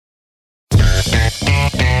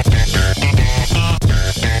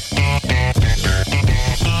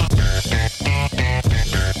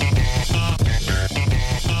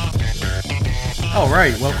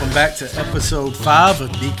right, welcome back to episode 5 of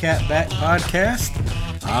BCAT Back Podcast.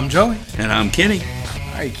 I'm Joey. And I'm Kenny.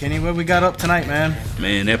 All right, Kenny, what we got up tonight, man?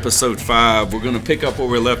 Man, episode 5, we're going to pick up where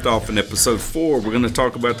we left off in episode 4. We're going to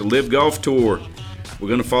talk about the LIV Golf Tour. We're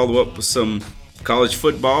going to follow up with some college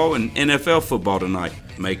football and NFL football tonight.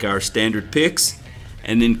 Make our standard picks,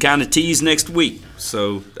 and then kind of tease next week.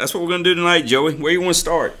 So that's what we're going to do tonight, Joey. Where you want to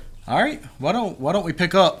start? All right, why don't we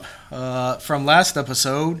pick up from last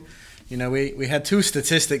episode? You know, we had 2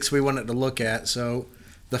 statistics we wanted to look at. So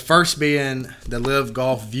the first being the LIV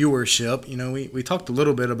Golf viewership. You know, we talked a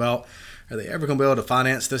little bit about, are they ever going to be able to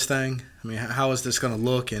finance this thing? I mean, how is this going to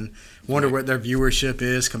look? And wonder what their viewership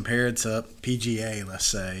is compared to PGA, let's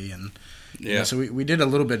say. And you know, so we did a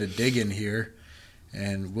little bit of digging here,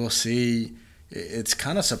 and we'll see. It's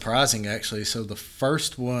kind of surprising, actually. So the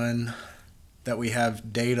first one that we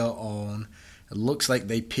have data on, it looks like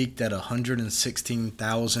they peaked at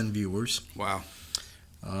 116,000 viewers. Wow.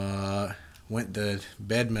 Went to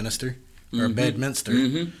Bedminster. Bedminster.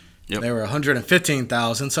 Mm-hmm. Yep. They were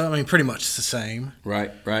 115,000, so I mean pretty much the same.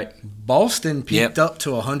 Right. Boston peaked up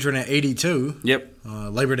to 182. Yep.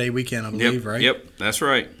 Labor Day weekend, I believe, right? Yep, that's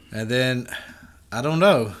right. And then, I don't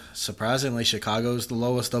know, surprisingly, Chicago's the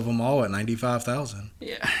lowest of them all at 95,000.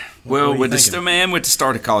 Yeah. Well, with the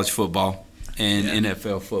start of college football and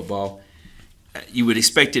NFL football, you would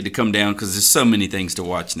expect it to come down because there's so many things to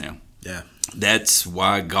watch now. Yeah. That's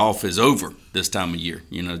why golf is over this time of year.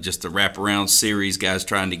 You know, just the wraparound series, guys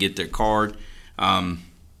trying to get their card.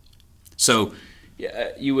 So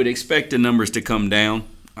you would expect the numbers to come down,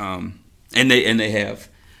 and they have.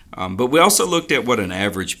 But we also looked at what an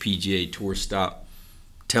average PGA Tour stop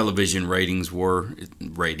television ratings were,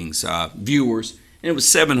 viewers, and it was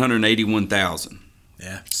 781,000.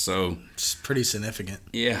 Yeah. So it's pretty significant.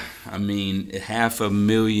 Yeah. I mean,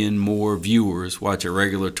 500,000 more viewers watch a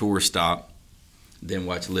regular tour stop than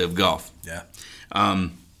watch LIV Golf. Yeah.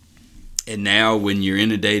 And now when you're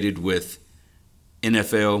inundated with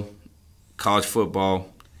NFL, college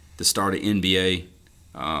football, the start of NBA,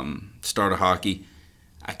 start of hockey,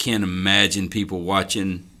 I can't imagine people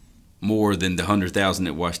watching more than the 100,000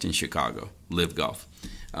 that watched in Chicago, LIV Golf.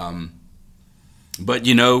 But,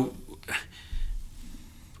 you know,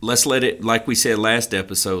 let's let it, like we said last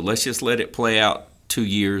episode, let's just let it play out 2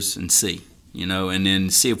 years and see, you know, and then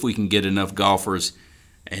see if we can get enough golfers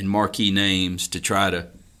and marquee names to try to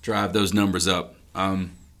drive those numbers up.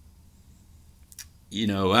 You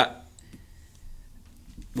know,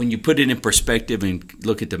 when you put it in perspective and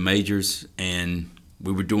look at the majors, and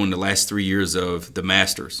we were doing the last 3 years of the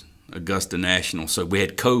Masters, Augusta National, so we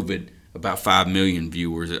had COVID, about 5 million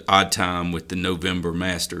viewers, at odd time with the November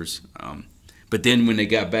Masters. But then when they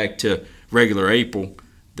got back to regular April,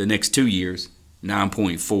 the next 2 years,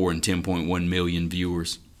 9.4 and 10.1 million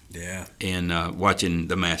viewers. Yeah. And watching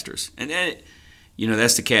the Masters. And that, you know,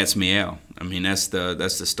 that's the cat's meow. I mean, that's the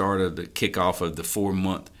start of the kickoff of the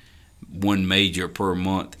 4-month, one major per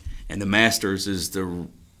month. And the Masters is the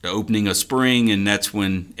opening of spring, and that's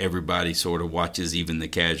when everybody sort of watches, even the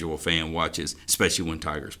casual fan watches, especially when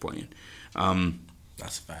Tiger's playing.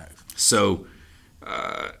 That's a fact. So,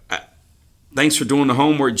 thanks for doing the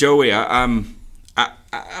homework, Joey. I'm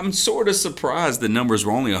sort of surprised the numbers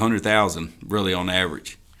were only 100,000, really, on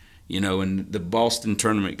average. You know, and the Boston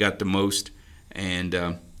tournament got the most. And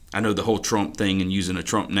I know the whole Trump thing and using a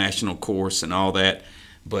Trump national course and all that.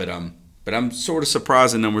 But I'm sort of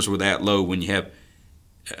surprised the numbers were that low when you have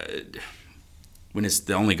when it's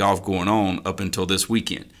the only golf going on up until this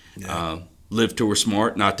weekend. Yeah. LIV Tour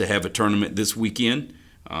smart not to have a tournament this weekend.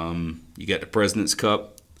 You got the President's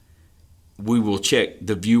Cup. We will check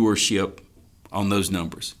the viewership on those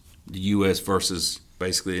numbers. The U.S. versus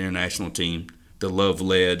basically the international team.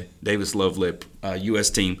 The Davis Love-led U.S.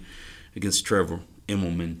 team against Trevor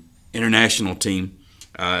Immelman international team.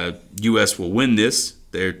 U.S. will win this.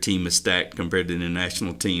 Their team is stacked compared to the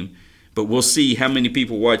international team. But we'll see how many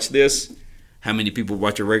people watch this, how many people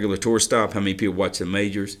watch a regular tour stop, how many people watch the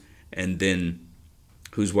majors, and then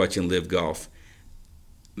who's watching LIV Golf.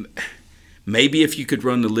 Maybe if you could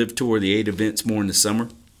run the LIV Tour, the 8 events more in the summer,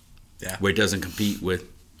 where it doesn't compete with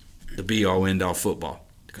the be-all, end-all football,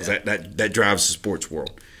 because that drives the sports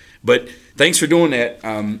world. But thanks for doing that.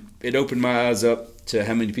 It opened my eyes up to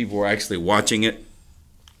how many people were actually watching it.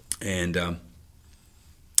 And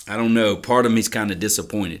I don't know. Part of me is kind of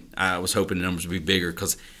disappointed. I was hoping the numbers would be bigger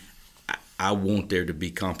because I want there to be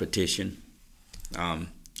competition. I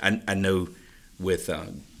know with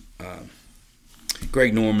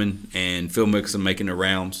Greg Norman and Phil Mickelson making the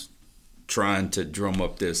rounds, trying to drum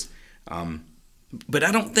up this. But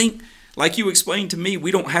I don't think, like you explained to me,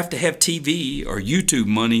 we don't have to have TV or YouTube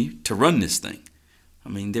money to run this thing. I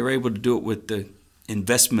mean, they're able to do it with the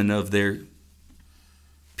investment of their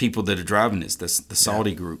people that are driving this, the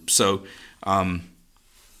Saudi group. So, and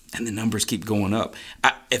the numbers keep going up.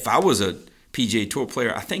 If I was a PGA Tour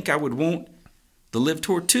player, I think I would want the LIV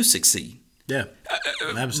Tour to succeed. Yeah,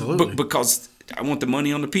 absolutely. Because I want the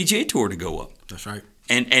money on the PGA Tour to go up. That's right.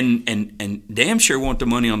 And damn sure want the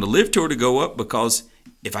money on the LIV Tour to go up, because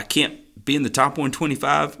if I can't be in the top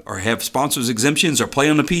 125 or have sponsors exemptions or play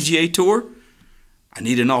on the PGA Tour, I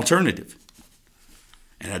need an alternative.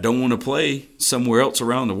 And I don't want to play somewhere else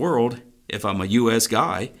around the world if I'm a U.S.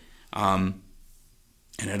 guy. And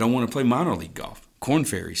I don't want to play minor league golf, Korn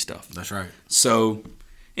Ferry stuff. That's right. So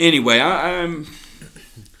anyway, I'm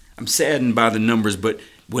saddened by the numbers, but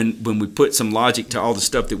when we put some logic to all the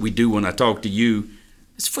stuff that we do when I talk to you,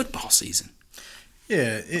 it's football season.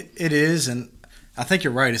 Yeah, it is, and I think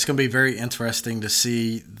you're right. It's going to be very interesting to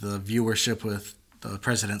see the viewership with the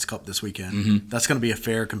President's Cup this weekend. Mm-hmm. That's going to be a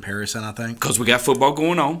fair comparison, I think. Because we got football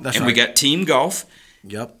going on, That's and right. we got team golf.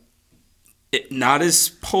 Yep. Not as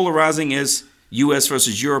polarizing as U.S.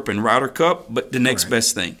 versus Europe and Ryder Cup, but the next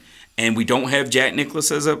best thing. And we don't have Jack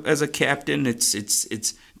Nicklaus as a captain.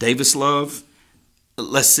 It's Davis Love.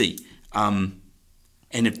 Let's see. And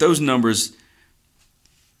if those numbers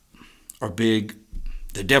are big,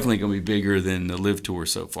 they're definitely going to be bigger than the LIV Tour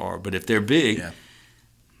so far. But if they're big,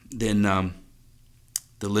 then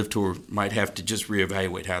the LIV Tour might have to just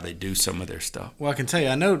reevaluate how they do some of their stuff. Well, I can tell you,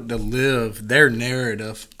 I know the LIV, their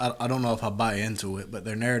narrative, I don't know if I buy into it, but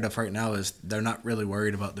their narrative right now is they're not really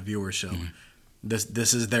worried about the viewership. Mm-hmm.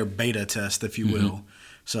 This is their beta test, if you will. Mm-hmm.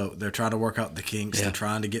 So they're trying to work out the kinks. Yeah. They're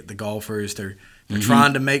trying to get the golfers. They're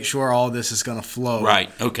trying to make sure all this is going to flow.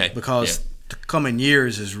 Right, okay. Because the coming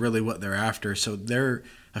years is really what they're after. So they're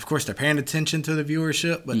paying attention to the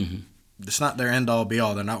viewership, but it's not their end-all,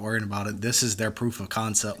 be-all. They're not worrying about it. This is their proof of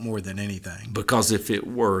concept more than anything. Because if it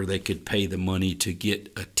were, they could pay the money to get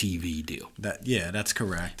a TV deal. That's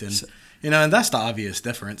correct. And and that's the obvious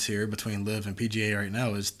difference here between LIV and PGA right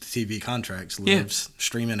now is the TV contracts. LIV's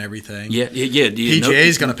streaming everything. Yeah. PGA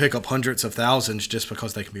is going to pick up hundreds of thousands just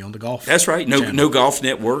because they can be on the golf. That's right. channel. No Golf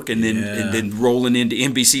Network, and then rolling into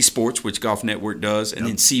NBC Sports, which Golf Network does, and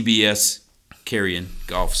then CBS carrying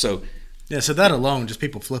golf. So that alone, just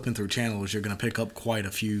people flipping through channels, you're going to pick up quite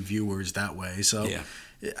a few viewers that way. So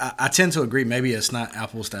I tend to agree. Maybe it's not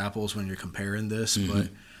apples to apples when you're comparing this, but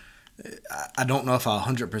I don't know if I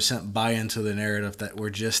 100% buy into the narrative that we're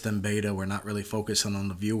just in beta. We're not really focusing on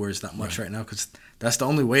the viewers that much right now, because that's the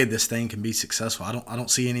only way this thing can be successful. I don't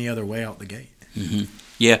see any other way out the gate. Mm-hmm.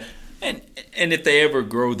 Yeah, and if they ever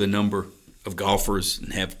grow the number of golfers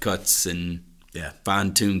and have cuts and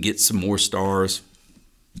fine tune, get some more stars,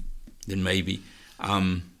 then maybe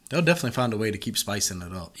they'll definitely find a way to keep spicing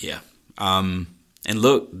it up. Yeah. And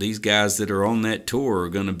look, these guys that are on that tour are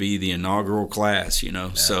going to be the inaugural class,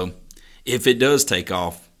 Yeah. So if it does take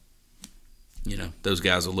off, those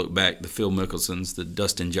guys will look back, the Phil Mickelsons, the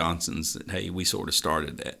Dustin Johnsons, that, hey, we sort of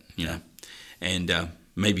started that, and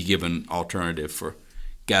maybe give an alternative for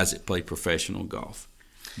guys that play professional golf.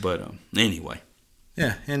 But anyway.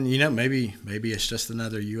 Yeah, and maybe it's just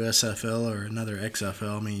another USFL or another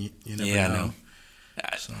XFL. I mean, you never know.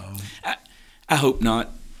 So I hope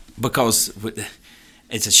not, because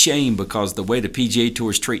it's a shame, because the way the PGA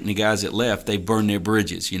Tour is treating the guys that left, they burned their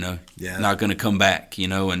bridges. Not going to come back.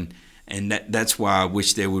 And that's why I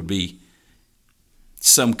wish there would be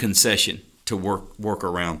some concession to work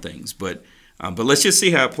around things. But let's just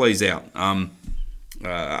see how it plays out.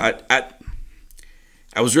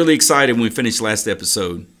 I was really excited when we finished last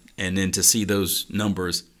episode, and then to see those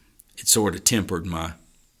numbers, it sort of tempered my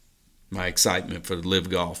excitement for the LIV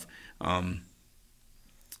Golf. And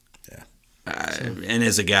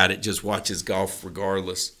as a guy that just watches golf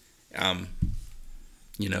regardless, I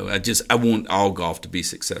want all golf to be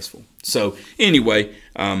successful. So anyway,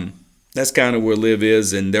 that's kind of where LIV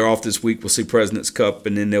is, and they're off this week. We'll see President's Cup,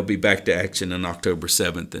 and then they'll be back to action on October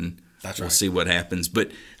 7th, and we'll see what happens.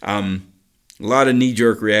 But a lot of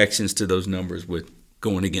knee-jerk reactions to those numbers with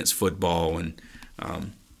going against football and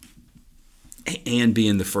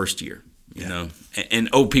being the first year, and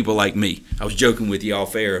old people like me. I was joking with you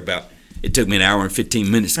off air about it took me an hour and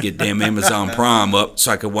 15 minutes to get damn Amazon Prime up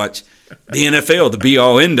so I could watch the NFL, the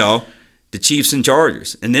be-all, end-all, the Chiefs and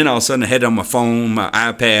Chargers. And then all of a sudden I had it on my phone, my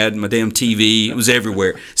iPad, my damn TV. It was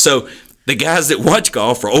everywhere. So the guys that watch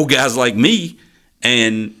golf are old guys like me,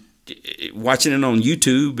 and watching it on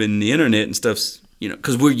YouTube and the internet and stuff,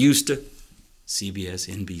 because we're used to CBS,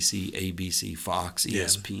 NBC, ABC, Fox,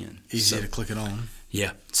 ESPN. Easy to click it on.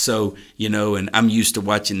 Yeah. So, and I'm used to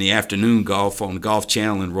watching the afternoon golf on Golf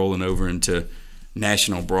Channel and rolling over into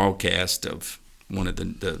national broadcast of one of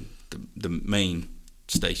the main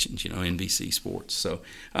stations, NBC Sports. So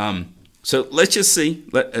so let's just see.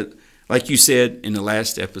 Like you said in the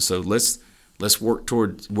last episode, let's work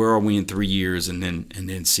toward where are we in 3 years, and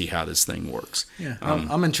then see how this thing works. Yeah,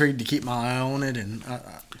 I'm intrigued to keep my eye on it, and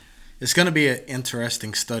it's going to be an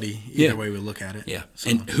interesting study either way we look at it. Yeah, so.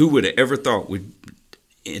 And who would have ever thought we'd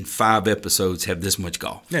in 5 episodes have this much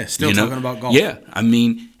golf? Yeah, still talking about golf. Yeah, I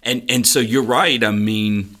mean, and so you're right. I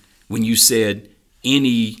mean, when you said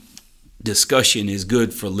any discussion is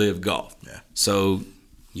good for LIV golf. Yeah. So,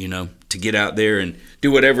 to get out there and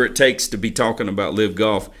do whatever it takes to be talking about LIV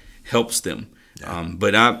golf helps them. Yeah.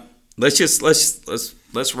 But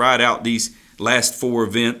let's ride out these last 4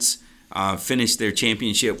 events. Finish their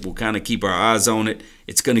championship. We'll kind of keep our eyes on it.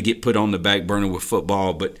 It's going to get put on the back burner with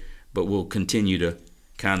football, but we'll continue to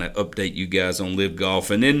kind of update you guys on LIV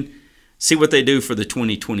golf, and then see what they do for the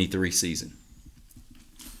 2023 season.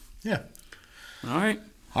 Yeah. All right.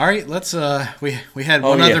 Let's we had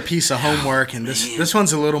one other piece of homework, and this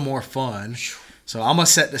one's a little more fun. So I'm gonna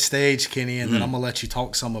set the stage, Kenny, and then I'm gonna let you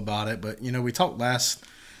talk some about it. But we talked last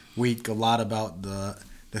week a lot about the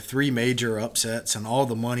 3 major upsets and all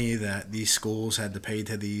the money that these schools had to pay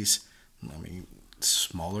to these,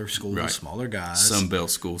 smaller schools, right. Smaller guys. Sun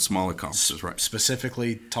Belt schools, smaller conferences, right.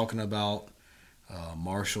 Specifically talking about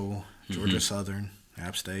Marshall, Georgia Southern,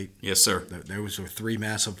 App State. Yes, sir. There was 3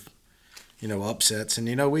 massive, upsets. And,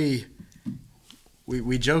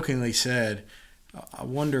 we jokingly said, I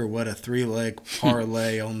wonder what a 3-leg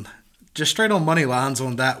parlay on just straight on money lines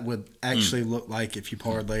on that would actually look like if you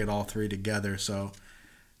parlayed all 3 together. So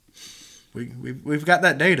we've got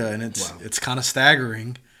that data, and it's kind of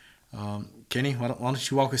staggering. Kenny, why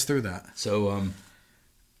don't you walk us through that? So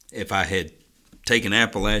if I had taken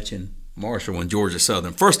Appalachian, Marshall, and Georgia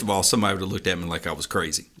Southern, first of all, somebody would have looked at me like I was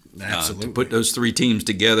crazy. Absolutely. To put those 3 teams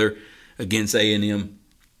together against A&M,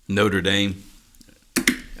 Notre Dame,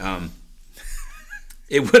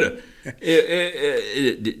 it would have,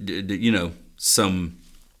 some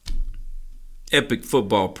epic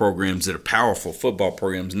football programs that are powerful football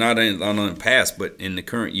programs, not only in the past, but in the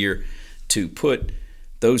current year, to put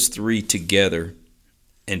those 3 together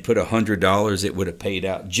and put $100, it would have paid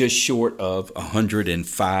out just short of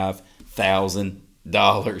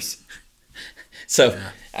 $105,000. So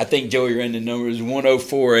I think Joey ran the numbers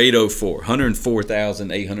 104,804,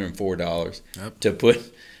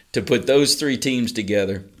 $104,804 to put those 3 teams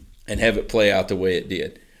together and have it play out the way it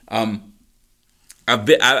did.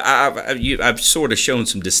 I've sort of shown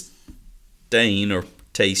some disdain or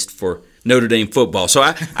taste for Notre Dame football, so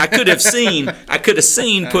I could have seen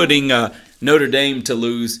putting Notre Dame to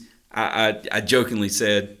lose. I jokingly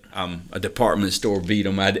said a department store beat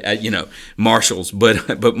them. Marshall's,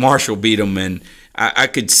 but Marshall beat them, and I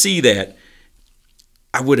could see that.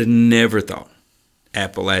 I would have never thought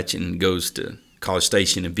Appalachian goes to College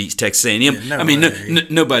Station and beats Texas A&M. Yeah,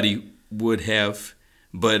 nobody would have,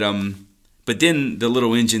 but then the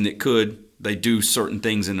little engine that could, they do certain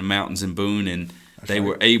things in the mountains in Boone, and they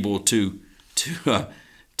were able to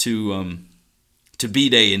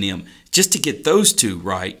beat A&M. Just to get those 2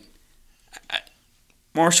 right.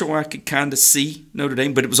 Marshall, I could kind of see Notre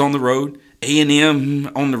Dame, but it was on the road.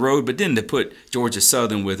 A&M on the road, but then to put Georgia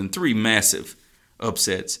Southern with them, 3 massive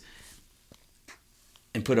upsets,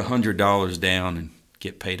 and put $100 down and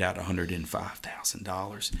get paid out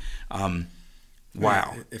 $105,000.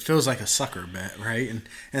 Wow. It feels like a sucker bet, right?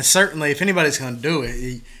 And certainly if anybody's going to do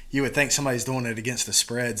it, you would think somebody's doing it against the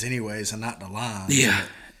spreads anyways and not the lines. Yeah.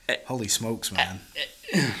 But, holy smokes, man.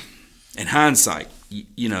 In hindsight,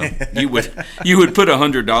 you would put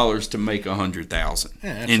 $100 to make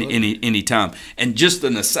 $100,000 any time. And just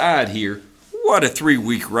an aside here, what a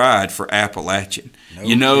 3-week ride for Appalachian.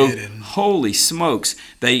 No kidding. Holy smokes.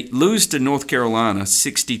 They lose to North Carolina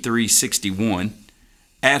 63-61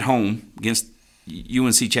 at home against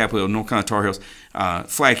UNC Chapel Hill, North Carolina Tar Heels,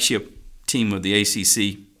 flagship team of the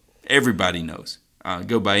ACC. Everybody knows.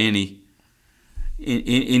 Go by anywhere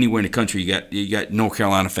in the country, you got North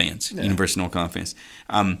Carolina fans, University of North Carolina fans.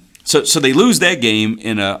 So they lose that game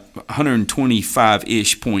in a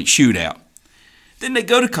 125-ish point shootout. Then they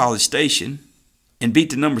go to College Station and beat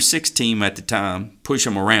the number 6 team at the time, push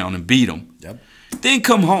them around and beat them. Yep. Then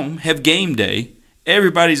come home, have game day.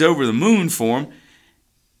 Everybody's over the moon for them.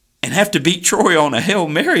 And have to beat Troy on a Hail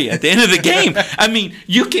Mary at the end of the game. I mean,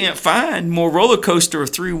 you can't find more roller coaster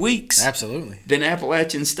of 3 weeks. Absolutely. Than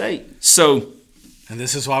Appalachian State. So, and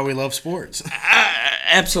this is why we love sports.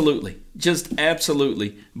 Absolutely, just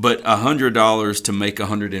absolutely. But $100 to make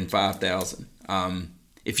 $105,000.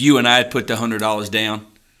 If you and I had put the $100 down,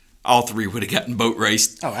 all three would have gotten boat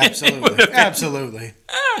raced. Oh, absolutely, absolutely.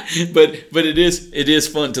 But it is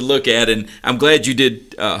fun to look at, and I'm glad you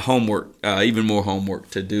did homework, even more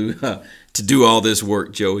homework to do all this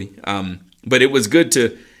work, Joey. But it was good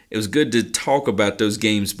to talk about those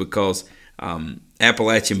games because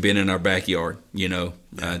Appalachian been in our backyard,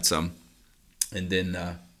 It's and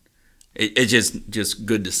then it's just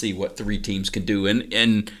good to see what three teams can do,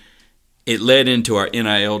 and it led into our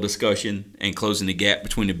NIL discussion and closing the gap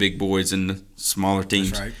between the big boys and the smaller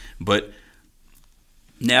teams. That's right. But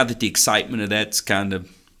now that the excitement of that's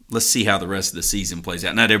let's see how the rest of the season plays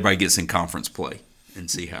out. Not everybody gets in conference play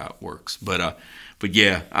and see how it works. But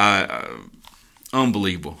yeah,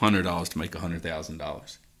 unbelievable. $100 to make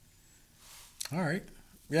 $100,000. All right.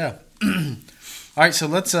 Yeah. All right. So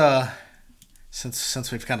let's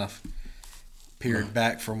since we've kind of peered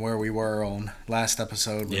back from where we were on last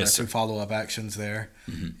episode with our two follow-up actions there.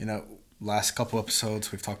 Mm-hmm. Last couple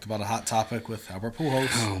episodes we've talked about a hot topic with Albert Pujols.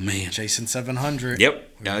 Oh man, chasing 700.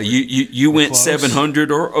 Yep. You went close.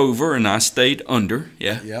 700 or over, and I stayed under.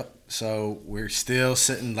 Yeah. Yep. So we're still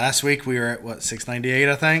sitting. Last week we were at what, 698,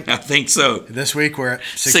 I think. I think so. This week we're at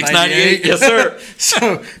 698. Yes, sir.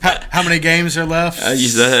 So how many games are left?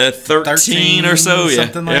 13 or so.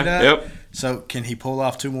 Something like that. Yep. So can he pull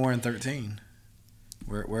off 2 more in 13?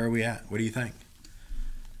 Where are we at? What do you think?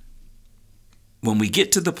 When we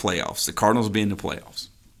get to the playoffs, the Cardinals will be in the playoffs.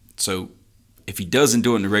 So if he doesn't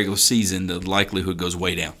do it in the regular season, the likelihood goes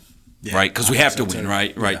way down, right? Because we have to win,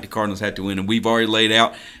 right? Right. Yeah. The Cardinals have to win. And we've already laid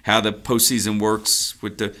out how the postseason works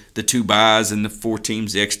with the 2 byes and the 4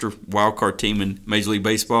 teams, the extra wild card team in Major League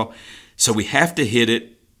Baseball. So we have to hit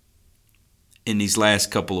it in these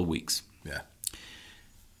last couple of weeks. Yeah.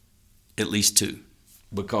 At least 2.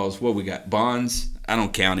 Because what we got, Bonds, I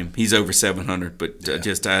don't count him. He's over 700, but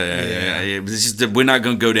we're not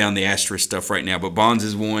going to go down the asterisk stuff right now. But Bonds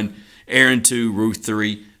is 1, Aaron 2, Ruth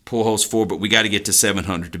 3, Pujols 4. But we got to get to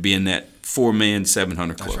 700 to be in that 4-man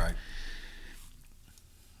 700 club. That's right.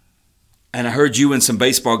 And I heard you and some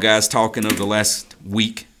baseball guys talking over the last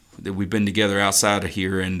week that we've been together outside of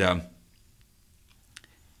here, and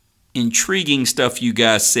intriguing stuff you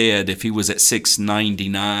guys said. If he was at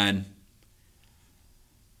 699.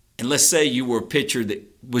 And let's say you were a pitcher that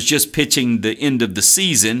was just pitching the end of the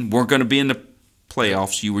season, weren't going to be in the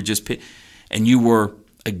playoffs. You were just and you were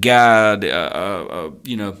a guy,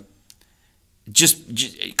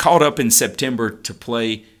 just caught up in September to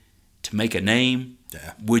play to make a name.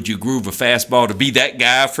 Yeah. Would you groove a fastball to be that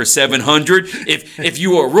guy for 700? If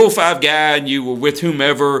you were a Rule 5 guy and you were with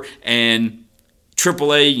whomever and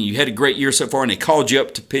AAA and you had a great year so far and they called you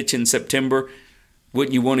up to pitch in September,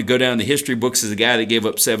 wouldn't you want to go down the history books as a guy that gave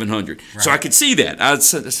up 700? Right. So I could see that. I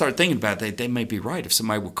started thinking about that. They may be right. If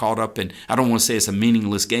somebody were caught up in, I don't want to say it's a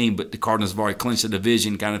meaningless game, but the Cardinals have already clinched the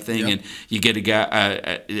division kind of thing, yep. And you get a guy,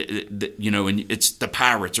 and it's the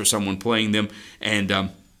Pirates or someone playing them, and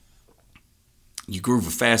you groove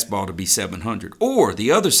a fastball to be 700. Or the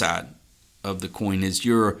other side of the coin is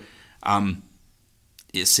be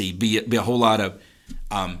a whole lot of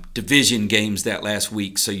division games that last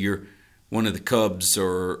week, so you're one of the Cubs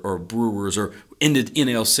or Brewers or in the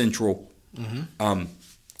NL Central on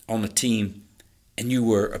the team, and you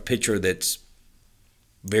were a pitcher that's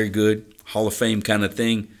very good, Hall of Fame kind of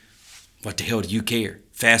thing, what the hell do you care?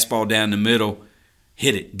 Fastball down the middle,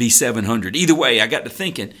 hit it, be 700. Either way, I got to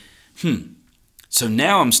thinking, so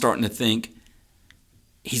now I'm starting to think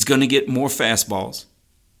he's going to get more fastballs.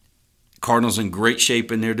 Cardinals in great shape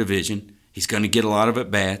in their division. He's going to get a lot of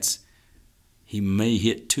at-bats. He may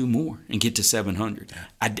hit 2 more and get to 700. Yeah.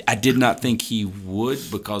 I did not think he would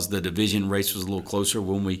because the division race was a little closer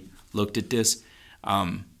when we looked at this.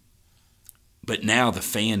 But now the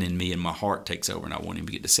fan in me and my heart takes over, and I want him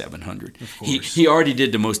to get to 700. Of course. He already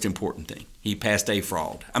did the most important thing. He passed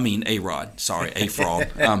A-Rod. Sorry,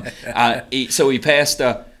 A-Fraud. So he passed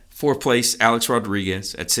 4th place Alex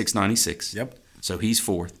Rodriguez at 696. Yep. So he's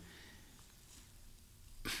 4th.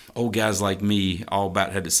 Old guys like me all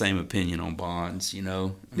about had the same opinion on Bonds, you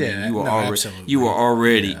know. Absolutely. You were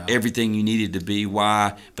already everything you needed to be.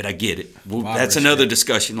 Why? But I get it. Well, that's another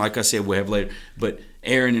discussion. Like I said, we'll have later. But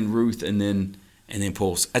Aaron and Ruth, and then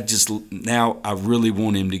Pulse. I really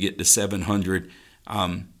want him to get to 700,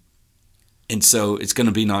 and so it's going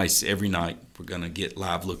to be nice every night. We're going to get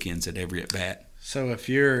live look-ins at every at bat. So if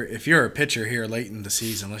you're a pitcher here late in the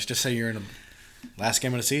season, let's just say you're in the last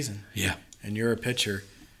game of the season, yeah, and you're a pitcher.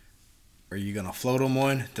 Are you going to float him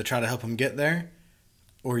one to try to help him get there?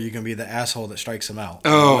 Or are you going to be the asshole that strikes him out?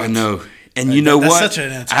 Oh, I know. And you know what? That's such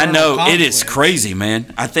an internal I know. conflict. It is crazy,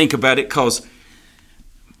 man. I think about it because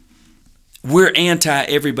we're anti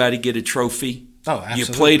everybody get a trophy Oh, absolutely. You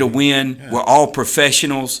play to win. Yeah. We're all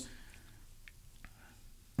professionals.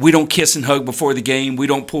 We don't kiss and hug before the game. We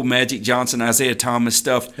don't pull Magic Johnson, Isaiah Thomas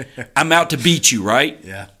stuff. I'm out to beat you, right?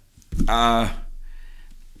 Yeah.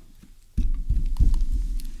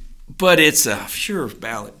 But it's a first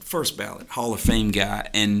ballot Hall of Fame guy,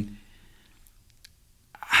 and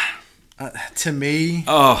to me,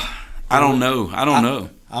 I don't know.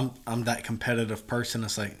 I'm that competitive person.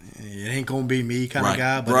 It's like it ain't gonna be me kind of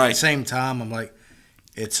guy. But at the same time, I'm like,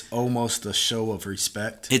 it's almost a show of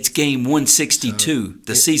respect. It's game 162.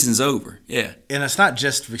 The season's over. Yeah, and it's not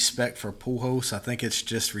just respect for Pujols. I think it's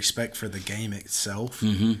just respect for the game itself.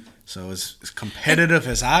 Mm-hmm. So as competitive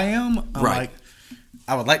as I am,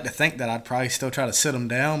 I would like to think that I'd probably still try to sit him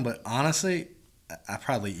down, but honestly, I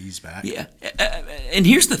probably ease back. Yeah, and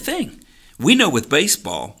here's the thing. We know with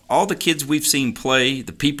baseball, all the kids we've seen play,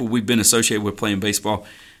 the people we've been associated with playing baseball,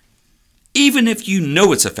 even if you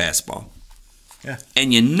know it's a fastball,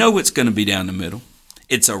 and you know it's going to be down the middle,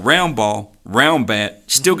 it's a round ball, round bat,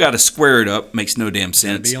 still got to square it up, makes no damn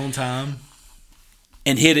sense. Be on time.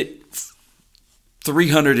 And hit it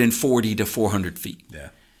 340 to 400 feet. Yeah.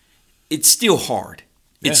 It's still hard.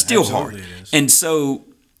 It's still hard. It is. And so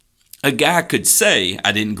a guy could say,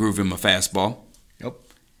 I didn't groove him a fastball. Yep.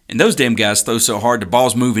 And those damn guys throw so hard, the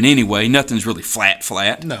ball's moving anyway. Nothing's really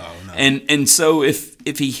flat. No. And so if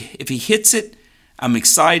he hits it, I'm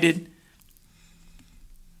excited.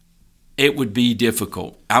 It would be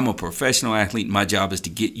difficult. I'm a professional athlete. My job is to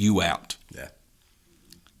get you out. Yeah.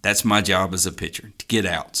 That's my job as a pitcher, to get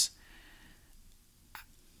outs.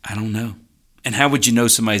 I don't know. And how would you know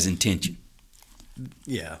somebody's intention?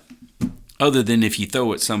 Yeah. Other than if you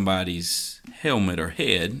throw at somebody's helmet or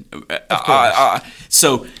head. Of course.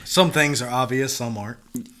 So some things are obvious, some aren't.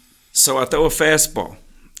 So I throw a fastball,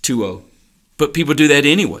 2-0. But people do that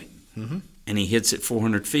anyway. Mm-hmm. And he hits it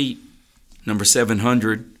 400 feet, number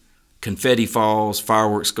 700. Confetti falls,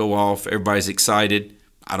 fireworks go off, everybody's excited.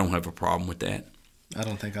 I don't have a problem with that. I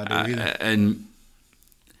don't think I do either. And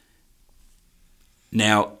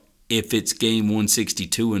now, if it's game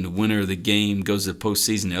 162 and the winner of the game goes to the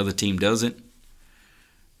postseason, the other team doesn't.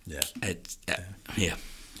 Yeah.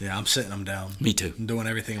 Yeah, I'm sitting them down. Me too. I'm doing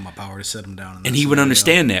everything in my power to sit them down. And he would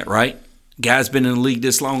understand that, right? Guy's been in the league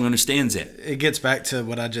this long, understands that. It gets back to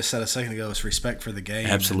what I just said a second ago. It's respect for the game.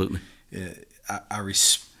 Absolutely. I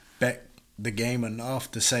respect the game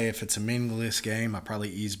enough to say if it's a meaningless game, I probably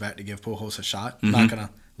ease back to give Pujols a shot. Mm-hmm. I'm not going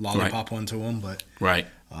to lollipop one to him, but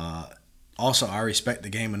also I respect the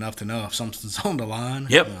game enough to know if something's on the line,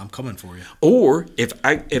 I'm coming for you. Or if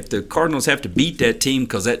the Cardinals have to beat that team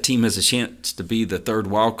because that team has a chance to be the third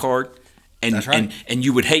wild card, and That's right. and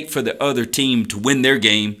you would hate for the other team to win their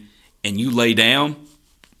game and you lay down,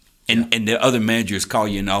 and the other managers call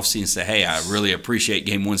you in the offseason and say, hey, I really appreciate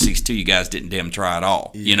game 162. You guys didn't damn try at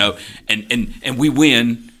all, and we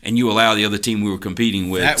win, and you allow the other team we were competing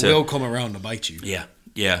with. That will come around to bite you.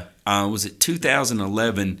 Yeah. Was it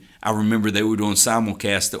 2011? I remember they were doing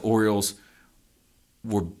simulcast. The Orioles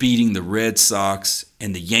were beating the Red Sox,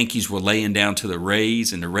 and the Yankees were laying down to the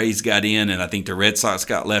Rays, and the Rays got in, and I think the Red Sox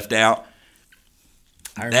got left out.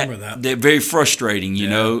 I remember that. They're very frustrating, you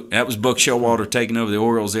know. That was Buck Showalter taking over the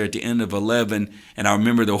Orioles there at the end of 11, and I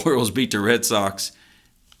remember the Orioles beat the Red Sox,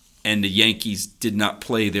 and the Yankees did not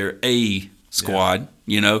play their A squad,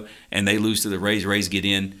 and they lose to the Rays. Rays get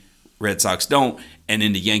in, Red Sox don't, and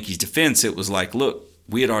in the Yankees' defense, it was like, look,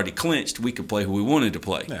 we had already clinched. We could play who we wanted to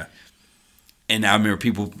play. Yeah. And I remember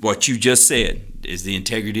people, what you just said, is the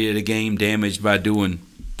integrity of the game damaged by doing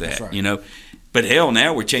that, right. But hell,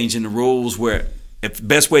 now we're changing the rules where if the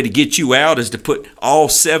best way to get you out is to put all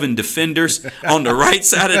 7 defenders on the right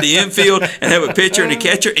side of the infield and have a pitcher and a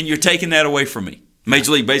catcher, and you're taking that away from me.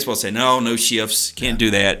 Major League Baseball say, no shifts, can't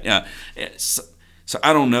do that. So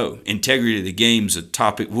I don't know. Integrity of the game is a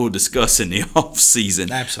topic we'll discuss in the off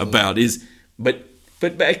season. Absolutely. About is, but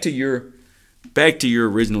back to your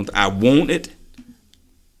original. I want it.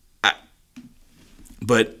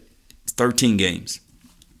 But 13 games.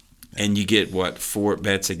 And you get, 4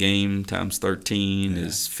 at-bats a game times 13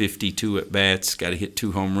 is 52 at-bats. Got to hit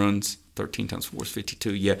 2 home runs. 13 times 4 is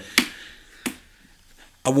 52. Yeah.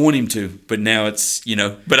 I want him to, but now it's,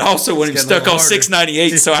 but I also want him stuck on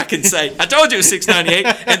 698 so I can say, I told you it was 698.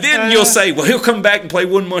 And then you'll say, well, he'll come back and play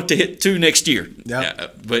 1 month to hit 2 next year.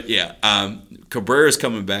 Yep. Cabrera's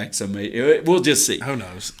coming back, so we'll just see. Who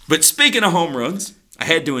knows? But speaking of home runs, I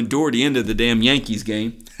had to endure the end of the damn Yankees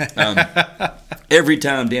game. Every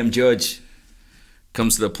time damn Judge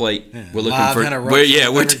comes to the plate, we're looking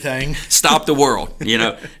everything. Stop the world.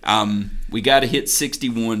 We got to hit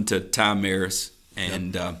 61 to Ty Maris,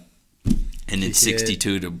 and And then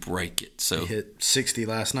 62 to break it. So he hit 60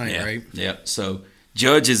 last night, right? Yeah. So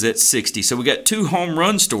Judge is at 60. So we got 2 home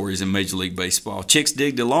run stories in Major League Baseball. Chicks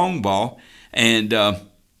dig the long ball, and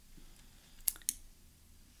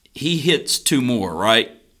he hits 2 more,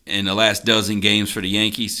 right, in the last dozen games for the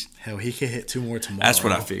Yankees. Hell, he could hit 2 more tomorrow. That's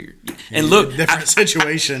what I figured. And look, different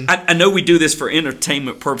situation. I know we do this for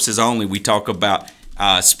entertainment purposes only. We talk about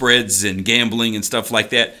spreads and gambling and stuff like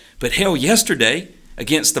that. But hell, yesterday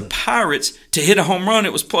against the Pirates, to hit a home run,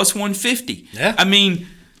 it was plus 150. Yeah. I mean,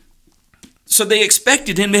 so they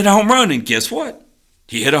expected him to hit a home run, and guess what?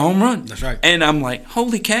 He hit a home run. That's right. And I'm like,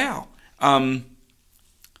 holy cow.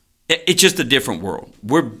 It's just a different world.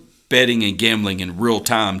 We're betting and gambling in real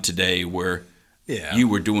time today, where you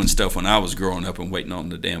were doing stuff when I was growing up and waiting on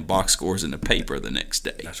the damn box scores in the paper the next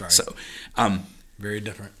day. That's right. So, very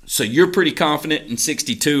different. So you're pretty confident in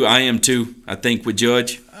 62. I am too, I think, with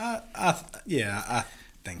Judge. I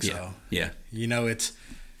think so. Yeah. You know,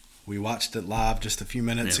 we watched it live just a few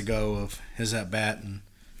minutes ago of his at-bat and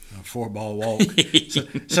a 4-ball walk.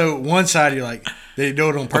 so one side you're like, they do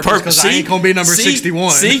it on purpose because I ain't going to be number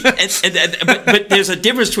 61. See? But there's a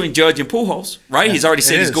difference between Judge and Pujols, right? He's already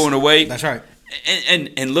said he's going away. That's right.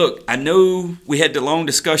 And look, I know we had the long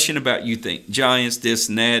discussion about you think Giants, this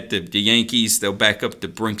and that, the Yankees, they'll back up the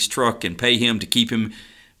Brinks truck and pay him to keep him.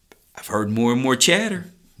 I've heard more and more chatter.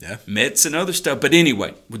 Yeah. Mets and other stuff. But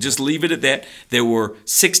anyway, we'll just leave it at that. There were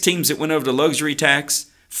 6 teams that went over the luxury tax.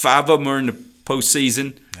 5 of them are in the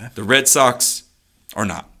postseason. Yeah. The Red Sox are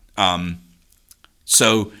not.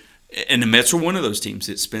 So, and the Mets were one of those teams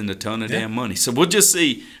that spend a ton of damn money. So we'll just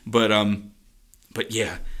see. But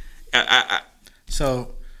yeah.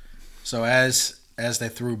 So as they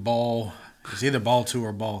threw ball, it was either ball 2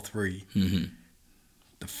 or ball 3. Mm-hmm.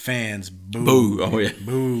 The fans booed. Boo. Oh, yeah.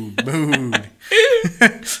 Booed.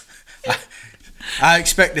 I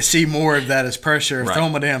expect to see more of that as pressure. Throw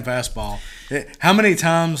him a damn fastball. How many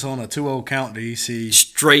times on a 2-0 count do you see?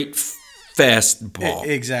 Straight fastball.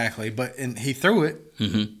 Exactly. And he threw it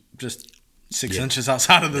just 6 inches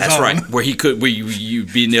outside of the zone. That's right. Where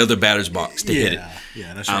you'd be in the other batter's box to hit it.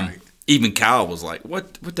 Yeah, that's right. Even Kyle was like,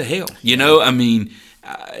 what the hell? You know, I mean,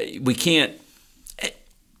 we can't.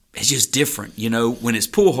 It's just different. You know, when it's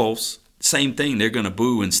Pujols, same thing. They're going to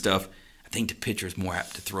boo and stuff. I think the pitcher's more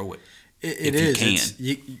apt to throw it. It is.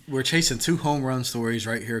 We're chasing 2 home run stories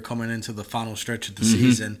right here coming into the final stretch of the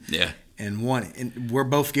season. Yeah. And we're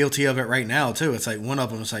both guilty of it right now, too. It's like one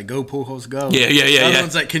of them is like, go Pujols, go. Yeah. The other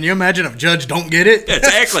one's like, can you imagine if Judge don't get it?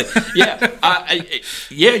 Exactly. Yeah.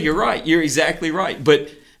 Yeah, you're right. You're exactly right.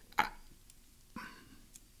 But,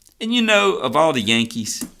 and you know, of all the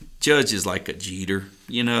Yankees, Judge is like a Jeter,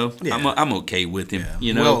 you know. Yeah. I'm okay with him,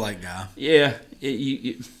 you know. Well-liked guy. Yeah.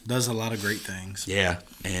 Does a lot of great things. Yeah.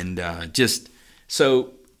 And just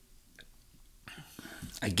so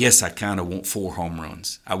I guess I kind of want 4 home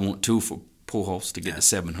runs. I want 2 for Pujols to get to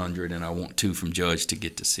 700, and I want 2 from Judge to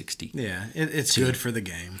get to 60. Yeah, it's good for the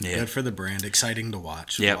game. Yeah. Good for the brand. Exciting to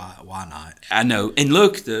watch. Yep. Why not? I know. And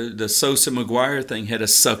look, the Sosa-McGuire thing had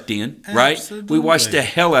us sucked in, right? Absolutely. We watched the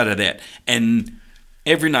hell out of that. And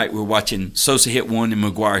every night we're watching Sosa hit 1 and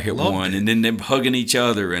McGuire hit 1, and then them hugging each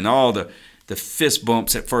other and all the fist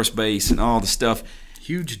bumps at first base and all the stuff.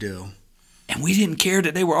 Huge deal. And we didn't care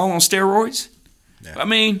that they were all on steroids. Yeah. I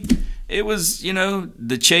mean, it was, you know,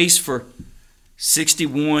 the chase for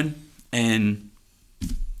 61, and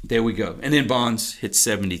there we go. And then Bonds hit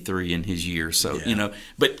 73 in his year. So, you know,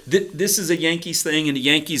 but this is a Yankees thing, and the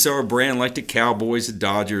Yankees are a brand like the Cowboys, the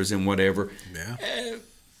Dodgers, and whatever. Yeah.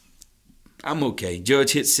 I'm okay.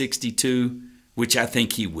 Judge hit 62, which I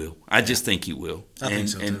think he will. I just think he will. I think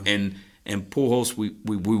so, too. And Pujols, we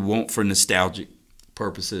want for nostalgic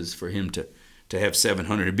purposes for him to have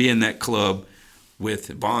 700, to be in that club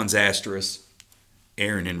with Bonds, Astros,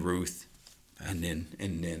 Aaron, and Ruth, and then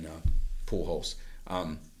Pujols.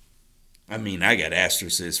 I mean, I got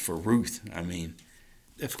Astros for Ruth. I mean,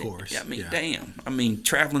 of course. I mean, damn. I mean,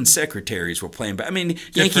 traveling secretaries were playing. But I mean,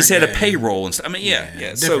 Yankees had a payroll and stuff. I mean,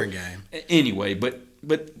 yeah. Different game. Anyway, but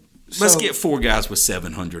let's get 4 guys with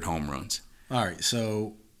 700 home runs. All right.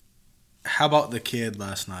 So, how about the kid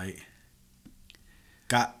last night?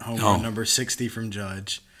 Got home run number 60 from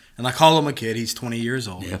Judge. And I call him a kid. He's 20 years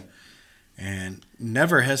old. Yeah. And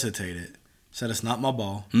never hesitated. Said, it's not my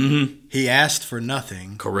ball. Mm-hmm. He asked for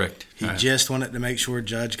nothing. Correct. He just wanted to make sure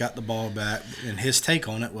Judge got the ball back. And his take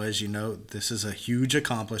on it was, you know, this is a huge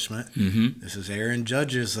accomplishment. Mm-hmm. This is Aaron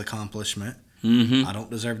Judge's accomplishment. Mm-hmm. I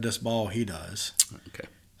don't deserve this ball. He does. Okay.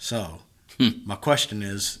 So, my question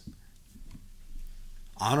is,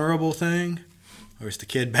 honorable thing, or is the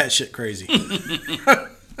kid batshit crazy?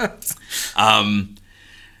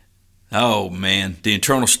 Oh, man, the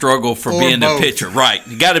internal struggle for Or being both. the pitcher. Right.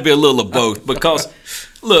 You got to be a little of both because,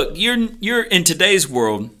 look, you're in today's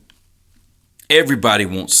world, everybody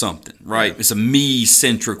wants something, right? Yeah. It's a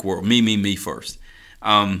me-centric world. Me first.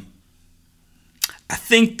 I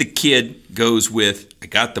think the kid goes with, I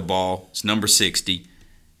got the ball. It's number 60.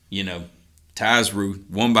 Ties Ruth,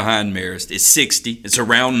 one behind Marist. It's 60. It's a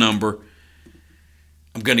round number.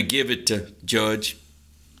 I'm going to give it to Judge.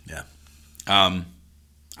 Yeah. I'm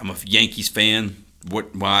a Yankees fan.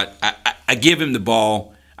 I give him the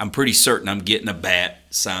ball. I'm pretty certain I'm getting a bat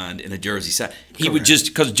signed and a jersey signed. He would just,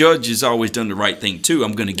 because Judge has always done the right thing too.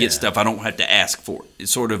 I'm going to get stuff I don't have to ask for.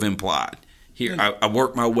 It's sort of implied. Here, I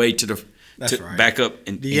work my way to back up.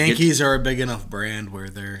 And the Yankees are a big enough brand where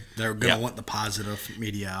they're going to want the positive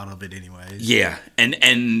media out of it anyways. Yeah,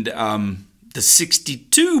 and the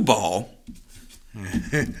 62 ball.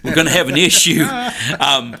 We're going to have an issue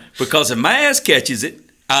because if my ass catches it,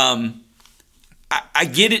 I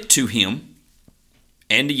get it to him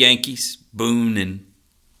and the Yankees, Boone,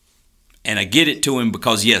 and I get it to him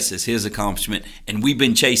because, yes, it's his accomplishment. And we've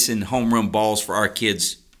been chasing home run balls for our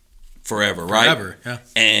kids forever, right? Forever, yeah.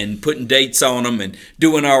 And putting dates on them and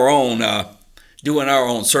doing our own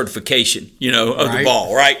certification, of the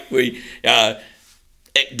ball, right? We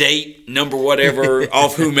date, number, whatever,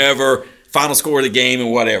 off whomever, final score of the game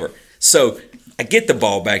and whatever. So I get the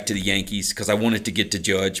ball back to the Yankees because I wanted to get to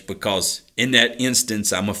Judge because in that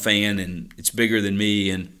instance I'm a fan and it's bigger than me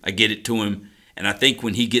and I get it to him. And I think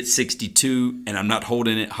when he gets 62 and I'm not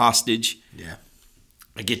holding it hostage,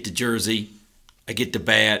 I get the jersey, I get the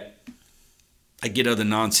bat, I get other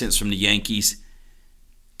nonsense from the Yankees.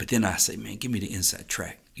 But then I say, man, give me the inside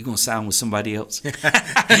track. You going to sign with somebody else? but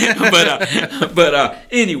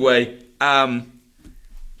anyway,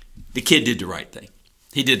 the kid did the right thing.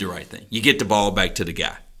 He did the right thing. You get the ball back to the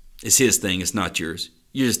guy. It's his thing. It's not yours.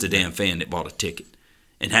 You're just a damn fan that bought a ticket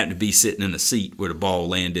and happened to be sitting in a seat where the ball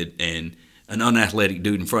landed and an unathletic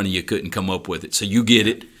dude in front of you couldn't come up with it. So you get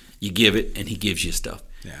it, you give it, and he gives you stuff.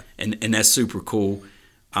 Yeah. And that's super cool.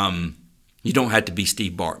 You don't have to be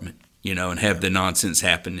Steve Bartman, and have the nonsense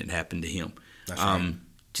happen that happened to him. That's right.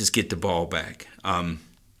 Just get the ball back. And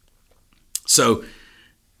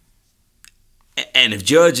if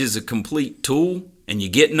Judge is a complete tool and you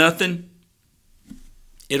get nothing,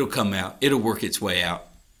 it'll come out. It'll work its way out.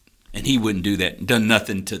 And he wouldn't do that. Done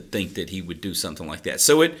nothing to think that he would do something like that.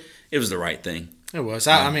 So it was the right thing. It was.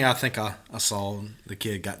 I think I saw the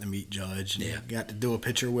kid got to meet Judge. And got to do a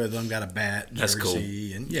picture with him. Got a bat, jersey. That's cool.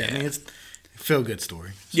 And it's a feel-good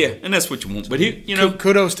story. So. Yeah, and that's what you want. But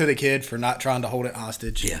kudos to the kid for not trying to hold it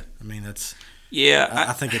hostage. Yeah. That's. Yeah.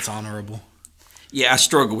 I think it's honorable. Yeah, I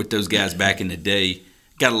struggled with those guys back in the day.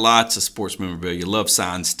 Got lots of sports memorabilia. Love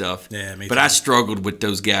signed stuff. Yeah, me too. But I struggled with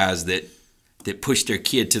those guys that pushed their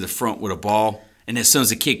kid to the front with a ball. And as soon as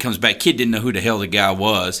the kid comes back, kid didn't know who the hell the guy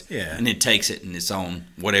was. Yeah. And then takes it and it's on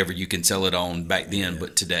whatever you can sell it on back then,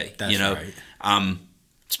 but today. That's right.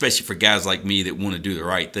 Especially for guys like me that want to do the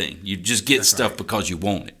right thing. You just get stuff because you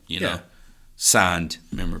want it, Signed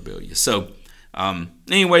memorabilia. So,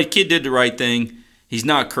 anyway, kid did the right thing. He's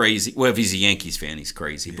not crazy. Well, if he's a Yankees fan, he's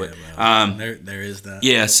crazy. But there is that.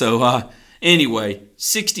 Yeah. So anyway,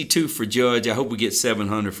 62 for Judge. I hope we get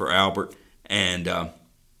 700 for Albert, and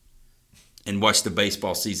watch the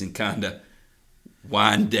baseball season kind of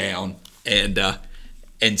wind down and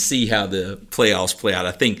see how the playoffs play out.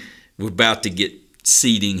 I think we're about to get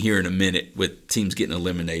seeding here in a minute with teams getting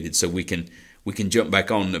eliminated, so we can jump back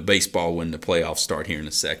on the baseball when the playoffs start here in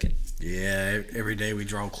a second. Yeah, every day we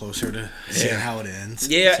draw closer to seeing how it ends.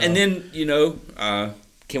 Yeah, so. And then,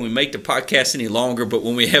 can we make the podcast any longer? But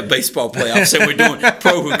when we have baseball playoffs and we're doing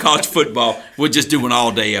pro and college football, we'll just do an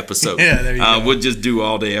all-day episode. Yeah, there you go. We'll just do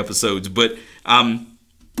all-day episodes. But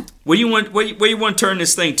where you want to turn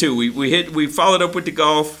this thing to? We followed up with the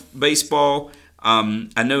golf, baseball.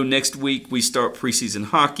 I know next week we start preseason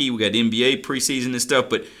hockey. We got NBA preseason and stuff,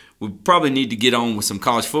 but we probably need to get on with some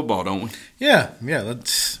college football, don't we? Yeah.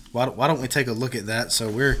 Why don't we take a look at that? So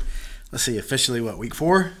let's see, officially week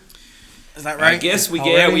 4? Is that right? I guess we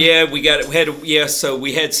So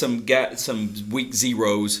we had some week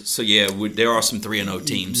zeros. So there are some 3-0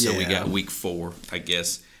 teams. So we got week 4, I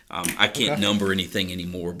guess. I can't number anything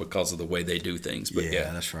anymore because of the way they do things. But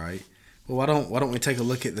yeah, that's right. Well, why don't we take a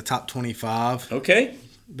look at the top 25? Okay.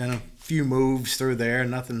 Been a few moves through there,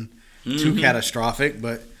 nothing too catastrophic,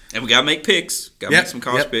 but. And we gotta make picks. Gotta make some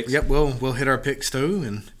college picks. Yep, we'll hit our picks too.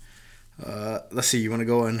 And let's see, you want to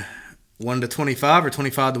go in 1 to 25 or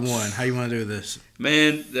 25 to 1? How you want to do this?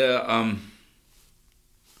 Man, the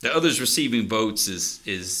others receiving votes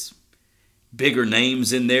is bigger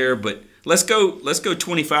names in there, but let's go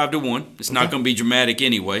 25-1. It's not going to be dramatic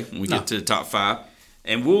anyway when we get to the top 5,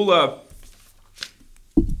 and we'll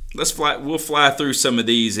fly through some of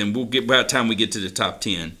these, and we'll get by the time we get to the top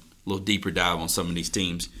 10, a little deeper dive on some of these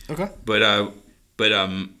teams. Okay. But I'm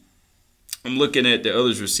looking at the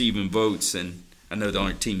others receiving votes, and I know the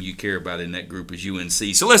only team you care about in that group is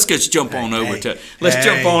UNC. So let's jump on over to the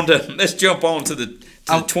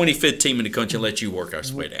 25th team in the country and let you work our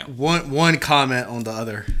way down. One comment on the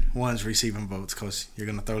other ones receiving votes, because you're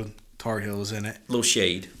going to throw Tar Heels in it. A little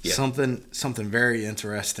shade. Yeah. Something very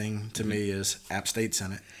interesting to me is App State's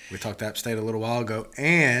in it. We talked App State a little while ago,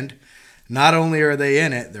 and not only are they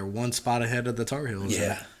in it, they're one spot ahead of the Tar Heels.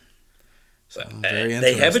 Yeah. So very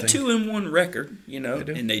they have a interesting. 2-1 record,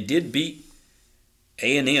 and they did beat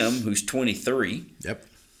A&M, who's 23. Yep.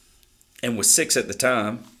 And was 6 at the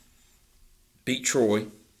time. Beat Troy.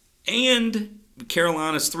 And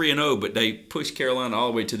Carolina's 3-0, but they pushed Carolina all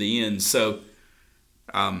the way to the end. So,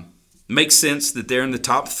 makes sense that they're in the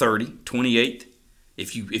top 30, 28th.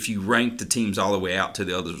 If you rank the teams all the way out to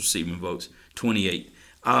the others receiving votes, 28.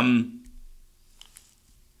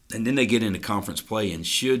 And then they get into conference play and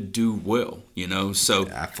should do well, So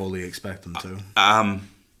I fully expect them to.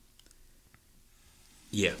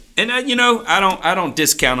 Yeah, and I don't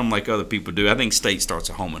discount them like other people do. I think State starts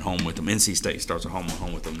a home and home with them. NC State starts a home and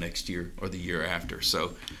home with them next year or the year after.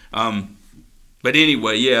 So, but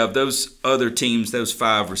anyway, yeah, of those other teams, those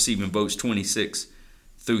 5 receiving votes, 26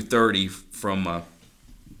 through 30 from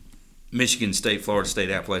Michigan State, Florida State,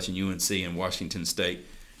 Appalachian, UNC, and Washington State.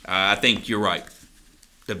 I think you're right.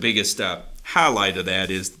 The biggest highlight of that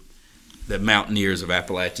is the Mountaineers of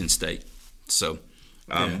Appalachian State. So.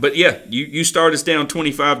 But yeah, you start us down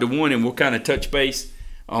 25-1, and we'll kind of touch base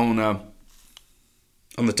on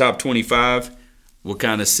the top 25. We'll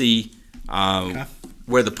kind of see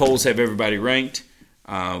where the polls have everybody ranked,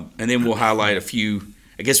 and then we'll highlight a few.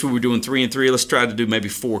 I guess we were doing 3 and 3. Let's try to do maybe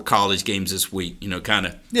 4 college games this week. Kind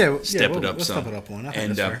of step it up we'll some. Step it up one. I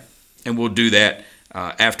think that's fair. And we'll do that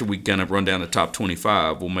after we kind of run down the top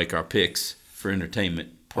 25. We'll make our picks for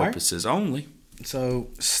entertainment purposes only. So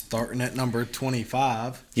starting at number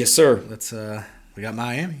 25. Yes, sir. Let's we got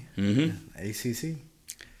Miami. Mm-hmm. ACC.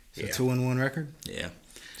 It's a 2-1 record. Yeah.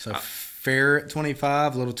 So fair at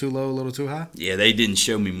 25, a little too low, a little too high. Yeah, they didn't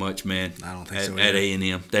show me much, man. I don't think so. At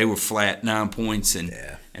A&M, they were flat 9 points, and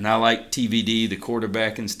I like TVD, the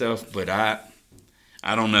quarterback and stuff, but I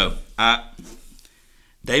don't know.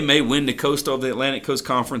 They may win the Coastal of the Atlantic Coast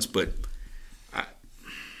Conference, but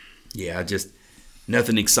I just.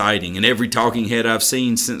 Nothing exciting. And every talking head I've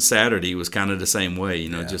seen since Saturday was kind of the same way,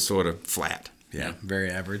 just sort of flat. Yeah, very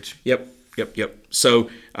average. Yep. So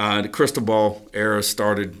the crystal ball era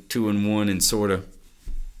started 2-1 and sort of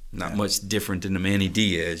not much different than the Manny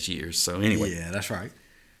Diaz years. So anyway. Yeah, that's right.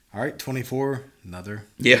 All right, 24, another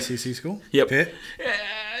SEC school. Yep. Pitt.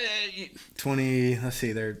 20, let's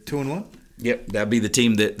see, they're 2-1. Yep, that'd be the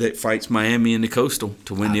team that fights Miami in the Coastal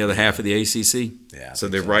to win the other half of the ACC. Yeah, so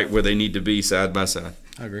they're right where they need to be, side by side.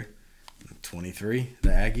 I agree. 23, the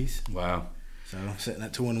Aggies. Wow. So sitting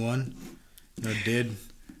at 2-1.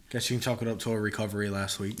 Guess you can chalk it up to a recovery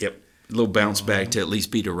last week. Yep, a little bounce back to at least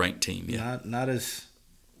beat a ranked team. Yeah. Not as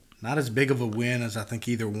big of a win as I think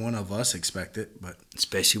either one of us expected, but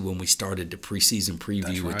especially when we started the preseason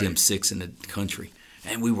preview with them 6 in the country.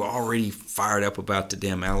 And we were already fired up about the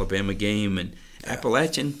damn Alabama game, and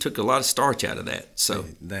Appalachian took a lot of starch out of that. So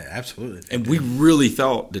absolutely. And we really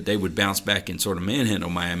thought that they would bounce back and sort of manhandle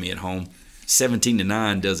Miami at home.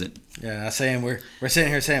 17-9 doesn't. Yeah, I'm saying we're sitting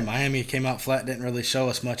here saying Miami came out flat, didn't really show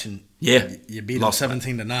us much, and you beat them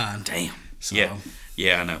 17-9. Damn. So,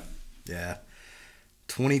 yeah, I know. Yeah.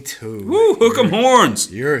 22. Woo, hook 'em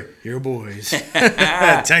horns. Your boys.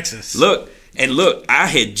 Texas. Look, I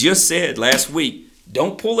had just said last week,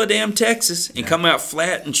 don't pull a damn Texas and come out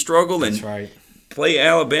flat and struggle and play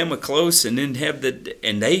Alabama close and then have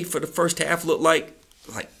and they for the first half look like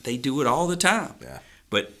they do it all the time. Yeah.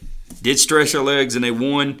 But did stretch their legs and they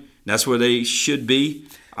won. That's where they should be.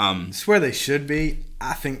 It's where they should be.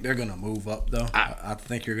 I think they're going to move up though. I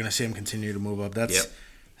think you're going to see them continue to move up.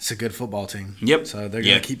 It's a good football team. Yep. So they're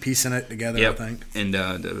going to keep piecing it together. I think. And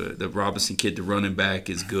the Robinson kid, the running back,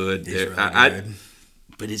 is good. He's really good.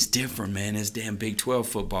 But it's different, man. It's damn Big 12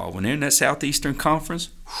 football. When they're in that Southeastern Conference,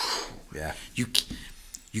 you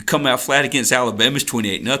come out flat against Alabama, it's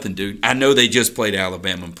 28-0, dude. I know they just played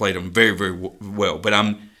Alabama and played them very, very well,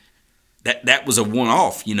 but that was a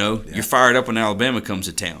one-off, You're fired up when Alabama comes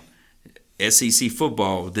to town. SEC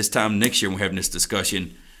football, this time next year we're having this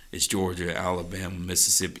discussion, it's Georgia, Alabama,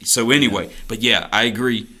 Mississippi. So anyway, but I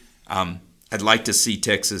agree. I'd like to see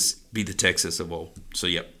Texas be the Texas of old. So,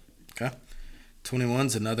 yep. Okay.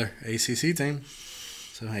 21's another ACC team.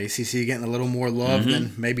 So ACC getting a little more love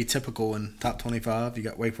than maybe typical in top 25. You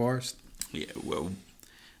got Wake Forest. Yeah, well,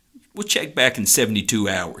 we'll check back in 72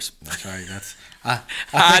 hours. That's right. I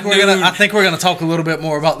think we're gonna talk a little bit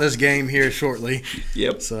more about this game here shortly.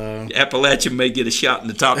 Yep. So Appalachian may get a shot in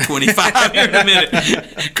the top 25 here in a minute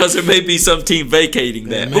because there may be some team vacating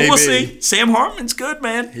that. But we'll see. Sam Hartman's good,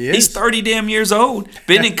 man. He's 30 damn years old.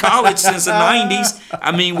 Been in college since the 90s.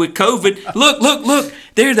 I mean, with COVID. Look.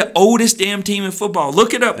 They're the oldest damn team in football.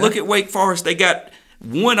 Look it up. Yeah. Look at Wake Forest. They got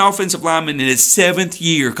one offensive lineman in his 7th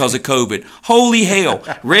year because of COVID. Holy hell.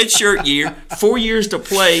 Redshirt year, 4 years to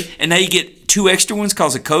play, and now you get 2 extra ones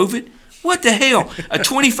because of COVID? What the hell? A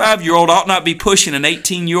 25-year-old ought not be pushing an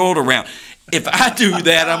 18-year-old around. If I do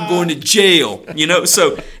that, I'm going to jail.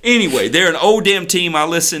 So anyway, they're an old damn team. I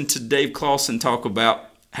listened to Dave Clawson talk about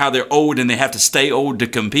how they're old and they have to stay old to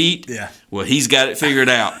compete. Yeah. Well, he's got it figured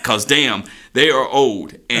out because, damn, they are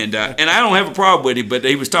old. And I don't have a problem with him, but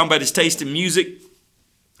he was talking about his taste in music.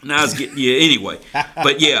 And I was getting, anyway.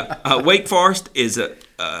 But, Wake Forest is a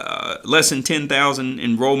less than 10,000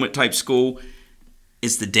 enrollment type school.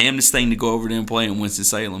 It's the damnedest thing to go over there and play in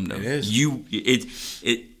Winston-Salem, though. It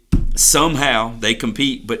is. Somehow they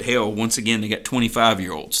compete, but hell, once again, they got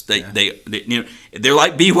 25-year-olds. They're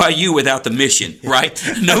like BYU without the mission, right?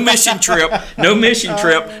 No mission trip,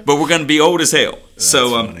 but we're going to be old as hell. That's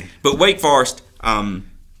funny. But Wake Forest,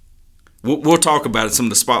 we'll talk about it, some of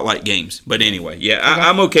the spotlight games. But anyway,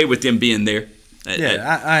 I'm okay with them being there.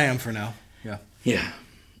 I am for now. Yeah.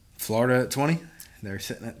 Florida at 20. They're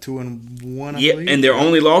sitting at 2-1, I believe. And their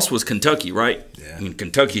only loss was Kentucky, right? Yeah. I mean,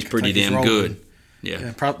 Kentucky's pretty damn rolling. Good.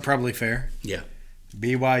 Yeah, probably fair. Yeah.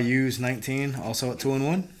 BYU's 19, also at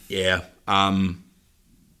 2-1. Yeah. I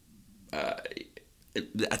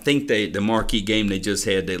think the marquee game they just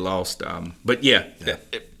had, they lost. But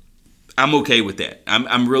I'm okay with that.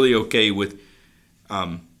 I'm really okay with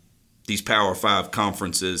these Power 5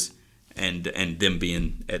 conferences and them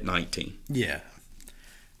being at 19. Yeah.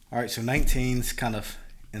 All right, so 19's kind of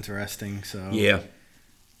interesting. So yeah,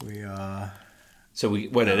 we So we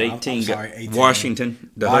at 18 got 18.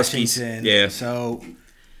 Washington, the Huskies. Yeah. So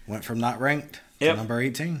went from not ranked to number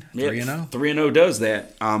 18, 3-0. 3-0 does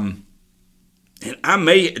that. And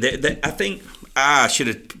I think I should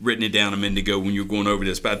have written it down a minute ago when you were going over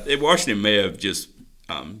this, but Washington may have just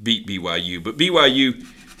beat BYU. But BYU,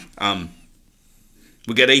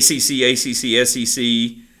 we got ACC, SEC,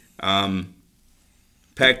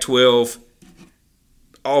 Pac-12,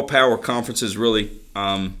 all power conferences really.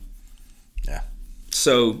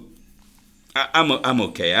 So I'm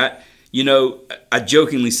okay. I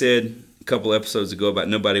jokingly said a couple episodes ago about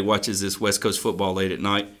nobody watches this West Coast football late at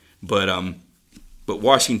night, but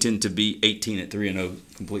Washington to be 18 at 3-0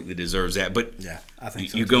 completely deserves that. But yeah, I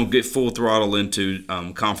think so. You're going to get full throttle into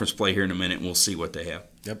conference play here in a minute, and we'll see what they have.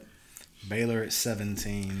 Yep. Baylor at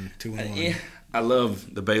 17, 2-1. Yeah, I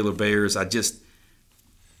love the Baylor Bears. I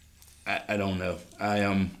don't know.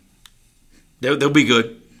 They'll be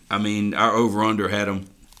good. I mean, our over-under had them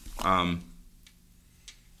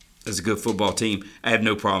as a good football team. I have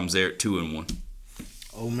no problems there at 2-1.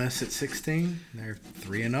 Ole Miss at 16. They're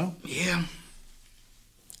 3-0. Yeah.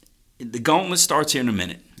 The gauntlet starts here in a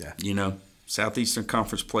minute. Yeah. Southeastern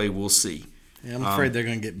Conference play, we'll see. Yeah, I'm afraid they're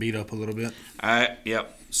going to get beat up a little bit.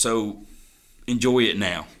 Yep. So enjoy it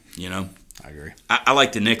now, I agree. I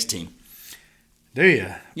like the next team. Do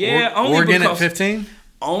you? Yeah. Oregon at 15?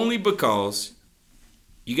 Only because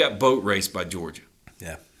you got boat raced by Georgia.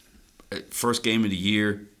 Yeah. First game of the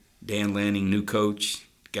year, Dan Lanning, new coach,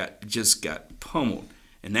 got pummeled.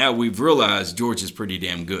 And now we've realized Georgia's pretty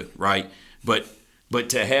damn good, right? But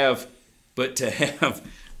to have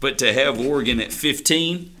Oregon at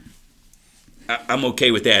 15, I'm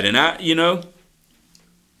okay with that. And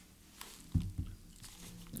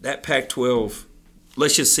that Pac-12,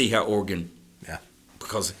 let's just see how Oregon. Yeah.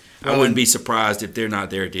 Because I wouldn't be surprised if they're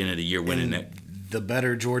not there at the end of the year winning that. The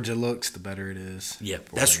better Georgia looks, the better it is. Yeah,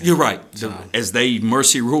 you're right. As they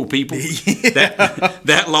mercy rule people,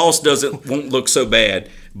 that loss won't look so bad.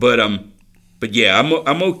 But yeah,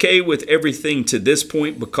 I'm okay with everything to this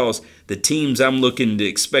point because the teams I'm looking to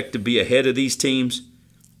expect to be ahead of these teams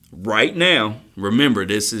right now. Remember,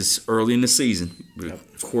 this is early in the season,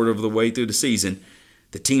 quarter of the way through the season.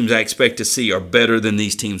 The teams I expect to see are better than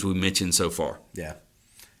these teams we mentioned so far. Yeah.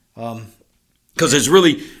 Because there's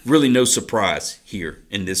really, really no surprise here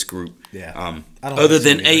in this group. Yeah. Other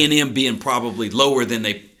than A&M being probably lower than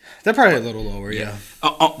they. They're probably a little lower, yeah.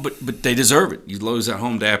 But they deserve it. You lose at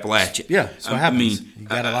home to Appalachia. Yeah, that's what happens. You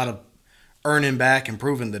got a lot of earning back and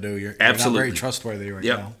proving to do. You're not very trustworthy right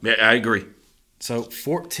now. Yeah, I agree. So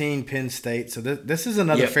 14 Penn State. So this is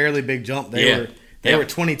another fairly big jump. They were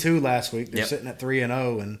 22 last week. They're sitting at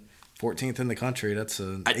 3-0 and 14th in the country. That's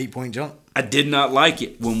an 8-point jump. I did not like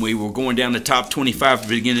it when we were going down the top 25 at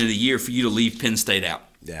the beginning of the year for you to leave Penn State out.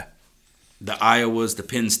 Yeah. The Iowas, the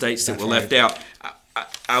Penn States that were left out.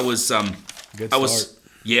 I was Good start.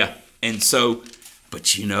 And so,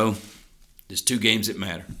 but there's two games that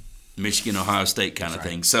matter. Michigan, Ohio State kind of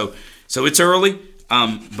thing. So it's early.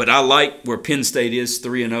 But I like where Penn State is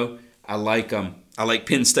 3-0. I like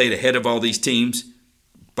Penn State ahead of all these teams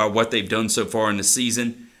by what they've done so far in the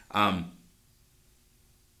season.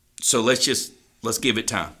 So let's give it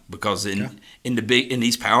time, because in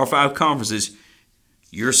these Power 5 conferences,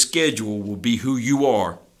 your schedule will be who you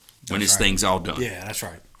are when this thing's all done. Yeah, that's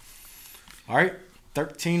right. All right,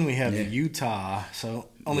 13 we have Utah. So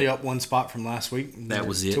only up one spot from last week. That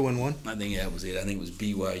was it. 2-1. I think that was it. I think it was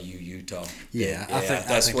BYU Utah. Yeah, I think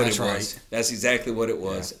that's what it was. Right. That's exactly what it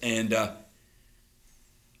was. Yeah.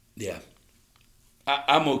 And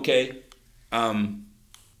I'm okay.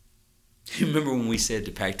 You remember when we said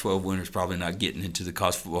the Pac-12 winner's probably not getting into the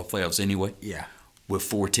college football playoffs anyway? Yeah. With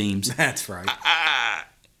 4 teams. That's right.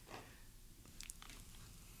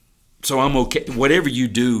 So I'm okay. Whatever you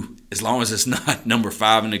do, as long as it's not number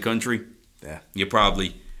 5 in the country, you're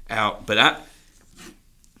probably out. But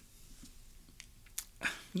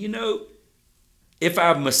if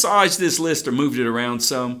I massaged this list or moved it around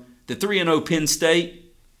some, the 3-0 Penn State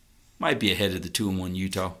might be ahead of the 2-1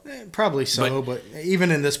 Utah. Probably so, but even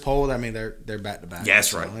in this poll, I mean, they're back to back. Yeah,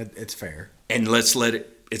 that's right. It's fair. And let's let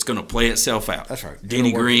it. It's going to play itself out. That's right.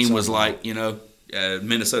 Denny Green was like,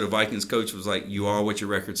 Minnesota Vikings coach was like, "You are what your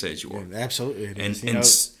record says you are." Yeah, absolutely. It is.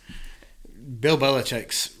 And Bill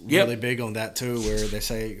Belichick's really big on that too, where they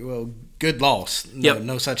say, "Well, good loss,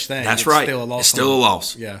 no such thing." That's right. Still a loss. It's still a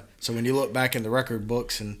loss. Yeah. So when you look back in the record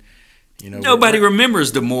books, and nobody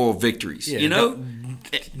remembers the moral victories. Yeah,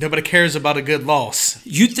 nobody cares about a good loss.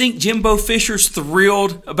 You think Jimbo Fisher's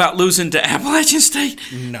thrilled about losing to Appalachian State?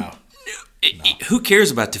 No. Who cares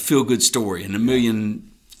about the feel-good story and the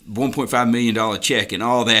 $1.5 million check and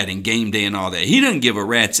all that and game day and all that? He doesn't give a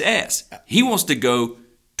rat's ass. He wants to go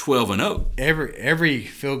 12-0. Every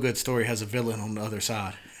feel-good story has a villain on the other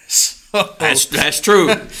side. So. That's true.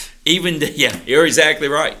 You're exactly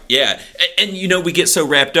right. Yeah, and we get so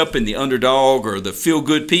wrapped up in the underdog or the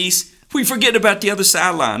feel-good piece, we forget about the other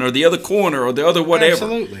sideline or the other corner or the other whatever.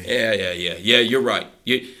 Absolutely. Yeah. You're right.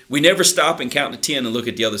 We never stop and count to 10 and look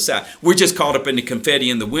at the other side. We're just caught up in the confetti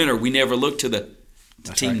and the winner. We never look to the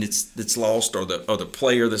team that's lost or the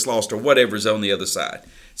player that's lost or whatever's on the other side.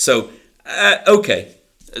 So, okay.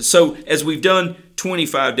 So as we've done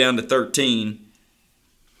 25 down to 13,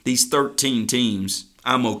 these 13 teams,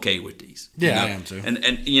 I'm okay with these. Yeah, I am too. And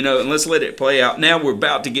let's let it play out. Now we're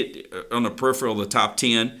about to get on the peripheral of the top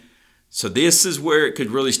 10. So this is where it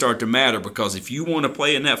could really start to matter, because if you want to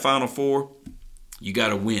play in that Final Four, you got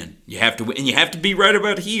to win. You have to win, and you have to be right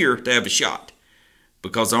about here to have a shot,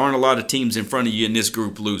 because there aren't a lot of teams in front of you in this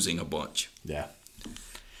group losing a bunch. Yeah.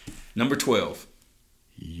 Number 12.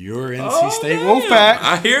 Your NC State Wolfpack.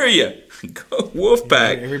 I hear you. Go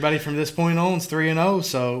Wolfpack. Everybody from this point on is 3-0,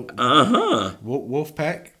 so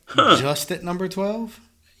Wolfpack just at number 12?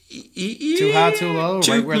 Too high, too low?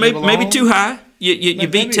 Right where they belong? Maybe too high. You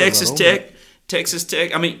beat Texas Tech. Texas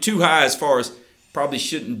Tech, too high as far as probably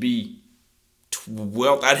shouldn't be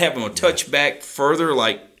 12. I'd have them a touch back further,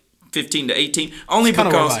 like 15 to 18. Only That's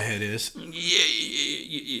because where my head is.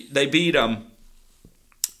 They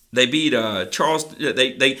beat Charleston.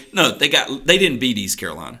 They didn't beat East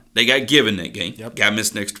Carolina. They got given that game. Yep. Got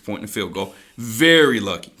missed an extra point in the field goal. Very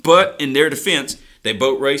lucky. But in their defense, they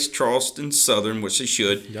boat raced Charleston Southern, which they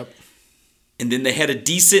should. Yep. And then they had a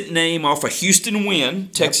decent name off a Houston win.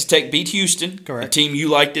 Texas Tech beat Houston. Correct. A team you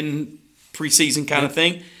liked in preseason kind of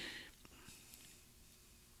thing.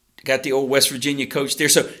 Got the old West Virginia coach there.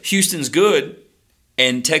 So Houston's good,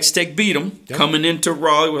 and Texas Tech beat them coming into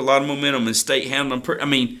Raleigh with a lot of momentum, and State handled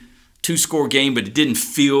them. 2-score game, but it didn't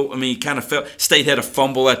feel. It kind of felt. State had a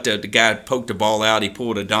fumble at the guy poked the ball out. He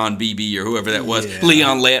pulled a Don Beebe or whoever that was. Yeah.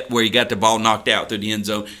 Leon Lett, where he got the ball knocked out through the end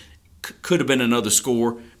zone. Could have been another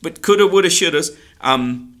score, but coulda, woulda, shouldas.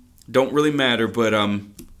 Don't really matter, but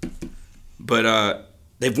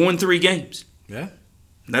they've won 3 games. Yeah.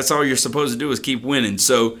 That's all you're supposed to do is keep winning.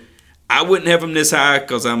 So I wouldn't have them this high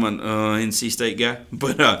because I'm an NC State guy.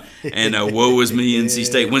 But woe is me, NC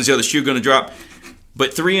State. When's the other shoe going to drop?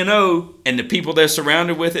 But 3-0, and the people they're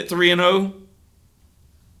surrounded with at 3-0,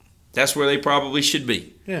 that's where they probably should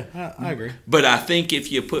be. Yeah, I agree. But I think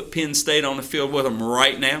if you put Penn State on the field with them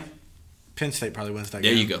right now, Penn State probably wins that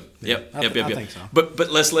There game. you go. Yeah. Yep. I think so. But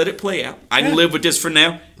let's let it play out. I can live with this for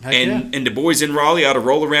now. And the boys in Raleigh ought to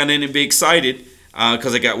roll around in and be excited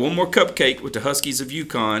because I got one more cupcake with the Huskies of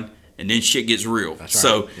UConn, and then shit gets real. That's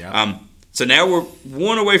right. So, so now we're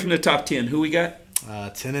one away from the top 10. Who we got?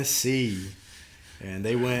 Tennessee. And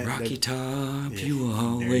they went Rocky Top, you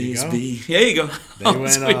will there always you be. There you go. They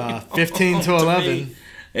went 15 to 11.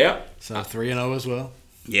 Yep. So 3-0 as well.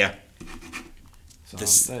 Yeah.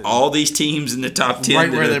 So all these teams in the top 10.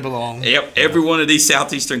 Right where they belong. Yep. Every one of these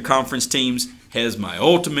Southeastern Conference teams has my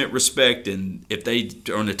ultimate respect, and if they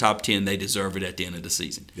are in the top 10, they deserve it at the end of the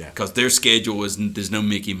season. Yeah. Because their schedule there's no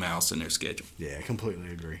Mickey Mouse in their schedule. Yeah, I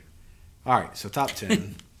completely agree. All right, so top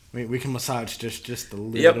 10. we can massage just a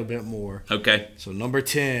little bit more. Okay. So number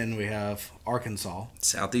 10, we have Arkansas.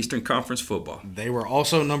 Southeastern Conference football. They were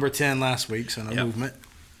also number 10 last week, so no movement.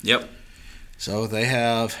 Yep. So they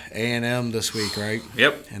have A&M this week, right?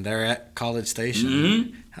 Yep. And they're at College Station.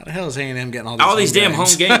 Mm-hmm. How the hell is A&M getting all these damn home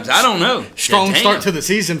games? I don't know. Strong start to the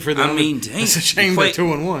season for them. I mean, dang. It's a shame they're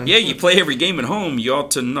 2-1. Yeah, you play every game at home. You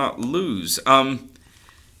ought to not lose.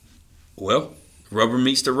 Well, rubber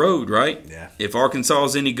meets the road, right? Yeah. If Arkansas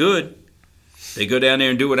is any good, they go down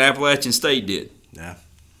there and do what Appalachian State did. Yeah.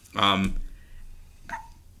 I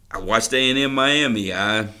watched A&M Miami.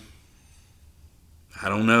 I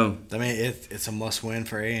don't know. I mean, it's a must-win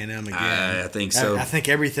for A&M again. I think so. I think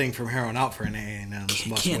everything from here on out for an A&M is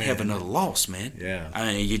You must can't win. have another loss, man. Yeah.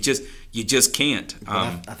 I mean, you just can't.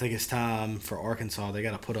 I think it's time for Arkansas. They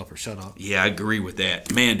got to put up or shut up. Yeah, I agree with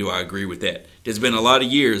that. Man, do I agree with that. There's been a lot of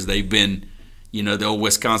years they've been, the old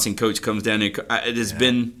Wisconsin coach comes down there.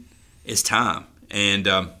 It's time.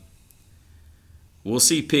 And we'll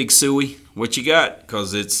see, Pig Suey, what you got,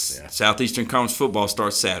 because it's Southeastern Conference football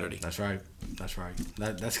starts Saturday. That's right.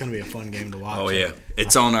 That's going to be a fun game to watch. Oh, yeah.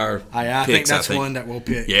 It's on our I think that's one that we'll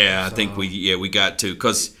pick. Yeah, so. I think we got to,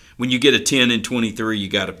 because when you get a 10 and 23, you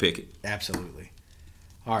got to pick it. Absolutely.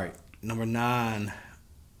 All right, number 9,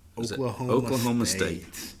 Oklahoma State.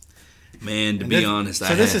 Man, to be honest,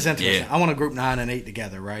 this is interesting. I want to group 9 and 8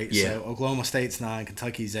 together, right? Yeah. So Oklahoma State's 9,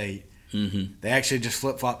 Kentucky's 8. Mm-hmm. They actually just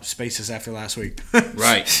flip-flopped spaces after last week.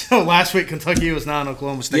 Right. So last week Kentucky was 9,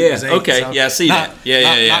 Oklahoma State was 8. Okay. So I see that.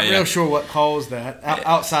 Not real sure what caused that.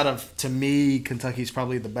 Outside of, to me, Kentucky's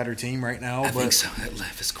probably the better team right now. I think so. That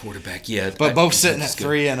Levis quarterback, But both sitting at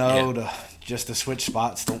 3-0. Just the switch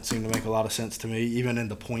spots don't seem to make a lot of sense to me. Even in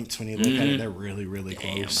the points, when you look at it, they're really, really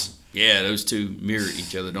close. Yeah, those two mirror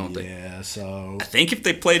each other, don't they? Yeah, so I think if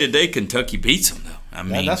they play today, Kentucky beats them, though. I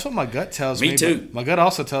mean, that's what my gut tells me. Me too. My gut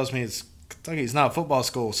also tells me Kentucky's not a football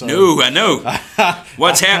school. So no, I know.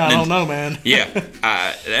 What's happening? I don't know, man. Yeah,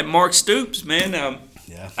 that Mark Stoops, man.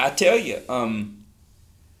 I tell you, and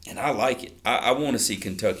I like it. I want to see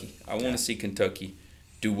Kentucky. I want to see Kentucky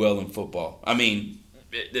do well in football. I mean,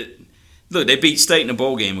 look, they beat State in a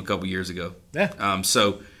bowl game a couple years ago. Yeah.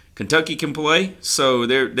 So Kentucky can play. So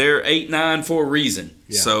they're 8-9 for a reason.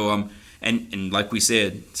 Yeah. So and like we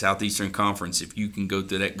said, Southeastern Conference. If you can go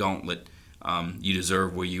through that gauntlet, you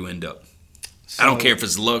deserve where you end up. So, I don't care if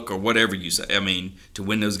it's luck or whatever you say. I mean, to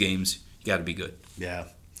win those games, you got to be good. Yeah.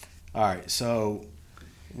 All right. So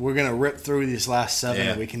we're gonna rip through these last 7.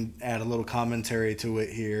 And we can add a little commentary to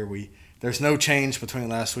it here. There's no change between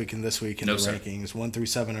last week and this week in the rankings. 1 through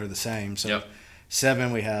 7 are the same. So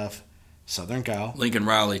 7 we have Southern Cal. Lincoln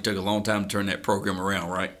Riley took a long time to turn that program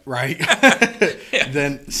around, right? Right.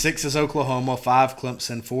 Then 6 is Oklahoma, 5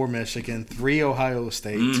 Clemson, 4 Michigan, 3 Ohio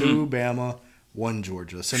State, 2 Bama, 1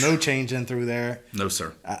 Georgia. So no change in through there. No,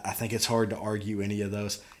 sir. I think it's hard to argue any of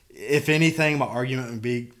those. If anything, my argument would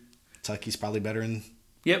be Kentucky's probably better in.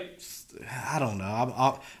 Yep. I don't know.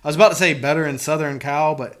 I was about to say better in Southern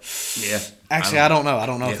Cal, but actually, I don't know. I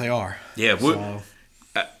don't know if they are. Yeah. So,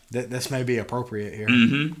 this may be appropriate here.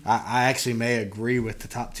 Mm-hmm. I actually may agree with the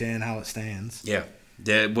top 10 how it stands. Yeah.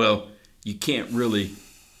 Well, you can't really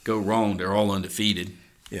go wrong. They're all undefeated.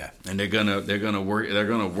 Yeah. And they're gonna work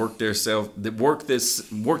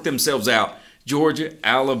themselves out. Georgia,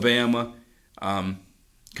 Alabama,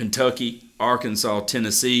 Kentucky, Arkansas,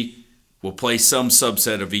 Tennessee will play some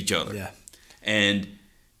subset of each other. Yeah. And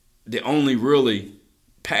the only really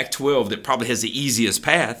Pac-12 that probably has the easiest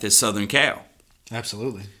path is Southern Cal.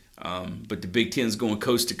 Absolutely. But the Big Ten's going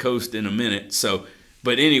coast to coast in a minute. So,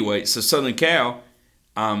 but anyway, so Southern Cal,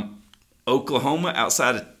 Oklahoma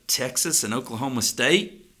outside of Texas and Oklahoma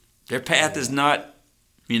State, their path is not,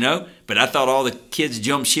 But I thought all the kids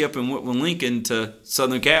jumped ship and went with Lincoln to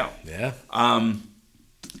Southern Cal. Yeah.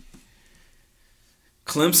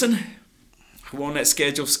 Clemson, who on that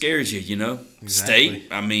schedule scares you, Exactly. State,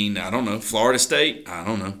 I don't know. Florida State, I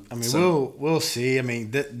don't know. I mean, we'll see. I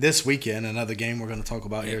mean, this weekend, another game we're going to talk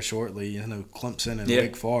about here shortly, Clemson and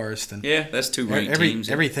Wake Forest. And that's two ranked teams.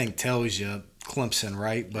 Everything tells you Clemson,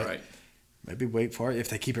 right? But maybe Wake Forest, if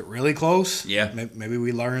they keep it really close, maybe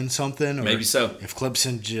we learn something. Or maybe so. If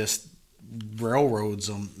Clemson just railroads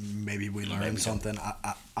them, maybe we learn something.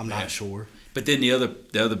 I'm not sure. But then the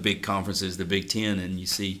other big conference is the Big Ten, and you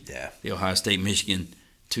see the Ohio State, Michigan,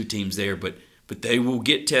 two teams there. But they will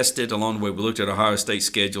get tested along the way. We looked at Ohio State's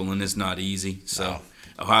schedule, and it's not easy. So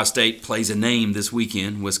Ohio State plays a name this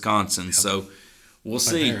weekend, Wisconsin. Yep. So we'll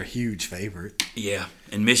see. They're a huge favorite. Yeah,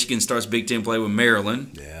 and Michigan starts Big Ten play with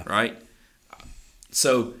Maryland. Yeah. Right.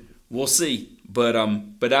 So we'll see. But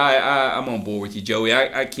I'm on board with you, Joey.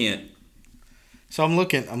 I can't. So I'm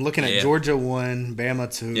looking at Georgia 1,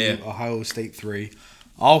 Bama 2, Ohio State 3.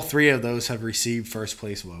 All three of those have received first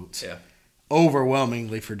place votes. Yeah.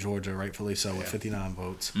 Overwhelmingly for Georgia, rightfully so, with 59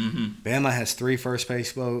 votes. Mm-hmm. Bama has 3 first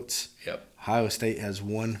place votes. Yep. Ohio State has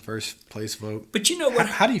 1 first place vote. But you know what?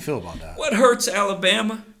 How do you feel about that? What hurts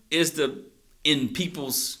Alabama is in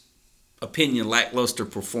people's opinion, lackluster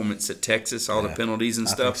performance at Texas, all the penalties and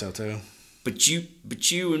stuff. I think so too. But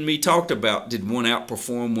you and me talked about, did one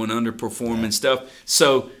outperform, one underperform and stuff.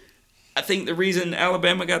 So I think the reason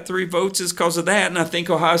Alabama got 3 votes is because of that. And I think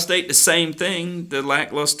Ohio State, the same thing, the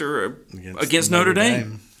lackluster against Notre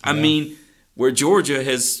Dame. I mean, where Georgia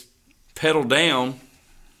has pedaled down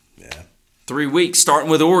 3 weeks, starting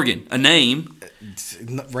with Oregon, a name.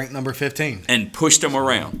 Ranked number 15. And pushed them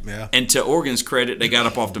around. Yeah. And to Oregon's credit, they got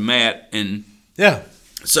up off the mat. And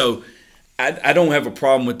so I don't have a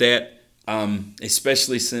problem with that.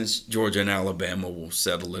 Especially since Georgia and Alabama will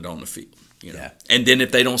settle it on the field, And then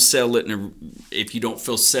if they don't settle it, if you don't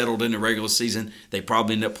feel settled in the regular season, they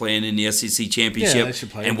probably end up playing in the SEC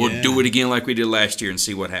championship, and we'll do it again like we did last year and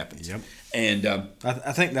see what happens. Yep. And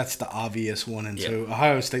I think that's the obvious 1 and 2.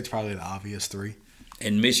 Ohio State's probably the obvious 3.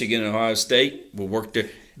 And Michigan and Ohio State will work there.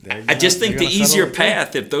 I just think the easier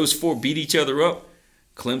path, if those 4 beat each other up,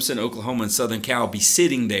 Clemson, Oklahoma, and Southern Cal be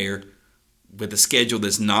sitting there with a schedule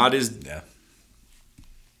that's not as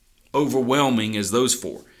overwhelming as those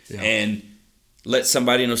 4. Yeah. And let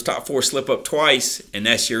somebody in those top 4 slip up twice, and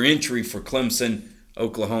that's your entry for Clemson,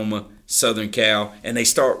 Oklahoma, Southern Cal, and they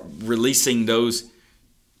start releasing those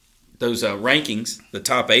rankings, the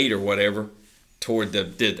top 8 or whatever, toward the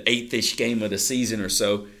 8th-ish game of the season or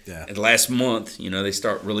so. Yeah. And last month, they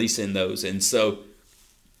start releasing those. And so,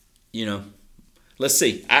 let's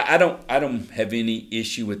see. I don't have any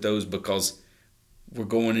issue with those because we're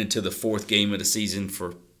going into the 4th game of the season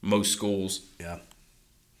for most schools. Yeah.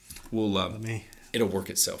 It'll work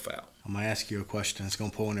itself out. I'm going to ask you a question. It's going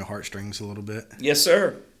to pull on your heartstrings a little bit. Yes,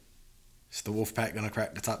 sir. Is the Wolfpack going to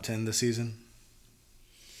crack the top 10 this season?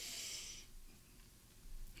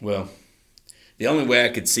 Well, the only way I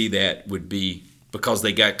could see that would be because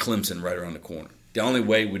they got Clemson right around the corner. The only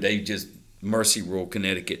way would they just mercy rule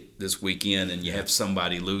Connecticut this weekend and you have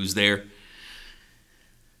somebody lose there.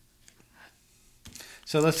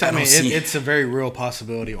 So let's say, it's a very real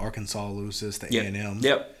possibility Arkansas loses to A&M.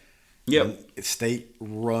 Yep. State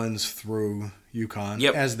runs through UConn,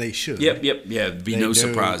 as they should. Yeah, be no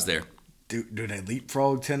surprise there. Do they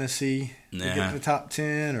leapfrog Tennessee to get to the top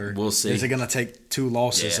 10? Or we'll see. Is it going to take 2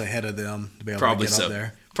 losses ahead of them to be able to get up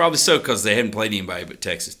there? Probably so, because they hadn't played anybody but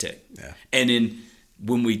Texas Tech. Yeah. And then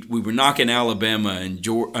when we were knocking Alabama and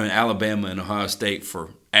Ohio State for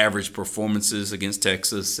average performances against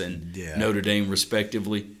Texas and Notre Dame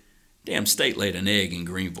respectively, damn, State laid an egg in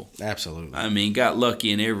Greenville. Absolutely. Got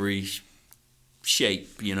lucky in every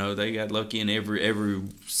shape. They got lucky in every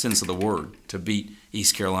sense of the word to beat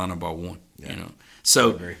East Carolina by 1.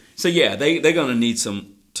 So they're going to need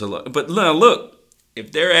some to look. But now look,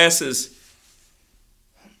 if their asses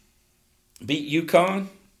beat UConn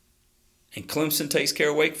and Clemson takes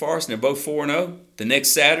care of Wake Forest and they're both 4-0, the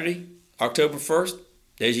next Saturday, October 1st,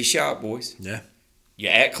 there's your shot, boys. Yeah.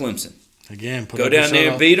 You're at Clemson. Again, go down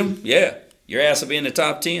there and beat them. Yeah. Your ass will be in the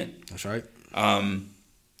top 10. That's right.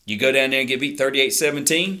 You go down there and get beat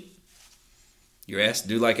 38-17, your ass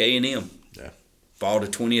do like A&M. Yeah. fall to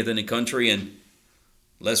 20th in the country and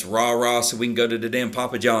let's rah so we can go to the damn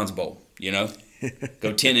Papa John's Bowl, Go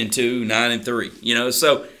 10-2, 9-3,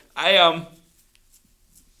 So I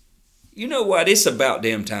you know what? It's about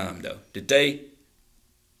damn time though.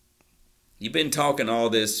 You've been talking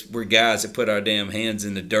all this. We're guys that put our damn hands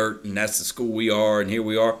in the dirt, and that's the school we are, and here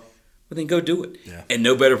we are. Well, then go do it. Yeah. And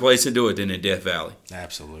no better place to do it than in Death Valley.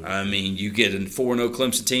 Absolutely. You get a 4-0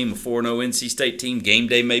 Clemson team, a 4-0 NC State team. Game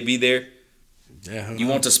day may be there. Yeah. You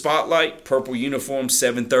want the spotlight? Purple uniform,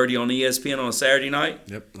 7:30 on ESPN on a Saturday night?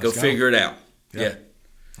 Yep. Go figure it out. Yep. Yeah.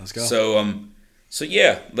 Let's go. So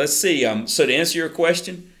yeah, let's see. So to answer your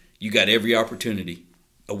question, you got every opportunity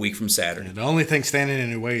a week from Saturday. The only thing standing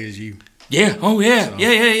in the way is you. Yeah. Oh yeah. So,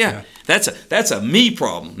 yeah. That's a me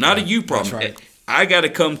problem, not a you problem. That's right. I got to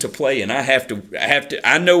come to play, and I have to.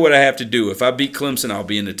 I know what I have to do. If I beat Clemson, I'll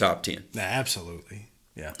be in the top 10. Nah, absolutely.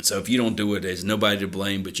 Yeah. So if you don't do it, there's nobody to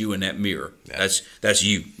blame but you in that mirror. Yeah. That's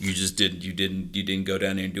you. You just didn't. You didn't go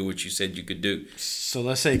down there and do what you said you could do. So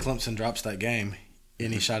let's say Clemson drops that game.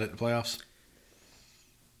 Any shot at the playoffs?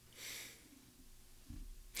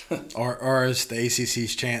 or is the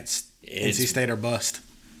ACC's chance NC State or bust?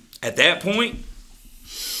 At that point,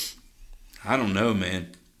 I don't know,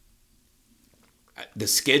 man. The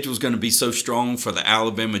schedule's going to be so strong for the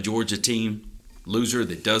Alabama-Georgia team loser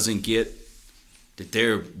that doesn't get that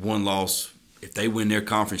they're one loss. If they win their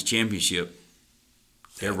conference championship,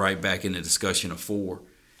 they're right back in the discussion of 4.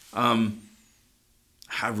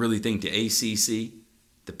 I really think the ACC,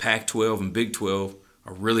 the Pac-12, and Big 12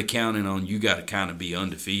 are really counting on you got to kind of be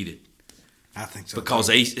undefeated. I think so. Because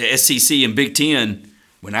SEC and Big 10,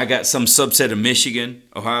 when I got some subset of Michigan,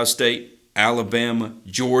 Ohio State, Alabama,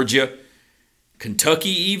 Georgia, Kentucky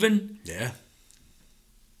even. Yeah.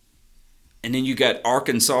 And then you got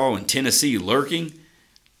Arkansas and Tennessee lurking.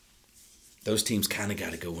 Those teams kind of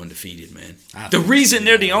got to go undefeated, man. The reason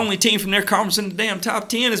they're the only team from their conference in the damn top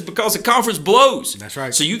 10 is because the conference blows. That's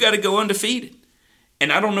right. So you got to go undefeated.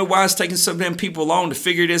 And I don't know why it's taking so damn people long to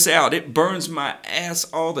figure this out. It burns my ass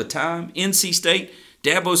all the time. NC State,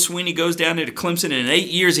 Dabo Swinney goes down there to Clemson, and in 8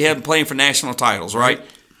 years he hasn't played for national titles, right?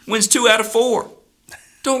 Wins 2 out of 4.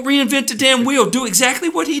 Don't reinvent the damn wheel. Do exactly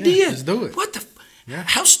what he did. Just do it. What the? Yeah.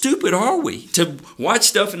 How stupid are we to watch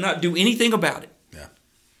stuff and not do anything about it? Yeah.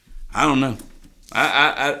 I don't know.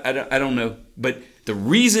 I don't know. But the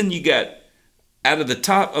reason you got out of the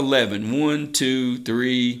top 11, 1, 2,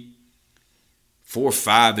 3, 4,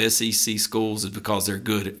 5 SEC schools is because they're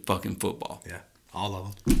good at fucking football. Yeah, all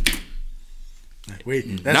of them.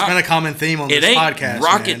 That's been a common theme on this podcast. It ain't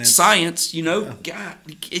rocket science, you know. Yeah. God,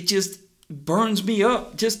 it just burns me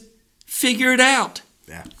up. Just figure it out.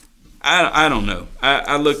 Yeah. I don't know.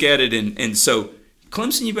 I look at it, and so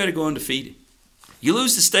Clemson, you better go undefeated. You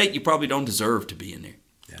lose to State, you probably don't deserve to be in there.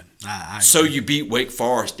 Yeah. So you beat Wake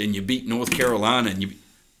Forest, and you beat North Carolina, and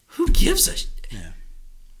who gives a yeah.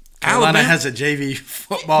 Carolina Alabama has a JV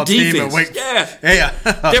football team at Wake. Yeah.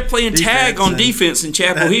 They're playing tag on defense in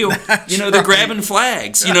Chapel Hill. You know, they're grabbing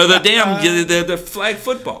flags. You know, the flag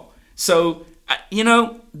football. So, you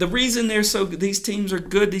know, the reason these teams are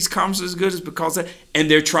good, these conferences are good, is because and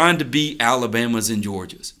they're trying to beat Alabama's and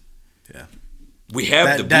Georgia's. Yeah. We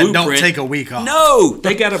have the blueprint. Don't take a week off. No,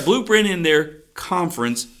 they got a blueprint in their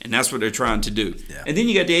conference, and that's what they're trying to do. Yeah. And then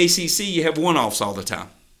you got the ACC, you have one-offs all the time.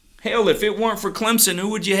 Hell, if it weren't for Clemson, who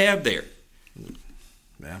would you have there?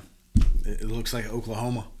 Yeah, it looks like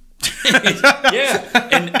Oklahoma. Yeah,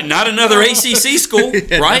 and not another ACC school,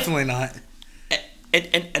 yeah, right? Definitely not.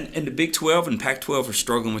 And the Big 12 and Pac-12 are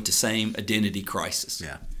struggling with the same identity crisis.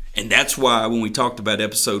 Yeah. And that's why when we talked about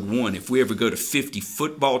episode 1, if we ever go to 50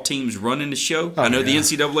 football teams running the show, I know the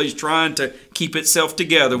NCAA is trying to keep itself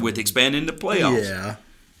together with expanding the playoffs. Yeah.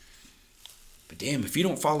 But damn, if you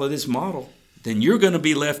don't follow this model, then you're going to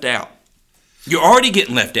be left out. You're already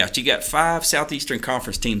getting left out. You got 5 Southeastern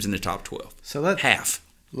Conference teams in the top 12. So half.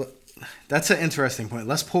 That's an interesting point.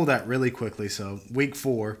 Let's pull that really quickly. So week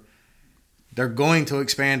 4, they're going to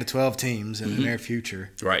expand to 12 teams in the near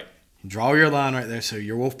future. Right. Draw your line right there. So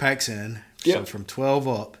your Wolfpack's in. Yep. So from 12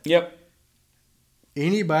 up. Yep.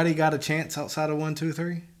 Anybody got a chance outside of 1, 2,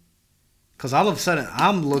 3? Because all of a sudden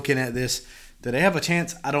I'm looking at this. Do they have a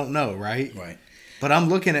chance? I don't know, right? Right. But I'm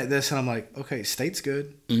looking at this and I'm like, okay, State's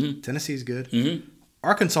good. Mm-hmm. Tennessee's good. Mm-hmm.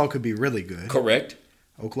 Arkansas could be really good. Correct.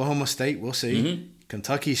 Oklahoma State, we'll see. Mm-hmm.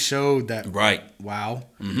 Kentucky showed that. Right. Wow.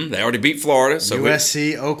 Mm-hmm. They already beat Florida. So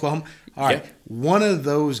USC, Oklahoma. All right. One of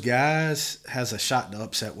those guys has a shot to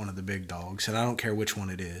upset one of the big dogs, and I don't care which one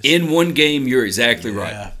it is. In one game, you're exactly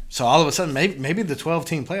right. So all of a sudden, maybe the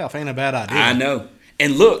 12-team playoff ain't a bad idea. I know.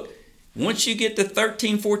 And look, once you get to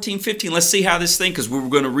 13, 14, 15, let's see how this thing, because we were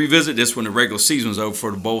going to revisit this when the regular season's over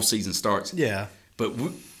before the bowl season starts. Yeah. But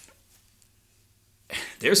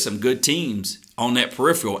there's some good teams on that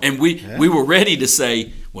peripheral. And we were ready to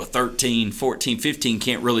say, well, 13, 14, 15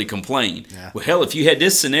 can't really complain. Yeah. Well, hell, if you had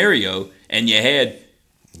this scenario and you had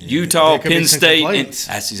Utah, Penn State, and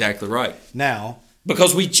that's exactly right. Now,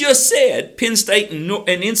 because we just said Penn State and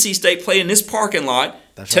NC State play in this parking lot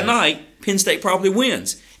tonight, right. Penn State probably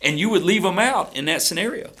wins. And you would leave them out in that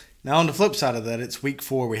scenario. Now, on the flip side of that, it's week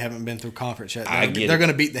 4. We haven't been through conference yet. They're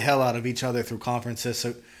going to beat the hell out of each other through conferences.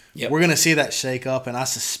 So we're going to see that shake up. And I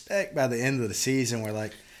suspect by the end of the season, we're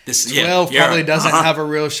like, 12 probably doesn't have a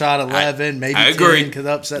real shot. 11, maybe 10 could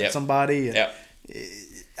upset somebody. And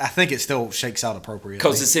I think it still shakes out appropriately.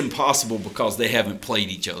 Because it's impossible because they haven't played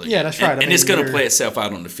each other. Yeah, that's right. And it's going to play itself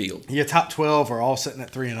out on the field. Your top 12 are all sitting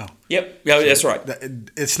at 3-0. Yep, yeah, that's right.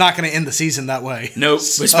 It's not going to end the season that way. No,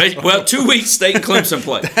 well, 2 weeks State and Clemson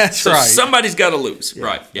play. That's right. Somebody's got to lose,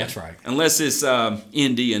 right? Yeah, that's right. Unless it's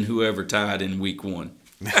Indy and whoever tied in week 1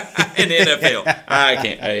 in the NFL. I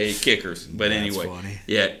can't. Kickers, but that's anyway. Funny.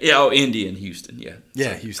 Yeah. Oh, Indy and Houston.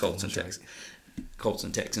 Yeah. Houston. Colts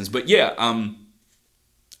and Texans. But yeah,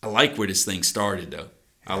 I like where this thing started, though.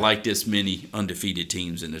 I like this many undefeated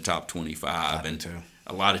teams in the top 25, and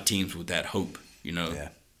a lot of teams with that hope, Yeah.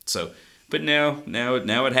 So, but now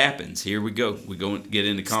it happens. Here we go. We go and get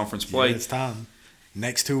into conference play. Yeah, it's time.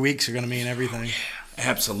 Next 2 weeks are going to mean everything.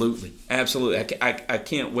 Absolutely. I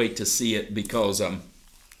can't wait to see it because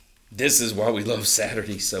this is why we love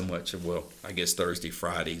Saturdays so much. Well, I guess Thursday,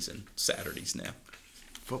 Fridays, and Saturdays now.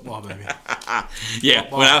 Football, baby. Yeah,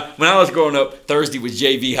 football. When I was growing up, Thursday was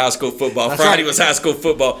JV high school football. That's Friday was high school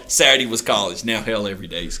football. Saturday was college. Now, hell, every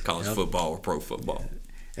day is college football or pro football.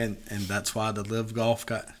 And that's why the LIV Golf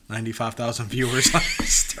got 95,000 viewers on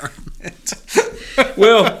this tournament.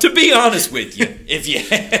 Well, to be honest with you, if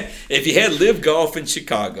you had LIV Golf in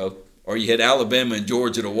Chicago or you had Alabama and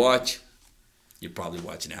Georgia to watch, you're probably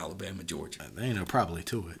watching Alabama, Georgia. There ain't no probably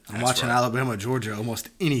to it. I'm watching Alabama, Georgia, almost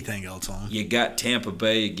anything else on. You got Tampa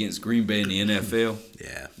Bay against Green Bay in the NFL.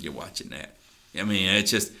 Yeah. You're watching that. I mean,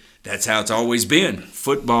 that's how it's always been.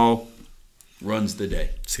 Football runs the day.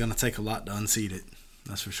 It's going to take a lot to unseat it.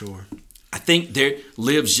 That's for sure. I think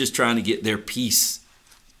LIV's just trying to get their piece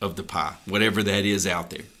of the pie, whatever that is out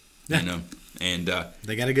there. Yeah. And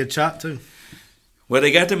they got a good shot, too. Well,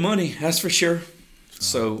 they got the money, that's for sure.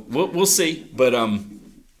 So we'll see, but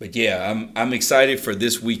yeah, I'm excited for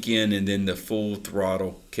this weekend and then the full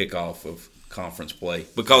throttle kickoff of conference play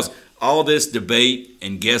because all this debate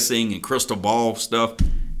and guessing and crystal ball stuff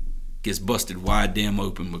gets busted wide damn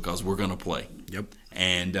open because we're gonna play. Yep.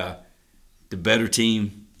 And the better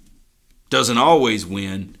team doesn't always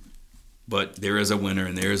win, but there is a winner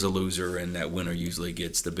and there is a loser, and that winner usually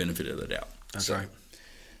gets the benefit of the doubt. That's right.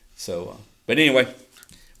 So, but anyway.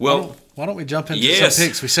 Well, why don't we jump into some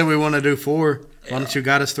picks? We said we want to do 4. Why don't you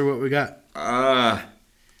guide us through what we got?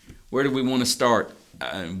 Where do we want to start?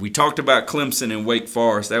 We talked about Clemson and Wake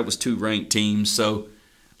Forest. That was 2 ranked teams. So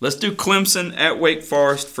let's do Clemson at Wake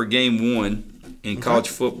Forest for game 1 in college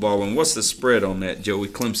football. And what's the spread on that, Joey?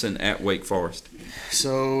 Clemson at Wake Forest.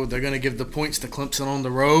 So they're going to give the points to Clemson on the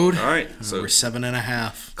road. All right. So we're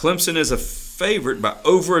 7.5. Clemson is a favorite by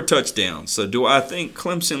over a touchdown. So do I think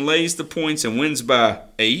Clemson lays the points and wins by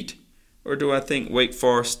 8? Or do I think Wake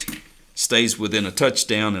Forest stays within a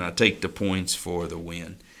touchdown and I take the points for the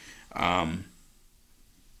win?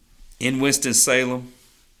 In Winston-Salem,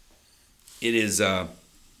 it is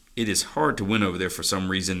hard to win over there for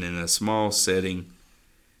some reason in a small setting.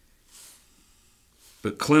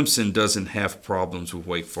 But Clemson doesn't have problems with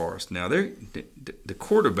Wake Forest. Now, the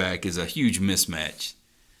quarterback is a huge mismatch.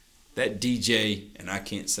 That DJ, and I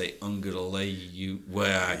can't say Ungulalayu.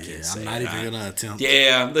 Well, I can't say it. I'm not even going to attempt.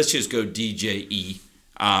 Yeah, let's just go DJ-E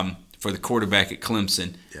for the quarterback at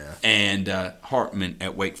Clemson. Yeah. And Hartman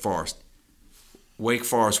at Wake Forest. Wake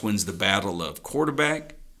Forest wins the battle of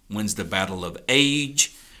quarterback, wins the battle of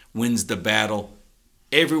age, wins the battle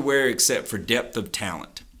everywhere except for depth of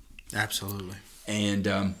talent. Absolutely.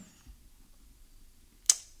 And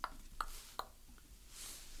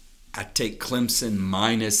I take Clemson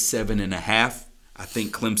minus 7.5. I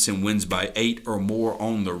think Clemson wins by 8 or more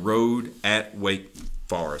on the road at Wake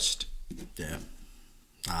Forest. Yeah.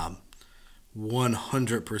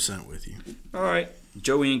 100% with you. All right.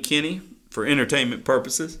 Joey and Kenny, for entertainment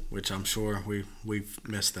purposes. Which I'm sure we've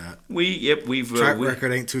missed that. We've track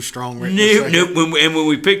record ain't too strong. Nope. And when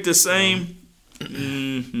we pick the same,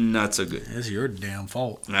 not so good. It's your damn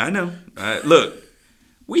fault. I know. Look,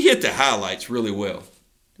 we hit the highlights really well.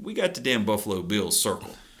 We got the damn Buffalo Bills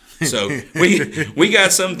circle. So we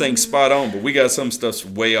got some things spot on, but we got some stuff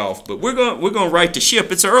way off. But we're gonna right the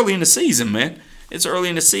ship. It's early in the season, man. It's early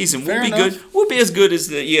in the season. We'll be good. We'll be as good as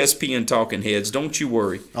the ESPN talking heads. Don't you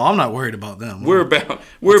worry. Oh, I'm not worried about them. We're about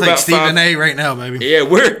Stephen A. right now, baby. Yeah,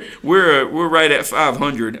 we're right at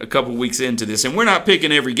 500 a couple weeks into this, and we're not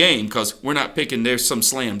picking every game because we're not picking. There's some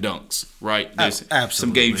slam dunks, right? There's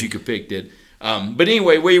some games you could pick. But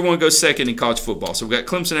anyway, where you want to go second in college football? So we got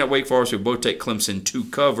Clemson at Wake Forest. We both take Clemson to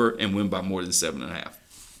cover and win by more than 7.5.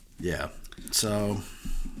 Yeah. So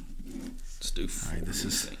Hills do for All right,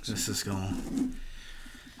 this is going,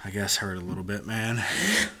 I guess, hurt a little bit, man.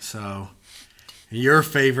 So, your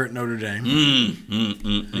favorite Notre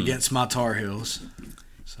Dame against my Tar Heels.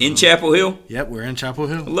 So, in Chapel Hill? Yep, we're in Chapel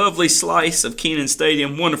Hill. A lovely slice of Kenan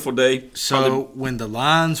Stadium. Wonderful day. So, when the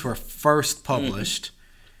lines were first published,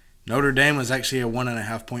 Notre Dame was actually a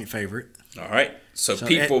 1.5-point favorite. All right. So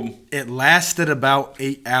people... It lasted about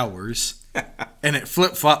 8 hours, and it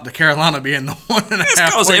flip-flopped to Carolina being the 1.5 point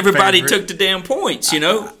That's because everybody favorite. took the damn points,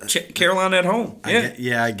 Carolina at home.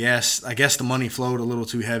 Yeah. I guess the money flowed a little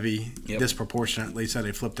too heavy disproportionately, so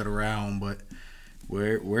they flipped it around. But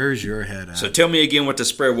where's your head at? So tell me again what the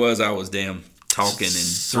spread was. I was damn talking and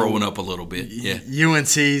throwing up a little bit. Yeah.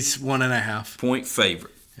 UNC's 1.5 point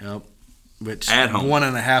favorite. Yep. Which at home.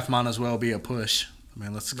 1.5 might as well be a push. I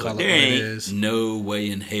mean, let's call it what it is. No way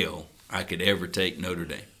in hell I could ever take Notre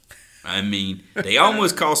Dame. I mean, they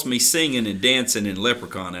almost cost me singing and dancing in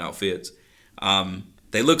leprechaun outfits.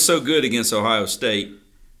 They look so good against Ohio State.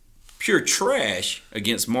 Pure trash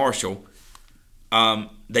against Marshall.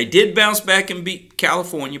 They did bounce back and beat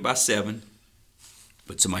California by 7.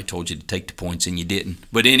 But somebody told you to take the points and you didn't.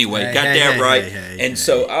 But anyway, got that right.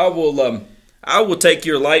 So I will take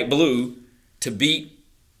your light blue to beat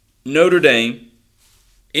Notre Dame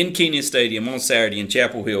in Kenan Stadium on Saturday in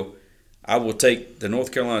Chapel Hill. I will take the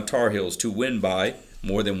North Carolina Tar Heels to win by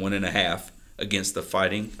more than 1.5 against the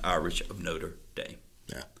Fighting Irish of Notre Dame.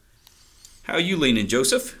 Yeah. How are you leaning,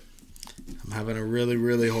 Joseph? I'm having a really,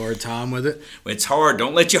 really hard time with it. It's hard.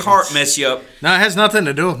 Don't let your heart mess you up. No, it has nothing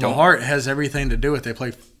to do with my heart. It has everything to do with they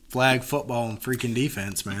play flag football and freaking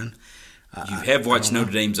defense, man. You have watched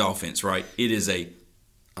Notre Dame's offense, right? It is a...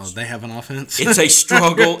 Oh, they have an offense? It's a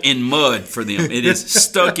struggle in mud for them. It is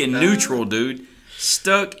stuck in neutral, dude.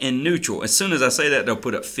 Stuck in neutral. As soon as I say that, they'll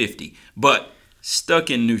put up 50. But stuck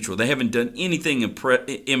in neutral. They haven't done anything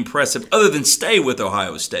impressive other than stay with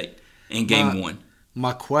Ohio State in game 1.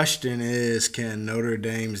 My question is, can Notre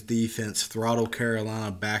Dame's defense throttle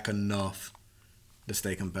Carolina back enough to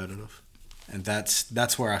stay competitive? And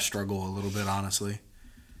that's where I struggle a little bit, honestly.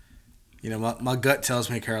 My gut tells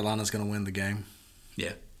me Carolina's going to win the game.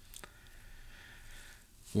 Yeah.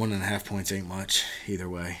 1.5 points ain't much either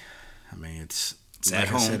way. I mean, it's at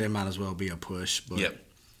home. I said, it might as well be a push. But yep.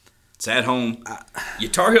 It's at home. Your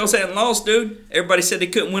Tar Heels hadn't lost, dude. Everybody said they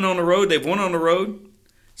couldn't win on the road. They've won on the road.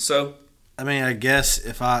 So, I mean, I guess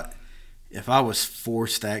if I was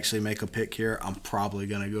forced to actually make a pick here, I'm probably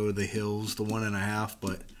going to go to the Hills, the 1.5.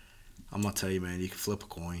 But I'm going to tell you, man, you can flip a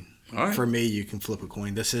coin. All right. For me, you can flip a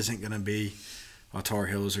coin. This isn't going to be a Tar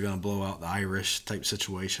Heels are going to blow out the Irish type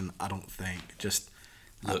situation. I don't think.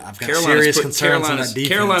 Look, I've got serious concerns on that defense.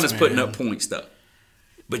 Carolina's putting up points, though.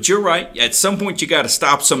 But you're right. At some point, you got to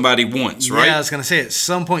stop somebody once, right? Yeah, I was going to say, at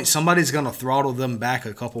some point, somebody's going to throttle them back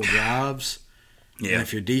a couple drives. Yeah. And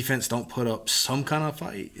if your defense don't put up some kind of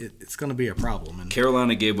fight, it's going to be a problem. And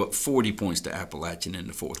Carolina gave up 40 points to Appalachian in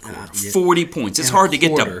the fourth quarter. 40 points. It's hard to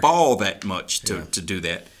get the ball that much to do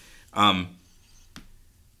that.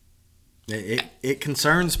 It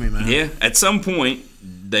concerns me, man. Yeah. At some point,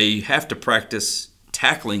 they have to practice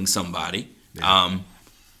tackling somebody. Yeah.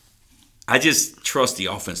 I just trust the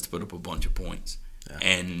offense to put up a bunch of points. Yeah.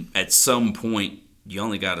 And at some point, you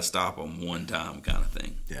only got to stop them one time kind of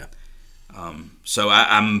thing. Yeah. So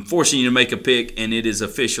I'm forcing you to make a pick, and it is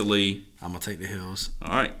officially... I'm going to take the Hills.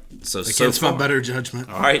 All right. Against my better judgment.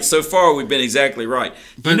 All right. So far, we've been exactly right.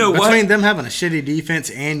 But you know between what? them having a shitty defense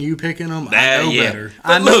and you picking them, I know better. But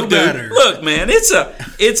I know better. Dude, look, man, it's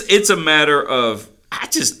a matter of...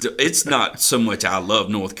 it's not so much I love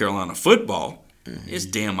North Carolina football. It's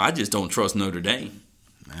I just don't trust Notre Dame.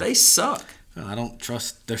 Man. They suck. I don't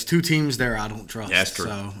trust. There's 2 teams there I don't trust. That's true.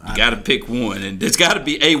 So you got to pick one, and there's got to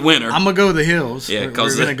be a winner. I'm going to go the Hills. Yeah,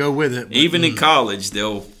 because we're going to go with it. Even in college,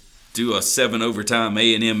 they'll do a 7 overtime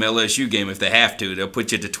A&M LSU game if they have to. They'll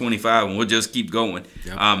put you to 25, and we'll just keep going.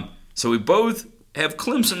 Yep. So we both have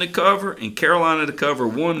Clemson to cover and Carolina to cover,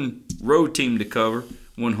 1 road team to cover,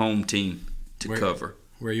 1 home team to cover.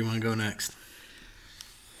 Where you want to go next?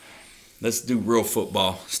 Let's do real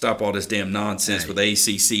football. Stop all this damn nonsense with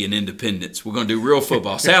ACC and independence. We're going to do real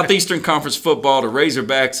football. Southeastern Conference football, the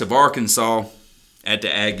Razorbacks of Arkansas at the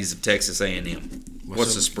Aggies of Texas A&M.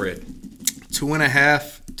 What's the spread?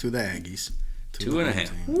 2.5 to the Aggies.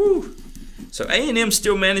 2.5. Woo. So A&M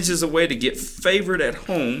still manages a way to get favored at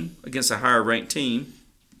home against a higher-ranked team.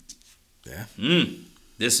 Yeah.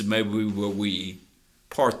 This is maybe where we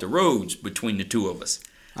part the roads between the two of us.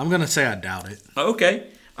 I'm going to say I doubt it. Okay.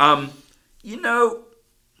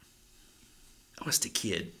 What's the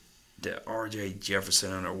kid? The R.J.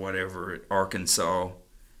 Jefferson or whatever at Arkansas.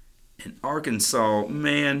 And Arkansas,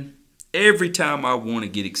 man, every time I want to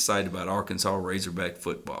get excited about Arkansas Razorback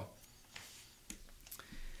football.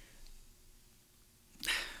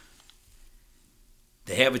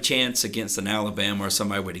 They have a chance against an Alabama or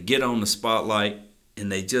somebody where to get on the spotlight,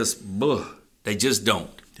 and they just don't.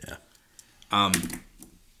 Yeah.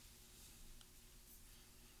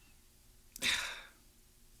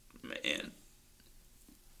 Man.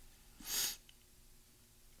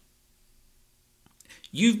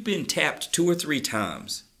 You've been tapped 2 or 3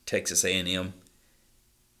 times, Texas A&M.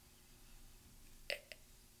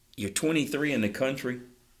 You're 23 in the country.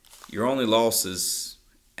 Your only loss is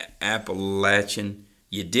Appalachian.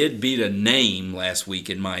 You did beat a name last week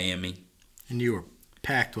in Miami. And you were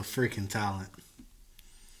packed with freaking talent.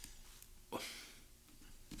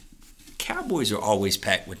 Cowboys are always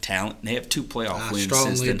packed with talent. And they have 2 playoff wins. I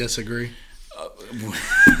since strongly then. disagree. All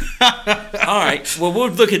right. Well, we'll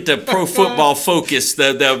look at the Pro Football Focus,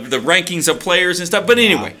 the rankings of players and stuff. But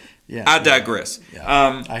anyway, I digress.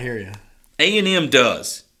 Yeah, I hear you. A&M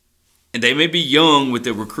does. And they may be young with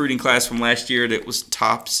the recruiting class from last year that was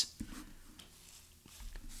tops.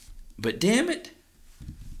 But damn it,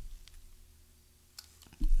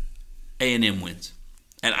 A&M wins.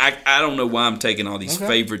 And I don't know why I'm taking all these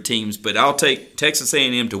favorite teams, but I'll take Texas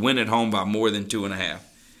A&M to win at home by more than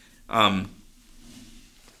 2.5.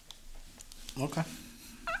 Okay.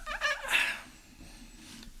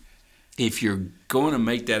 If you're going to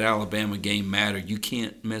make that Alabama game matter, you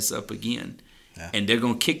can't mess up again. Yeah. And they're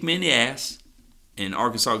going to kick me in the ass, and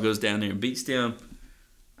Arkansas goes down there and beats them,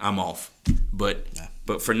 I'm off. But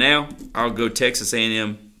for now, I'll go Texas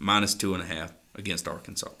A&M minus 2.5 against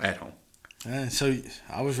Arkansas at home. So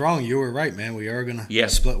I was wrong. You were right, man. We are going to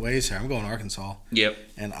split ways here. I'm going Arkansas. Yep.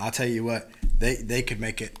 And I'll tell you what, they could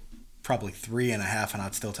make it probably 3.5, and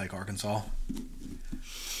I'd still take Arkansas.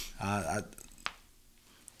 I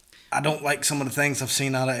don't like some of the things I've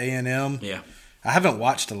seen out of A&M. Yeah. I haven't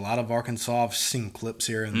watched a lot of Arkansas. I've seen clips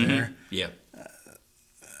here and there. Yeah.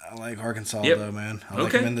 I like Arkansas though, man. I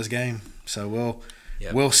like them in this game. So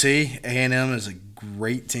we'll see. A&M is a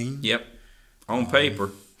great team. Yep. On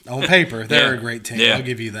paper. On paper, they're a great team. Yeah. I'll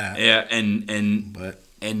give you that. Yeah, and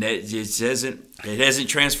it hasn't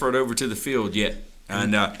transferred over to the field yet.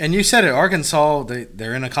 And you said it, Arkansas,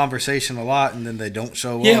 they're in a conversation a lot, and then they don't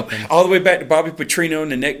show up. Yeah, all the way back to Bobby Petrino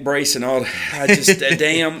and the neck brace and all. I just,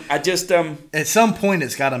 At some point,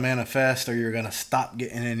 it's got to manifest, or you're going to stop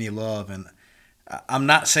getting any love. And I'm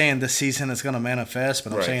not saying this season it's going to manifest,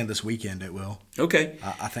 but I'm saying this weekend it will. Okay.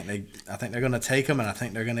 I think they're going to take them, and I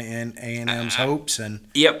think they're going to end A&M's hopes. And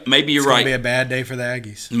maybe you're right. It's going to be a bad day for the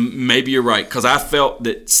Aggies. Maybe you're right, because I felt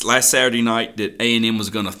that last Saturday night that A&M was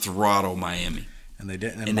going to throttle Miami. And they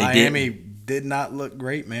didn't. And Miami did not look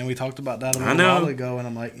great, man. We talked about that a little while ago, and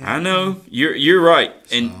I'm like, I know you're right,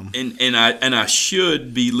 and I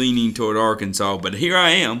should be leaning toward Arkansas, but here I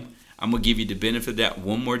am. I'm gonna give you the benefit of that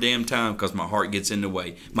one more damn time because my heart gets in the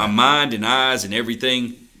way, my mind and eyes and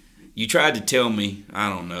everything. You tried to tell me, I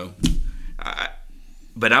don't know,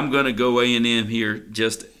 but I'm gonna go A&M here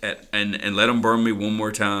and let them burn me one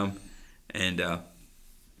more time, and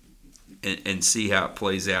see how it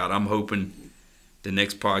plays out. I'm hoping the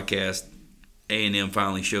next podcast, A&M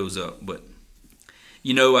finally shows up. But,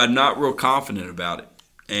 I'm not real confident about it.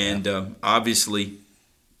 And obviously,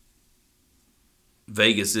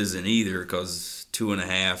 Vegas isn't either because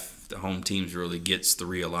 2.5, the home teams really gets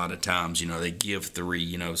 3 a lot of times. They give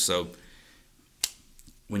 3, so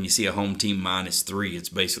when you see a home team minus 3, it's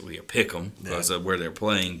basically a pick 'em because of where they're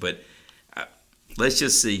playing. But let's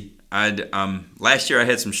just see. Last year I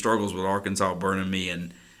had some struggles with Arkansas burning me,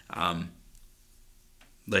 and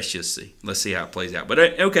let's just see. Let's see how it plays out. But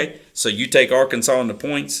okay, so you take Arkansas on the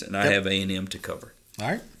points, and I have A&M to cover. All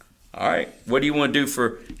right. What do you want to do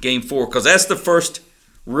for Game 4? Because that's the first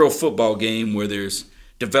real football game where there's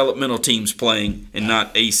developmental teams playing and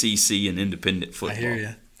not ACC and independent football. I hear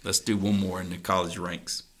you. Let's do one more in the college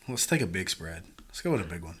ranks. Let's take a big spread. Let's go with a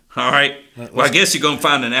big one. All right. Well, I guess you're going to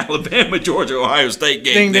find an Alabama, Georgia, Ohio State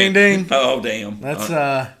game. Ding, ding, ding. Oh, damn. Let's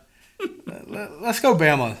go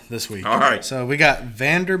Bama this week. All right. So we got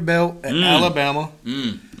Vanderbilt at Alabama.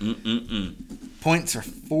 Points are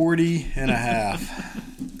 40.5.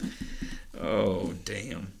 Oh,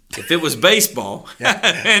 damn. If it was baseball,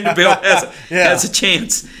 Vanderbilt has a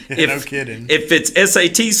chance. No kidding. If it's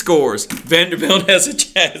SAT scores, Vanderbilt has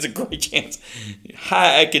a great chance.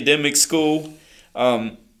 High academic school.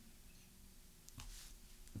 But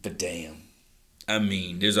damn. I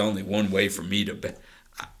mean, there's only one way for me to bet.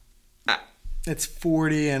 It's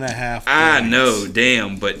 40.5. I know,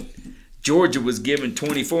 damn, but Georgia was giving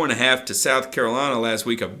 24.5 to South Carolina last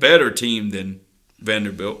week, a better team than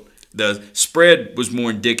Vanderbilt. The spread was more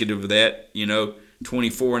indicative of that,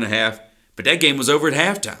 24.5. But that game was over at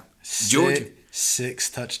halftime. Georgia. 6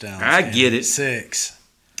 touchdowns. I get it. 6.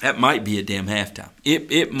 That might be a damn halftime.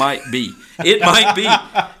 It might be. It might be.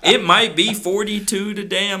 It might be 42 to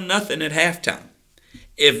damn nothing at halftime.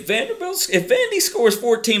 If Vandy scores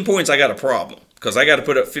 14 points, I got a problem because I got to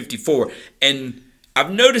put up 54. And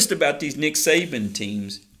I've noticed about these Nick Saban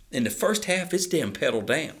teams, in the first half, it's damn pedal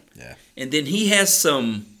down. Yeah. And then he has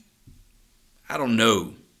some, I don't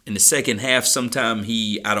know, in the second half, sometime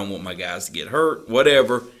I don't want my guys to get hurt,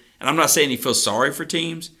 whatever. And I'm not saying he feels sorry for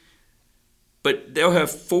teams, but they'll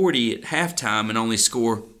have 40 at halftime and only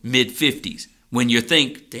score mid-50s when you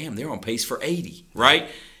think, damn, they're on pace for 80, right?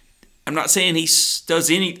 I'm not saying he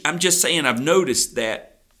does I'm just saying I've noticed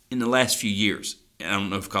that in the last few years. And I don't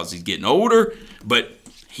know if because he's getting older, but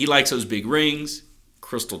he likes those big rings,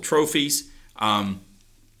 crystal trophies. I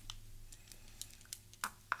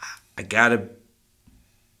got to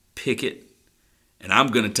pick it, and I'm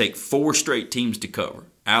going to take 4 straight teams to cover.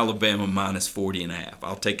 Alabama minus 40.5.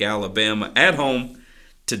 I'll take Alabama at home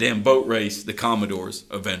to damn boat race the Commodores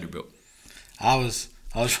of Vanderbilt. I was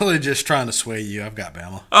really just trying to sway you. I've got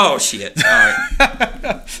Bama. Oh, shit. All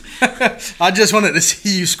right. I just wanted to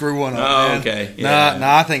see you screw one up. Oh, man. okay. Yeah. No,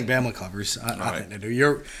 I think Bama covers. I think they do.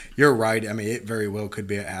 You're right. I mean, it very well could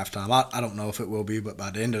be at halftime. I don't know if it will be, but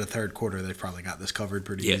by the end of the third quarter, they've probably got this covered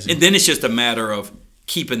pretty easy. And then it's just a matter of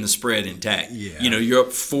keeping the spread intact. Yeah. You're up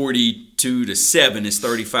 42-7. It's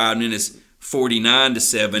 35, and then it's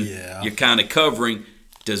 49-7. Yeah. You're kind of covering.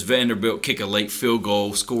 Does Vanderbilt kick a late field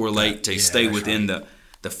goal, score late to stay within the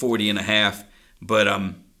 40.5? But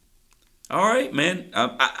all right, man.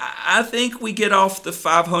 I think we get off the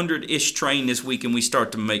 500-ish train this week, and we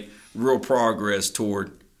start to make real progress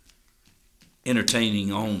toward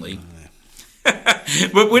entertaining only.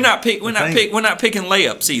 But we're not picking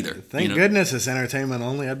layups either. Thank goodness it's entertainment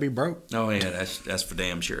only. I'd be broke. Oh yeah, that's for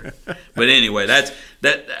damn sure. But anyway,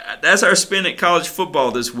 that's our spin at college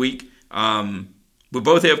football this week. We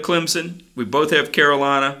both have Clemson. We both have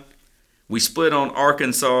Carolina. We split on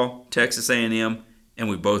Arkansas, Texas A&M, and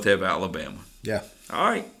we both have Alabama. Yeah. All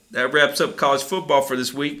right, that wraps up college football for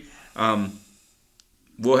this week.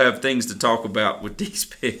 We'll have things to talk about with these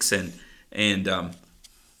picks and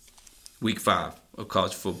Week 5 of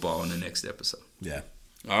college football in the next episode. Yeah.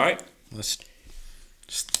 All right. Let's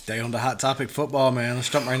stay on the hot topic football, man. Let's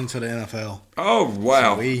jump right into the NFL. Oh,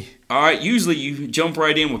 wow. So all right. Usually you jump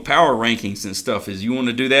right in with power rankings and stuff. You want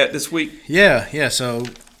to do that this week? Yeah. So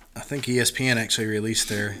I think ESPN actually released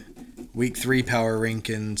their Week 3 power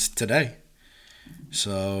rankings today.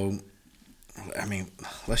 So, I mean,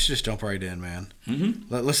 let's just jump right in, man.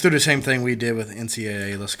 Mm-hmm. Let's do the same thing we did with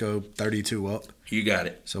NCAA. Let's go 32 up. You got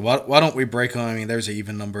it. So why don't we break them? I mean, there's an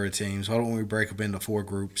even number of teams. Why don't we break them into 4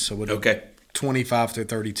 groups? So we'll do 25 through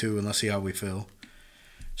 32, and let's see how we feel.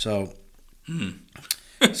 So,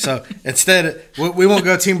 so instead, we won't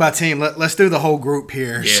go team by team. Let's do the whole group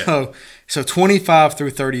here. Yeah. So 25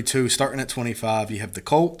 through 32, starting at 25, you have the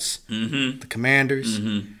Colts, mm-hmm. the Commanders,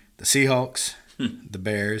 mm-hmm. the Seahawks, the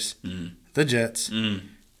Bears, the Jets,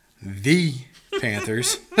 the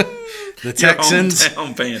Panthers, the Texans, your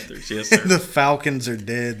hometown Panthers, yes, sir. The Falcons are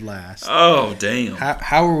dead last. Oh, damn.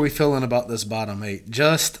 How are we feeling about this bottom 8?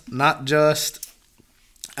 Not just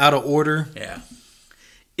out of order? Yeah.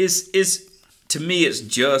 To me, it's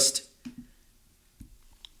just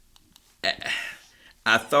I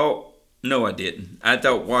didn't. I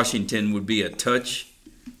thought Washington would be a touch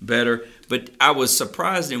better, but I was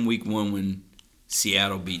surprised in Week 1 when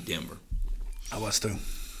Seattle beat Denver. I was too.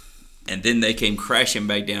 And then they came crashing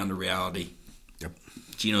back down to reality. Yep.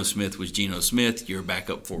 Geno Smith was Geno Smith. You're back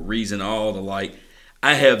up for a reason, all the like.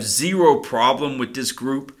 I have zero problem with this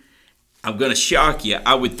group. I'm going to shock you.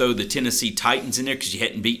 I would throw the Tennessee Titans in there because you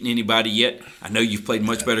hadn't beaten anybody yet. I know you've played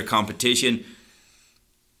much better competition.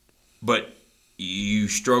 But you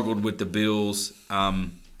struggled with the Bills,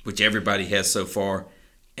 which everybody has so far.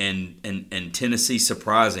 And Tennessee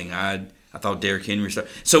surprising. I thought Derrick Henry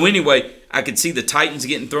started. So anyway, I could see the Titans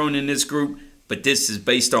getting thrown in this group, but this is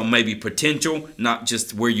based on maybe potential, not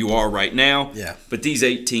just where you are right now. Yeah. But these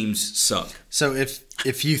 8 teams suck. So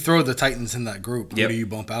if you throw the Titans in that group, who do you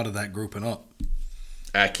bump out of that group and up?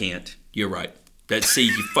 I can't. You're right. That's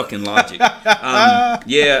your fucking logic.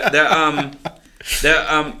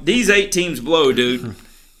 These 8 teams blow, dude.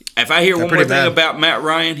 If I hear one more thing about Matt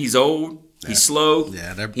Ryan, he's old. Yeah. He's slow.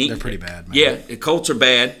 Yeah, they're pretty bad, man. Yeah, the Colts are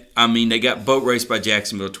bad. I mean, they got boat raced by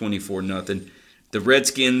Jacksonville 24-0. The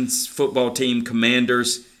Redskins football team,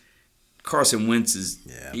 Commanders, Carson Wentz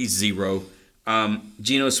he's 0.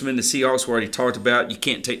 Geno Smith, the Seahawks, we already talked about. You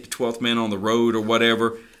can't take the 12th man on the road or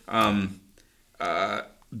whatever.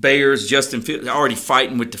 Bears, Justin Fields already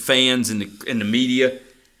fighting with the fans and the media.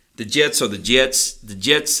 The Jets are the Jets. The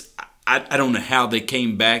Jets, I don't know how they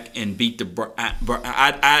came back and beat the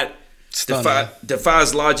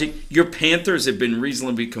defies logic. Your Panthers have been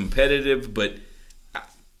reasonably competitive, but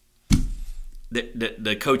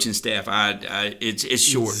the coaching staff, it's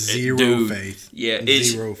short. Zero faith. Yeah,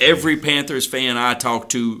 it's zero faith. Every Panthers fan I talk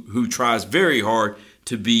to who tries very hard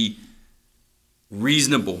to be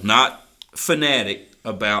reasonable, not fanatic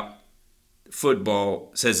about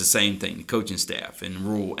football, says the same thing. The coaching staff and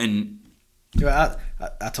rule and I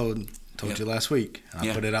told you last week.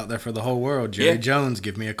 I put it out there for the whole world. Jerry Jones,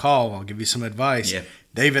 give me a call. I'll give you some advice. Yeah.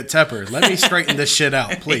 David Tepper, let me straighten this shit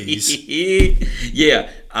out, please. Yeah.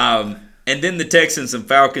 And then the Texans and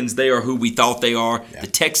Falcons, they are who we thought they are. Yeah. The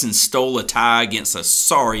Texans stole a tie against a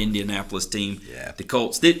sorry Indianapolis team. Yeah. The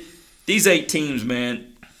Colts. These 8 teams,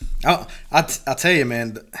 man. I'll tell you,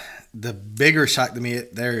 man, the bigger shock to me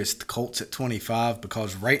there is the Colts at 25,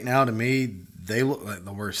 because right now, to me, they look like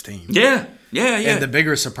the worst team. Yeah. And the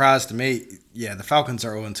bigger surprise to me, the Falcons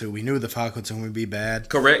are 0-2. We knew the Falcons would be bad.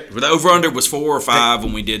 Correct. The over-under was 4 or 5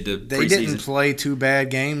 when we did the preseason. They didn't play 2 bad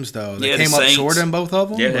games, though. They came up short in both of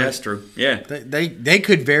them. Yeah, that's true. Yeah. They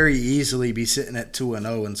could very easily be sitting at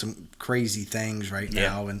 2-0 and some crazy things right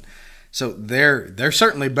now. And so they're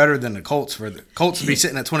certainly better than the Colts. For the Colts to be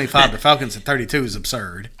sitting at 25, the Falcons at 32 is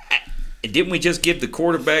absurd. Didn't we just give the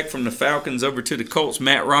quarterback from the Falcons over to the Colts,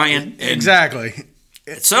 Matt Ryan? Exactly.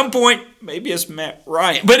 At some point, maybe it's Matt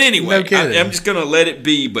Ryan. But anyway, I'm just going to let it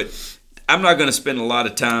be. But I'm not going to spend a lot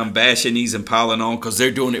of time bashing these and piling on, because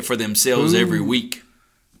they're doing it for themselves every week.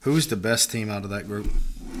 Who's the best team out of that group?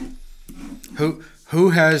 Who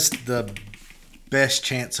has the best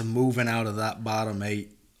chance of moving out of that bottom 8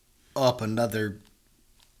 up another,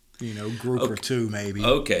 group or 2 maybe?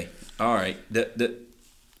 Okay. All right.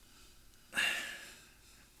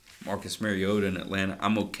 Marcus Mariota in Atlanta,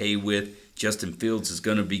 I'm okay with. Justin Fields is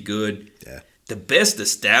going to be good. Yeah. The best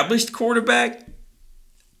established quarterback,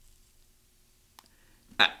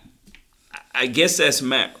 I guess that's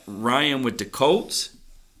Matt Ryan with the Colts,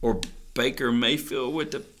 or Baker Mayfield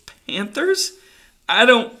with the Panthers.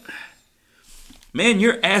 Man,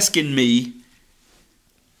 you're asking me.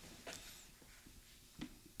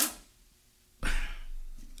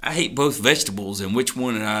 I hate both vegetables, and which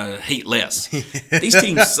one I hate less. These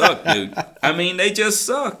teams suck, dude. I mean, they just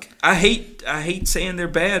suck. I hate saying they're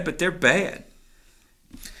bad, but they're bad.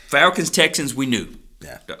 Falcons, Texans, we knew.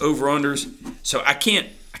 Yeah. The over-unders. So I can't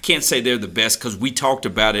say they're the best, because we talked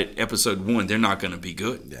about it episode 1. They're not going to be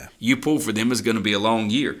good. Yeah. You pull for them is going to be a long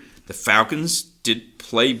year. The Falcons did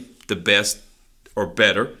play the best or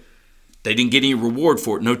better. They didn't get any reward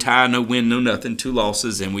for it. No tie, no win, no nothing. 2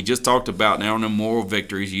 losses. And we just talked about now no moral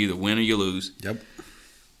victories. You either win or you lose. Yep.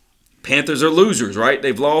 Panthers are losers, right?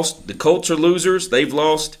 They've lost. The Colts are losers. They've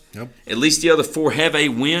lost. Yep. At least the other 4 have a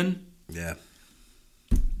win. Yeah.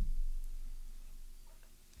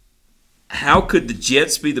 How could the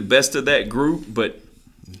Jets be the best of that group? But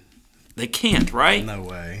they can't, right? No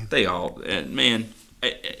way. They all, man,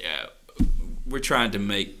 we're trying to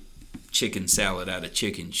make chicken salad out of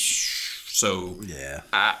chicken. So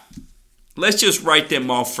let's just write them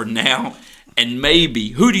off for now. And maybe,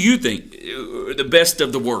 who do you think the best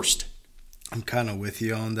of the worst? I'm kind of with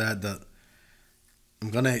you on that. I'm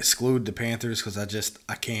going to exclude the Panthers, because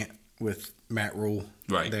I can't with Matt Rule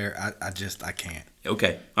there. I can't.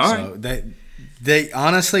 Okay. All right. So they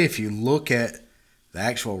honestly, if you look at the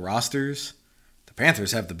actual rosters, the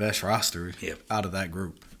Panthers have the best roster out of that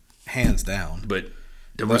group, hands down. But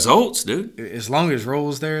the results, dude. As long as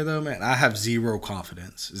Rule's there, though, man, I have zero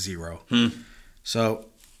confidence. Zero. So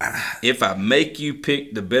if I make you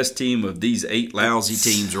pick the best team of these 8 lousy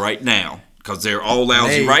teams right now, because they're all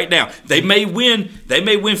lousy right now, they may win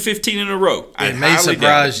 15 in a row. It may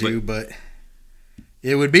surprise you, but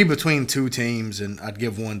it would be between 2 teams, and I'd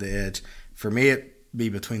give one the edge. For me, it'd be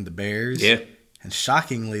between the Bears and,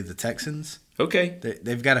 shockingly, the Texans. Okay.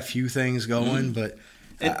 They've got a few things going, but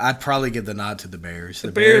I'd probably give the nod to the Bears.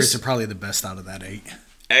 The Bears are probably the best out of that 8.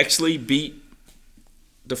 Actually beat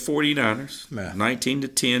the 49ers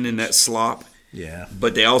 19-10 in that slop. Yeah.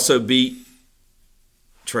 But they also beat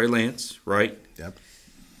Trey Lance, right? Yep.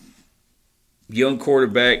 Young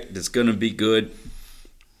quarterback that's going to be good.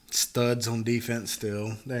 Studs on defense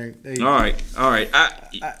still. All right.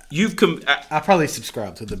 I probably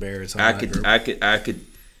subscribe to the Bears. I could,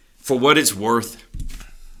 for what it's worth.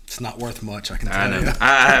 It's not worth much, I can tell you.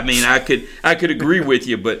 I mean, I could agree with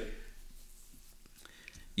you, but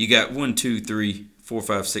you got 1, 2, 3, 4,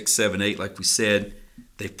 5, 6, 7, 8. Like we said,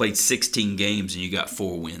 they've played 16 games and you got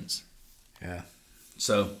 4 wins. Yeah.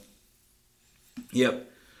 So,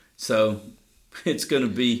 yep. So, it's going to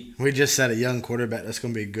be... We just said a young quarterback that's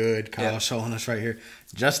going to be good. Kyle showing us right here.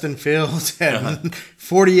 Justin Fields had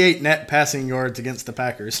 48 net passing yards against the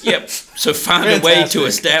Packers. Yep. So, find a way to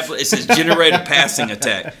establish... It says generate a passing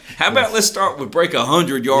attack. How about let's start with break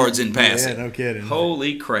 100 yards in passing? Yeah, no kidding.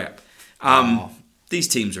 Holy crap. These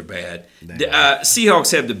teams are bad.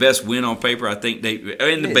 Seahawks have the best win on paper, I think.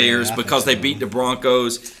 And the Bears, because they beat the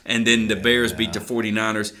Broncos, and then the Bears beat the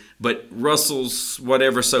 49ers. But Russell's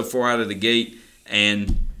whatever so far out of the gate,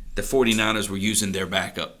 and the 49ers were using their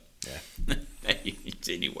backup. Yeah.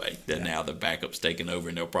 Anyway, now the backup's taking over,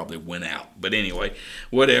 and they'll probably win out. But anyway,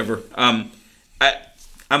 whatever. I'm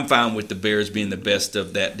fine with the Bears being the best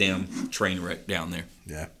of that damn train wreck down there.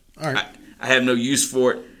 Yeah. All right. I have no use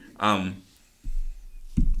for it.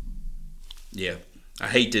 Yeah, I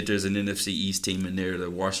hate that there's an NFC East team in there,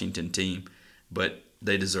 the Washington team, but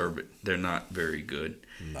they deserve it. They're not very good.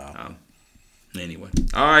 No. Anyway,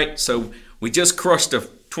 all right, so we just crushed a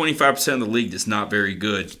 25% of the league that's not very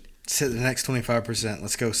good. Let's hit the next 25%.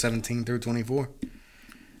 Let's go 17 through 24.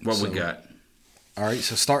 What we got? All right,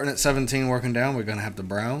 so starting at 17, working down, we're going to have the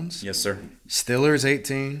Browns. Yes, sir. Steelers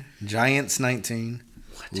 18, Giants 19,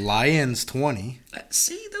 Lions 20.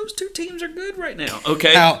 See, those two teams are good right now.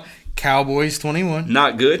 Okay. Cowboys 21.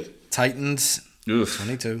 Not good. Titans Oof.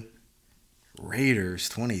 22. Raiders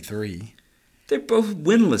 23. They're both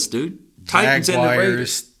winless, dude. Titans and the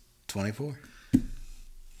Raiders 24.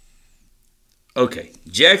 Okay.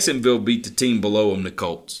 Jacksonville beat the team below them, the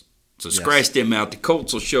Colts. So scratch them out. The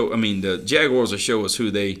Colts will the Jaguars will show us who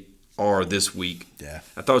they are this week. Yeah.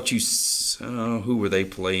 I thought who were they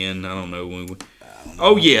playing? I don't know.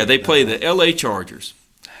 They play the LA Chargers.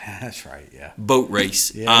 That's right, yeah. Boat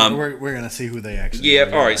race. Yeah, we're going to see who they actually are.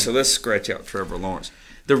 Yeah, all right, so let's scratch out Trevor Lawrence.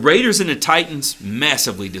 The Raiders and the Titans,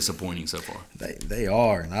 massively disappointing so far. They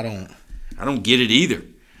are, and I don't get it either.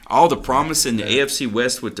 All the promise in the AFC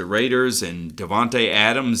West with the Raiders and Devontae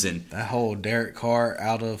Adams and that whole Derek Carr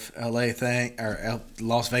out of LA thing or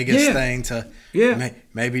Las Vegas thing to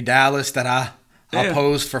maybe Dallas that I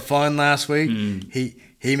posed for fun last week.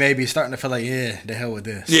 He may be starting to feel like, the hell with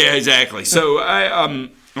this. Yeah, exactly. So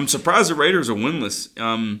I'm surprised the Raiders are winless.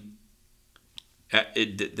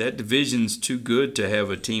 That division's too good to have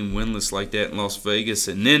a team winless like that in Las Vegas,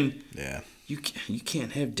 and then you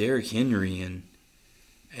can't have Derrick Henry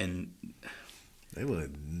and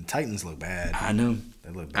Titans look bad. I know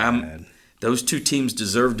they look bad. Those two teams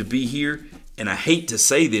deserve to be here, and I hate to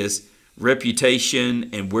say this,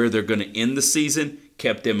 reputation and where they're going to end the season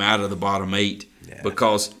kept them out of the bottom 8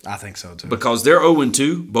 because I think so too. Because they're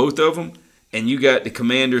 0-2, both of them. And you got the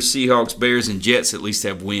Commanders, Seahawks, Bears, and Jets at least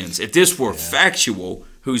have wins. If this were factual,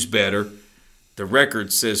 who's better, the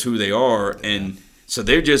record says who they are. And so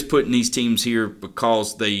they're just putting these teams here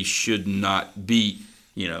because they should not be,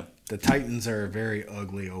 The Titans are very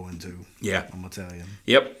ugly 0-2. Yeah. I'm going to tell you.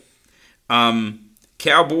 Yep.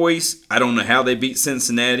 Cowboys, I don't know how they beat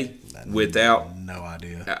Cincinnati without. No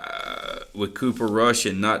idea. With Cooper Rush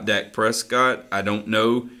and not Dak Prescott. I don't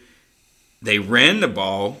know. They ran the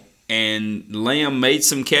ball. And Lamb made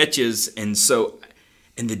some catches, and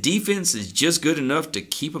the defense is just good enough to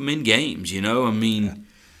keep them in games,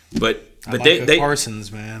 But I like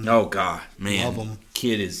Parsons, man. Oh God, man, love him.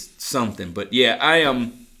 Kid is something. But yeah,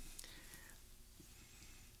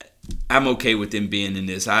 I'm okay with them being in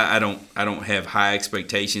this. I don't have high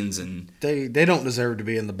expectations, and they don't deserve to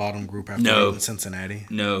be in the bottom group after beating Cincinnati.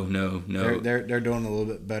 No. They're doing a little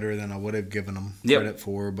bit better than I would have given them credit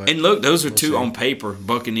for. But and look, those are two on paper,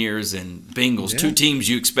 Buccaneers and Bengals, two teams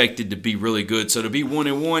you expected to be really good. So to be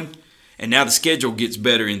 1-1, and now the schedule gets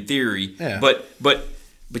better in theory. Yeah.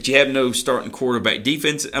 But you have no starting quarterback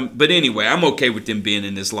defense. But anyway, I'm okay with them being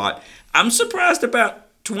in this lot. I'm surprised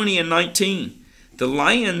about 20-19. The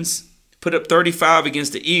Lions put up 35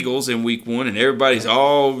 against the Eagles in week 1, and everybody's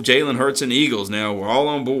Jalen Hurts and the Eagles now. We're all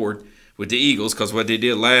on board with the Eagles because what they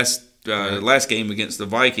did last game against the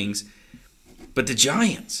Vikings. But the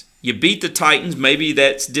Giants, you beat the Titans. Maybe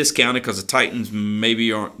that's discounted because the Titans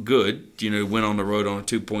maybe aren't good. Went on the road on a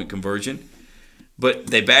 2-point conversion. But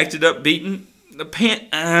they backed it up beating the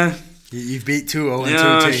You've beat 2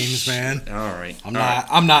 0-2 teams, man. All right.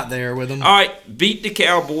 I'm not there with them. All right. Beat the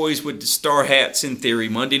Cowboys with the star hats in theory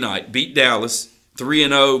Monday night. Beat Dallas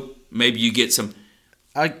 3-0. Maybe you get some.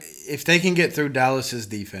 If they can get through Dallas's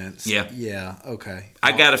defense. Yeah, okay.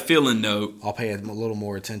 I got a feeling, though. I'll pay a little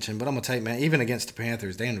more attention. But I'm going to tell you, man, even against the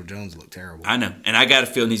Panthers, Daniel Jones looked terrible. I know. And I got a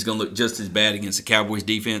feeling he's going to look just as bad against the Cowboys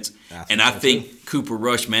defense. I think Cooper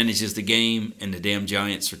Rush manages the game, and the damn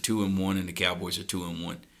Giants are 2-1, and the Cowboys are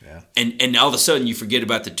 2-1. Yeah. And all of a sudden you forget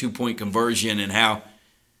about the 2-point conversion and how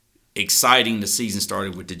exciting the season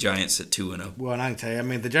started with the Giants at 2-0. Well, and I can tell you, I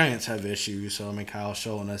mean, the Giants have issues. So, I mean, Kyle's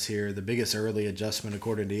showing us here the biggest early adjustment,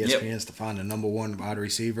 according to ESPN, is to find a number one wide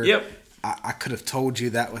receiver. Yep. I could have told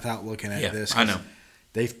you that without looking at this. I know.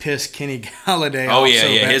 They've pissed Kenny Galladay off. So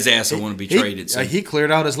bad. His ass will want to be traded. So. He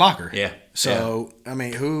cleared out his locker. Yeah. So, I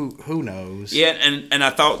mean, who knows? Yeah, and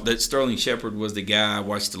I thought that Sterling Shepard was the guy. I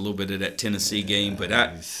watched a little bit of that Tennessee game, but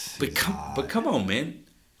come on, man.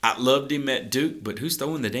 I loved him at Duke, but who's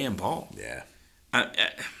throwing the damn ball? Yeah.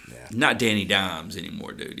 Not Danny Dimes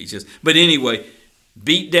anymore, dude. He's just. But anyway,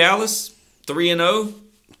 beat Dallas 3-0.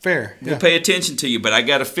 Fair. We'll pay attention to you, but I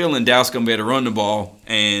got a feeling Dallas gonna be able to run the ball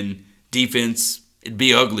and defense. It'd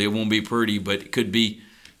be ugly. It won't be pretty, but it could be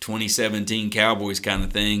 2017 Cowboys kind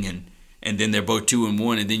of thing, and then they're both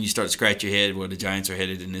 2-1, and then you start to scratch your head. Well, the Giants are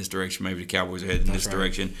headed in this direction. Maybe the Cowboys are headed in this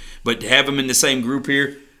direction. But to have them in the same group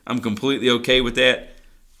here, I'm completely okay with that.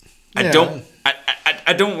 Yeah.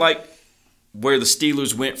 I don't like where the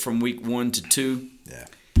Steelers went from week 1 to 2. Yeah.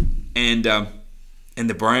 And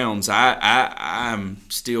the Browns, I'm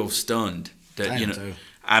still stunned that too.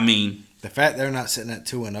 I mean, the fact they're not sitting at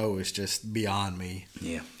 2-0 is just beyond me.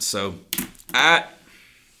 Yeah. So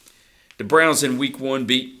the Browns in week 1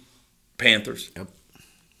 beat Panthers. Yep.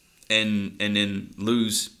 And then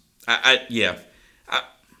lose. How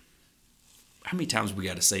many times we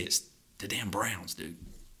got to say it's the damn Browns, dude?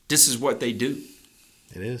 This is what they do.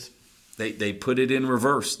 It is. They put it in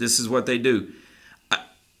reverse. This is what they do.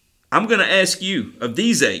 I'm going to ask you, of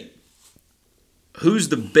these 8, who's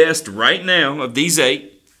the best right now of these 8?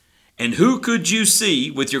 And who could you see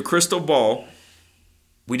with your crystal ball?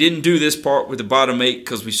 We didn't do this part with the bottom 8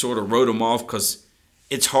 because we sort of wrote them off because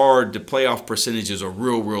it's hard. The playoff percentages are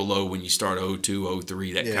real, real low when you start 0-2,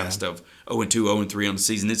 0-3, that kind of stuff. 0-2, 0-3 on the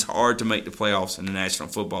season. It's hard to make the playoffs in the National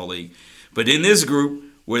Football League. But in this group,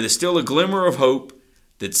 where there's still a glimmer of hope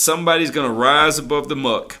that somebody's going to rise above the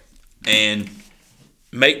muck and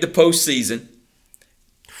make the postseason,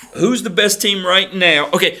 who's the best team right now?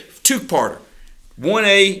 Okay, two-parter.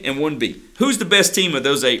 1A and 1B. Who's the best team of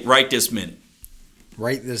those 8 right this minute?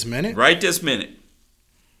 Right this minute? Right this minute.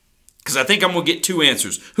 Because I think I'm going to get 2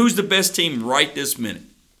 answers. Who's the best team right this minute?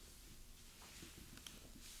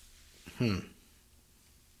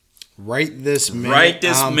 Right this minute. Right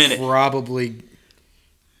this minute. Probably,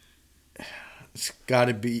 it's got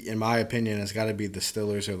to be, in my opinion, it's got to be the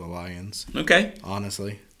Steelers or the Lions. Okay.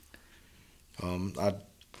 Honestly. I'd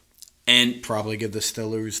and probably give the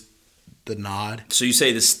Steelers the nod. So you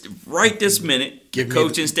say this right this minute, the Give me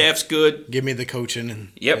coaching staff's good. Give me the coaching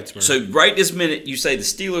and Yep. Pittsburgh. So right this minute, you say the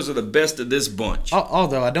Steelers are the best of this bunch.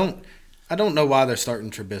 Although I don't know why they're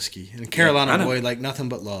starting Trubisky. And Carolina boy, like nothing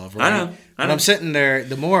but love, right? I know. And I'm sitting there,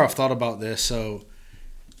 the more I've thought about this, so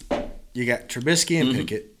you got Trubisky and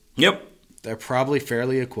Pickett. Yep. They're probably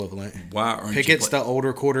fairly equivalent. Why aren't Pickett's the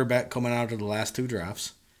older quarterback coming out of the last 2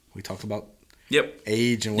 drafts. We talked about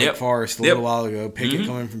age and Wake Forest a little while ago. Pickett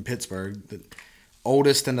coming from Pittsburgh. The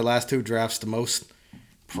oldest in the last 2 drafts, the most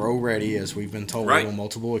pro-ready, as we've been told on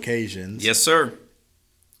multiple occasions. Yes, sir.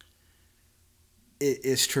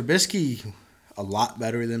 Is Trubisky a lot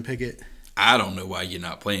better than Pickett? I don't know why you're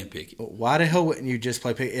not playing Pickett. Why the hell wouldn't you just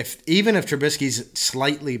play Pickett? Even if Trubisky's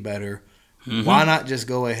slightly better, why not just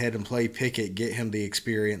go ahead and play Pickett, get him the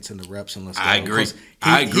experience and the reps, and let's go? I agree.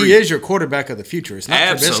 He is your quarterback of the future. It's not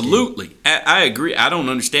Absolutely. Trubisky. I agree. I don't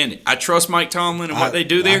understand it. I trust Mike Tomlin and what they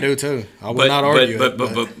do there. I do too. I would not argue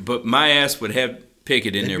but my ass would have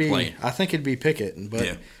Pickett in there playing. I think it'd be Pickett.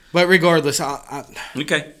 But regardless,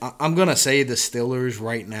 I'm going to say the Steelers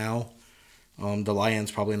right now. The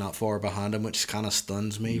Lions probably not far behind them, which kind of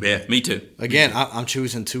stuns me. Yeah, me too. Again, I'm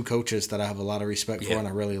choosing 2 coaches that I have a lot of respect for and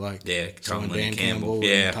I really like. Yeah, Tomlin Dan and Campbell.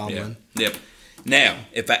 and Tomlin. Yep. Now,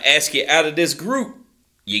 if I ask you out of this group,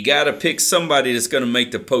 you got to pick somebody that's going to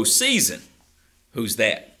make the postseason. Who's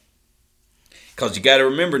that? Because you got to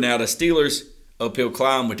remember now, the Steelers uphill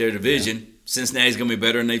climb with their division. Yeah. Cincinnati's going to be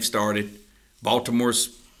better than they've started.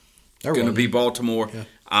 Baltimore's going to be Baltimore.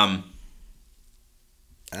 Yeah.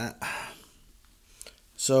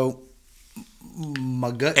 So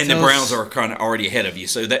my gut and the Browns are kind of already ahead of you.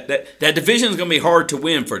 So that division is going to be hard to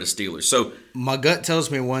win for the Steelers. So my gut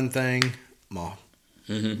tells me one thing. My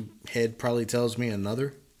head probably tells me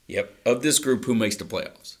another. Yep. Of this group, who makes the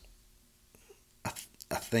playoffs?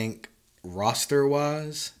 I think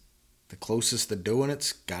roster-wise, the closest to doing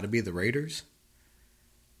it's got to be the Raiders.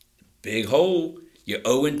 Big hole. You're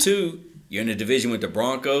 0-2. You're in a division with the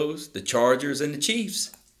Broncos, the Chargers, and the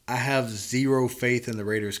Chiefs. I have zero faith in the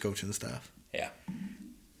Raiders coaching staff. Yeah.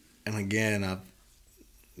 And again,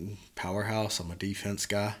 I'm powerhouse. I'm a defense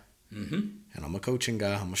guy. And I'm a coaching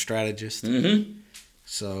guy. I'm a strategist.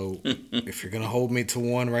 So if you're going to hold me to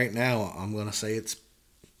one right now, I'm going to say it's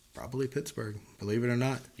probably Pittsburgh, believe it or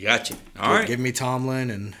not. Gotcha. All right. Give me Tomlin.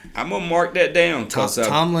 And I'm going to mark that down.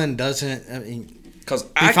 Tomlin doesn't, because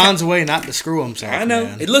he finds a way not to screw himself. I know.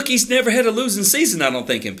 Man. And look, he's never had a losing season, I don't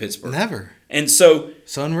think, in Pittsburgh. Never. And so.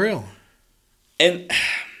 It's unreal. And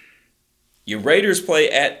your Raiders play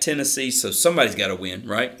at Tennessee, so somebody's got to win,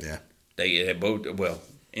 right? Yeah. They both, well,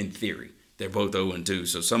 in theory. They're both 0-2,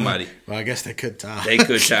 so somebody. Well, I guess they could tie. They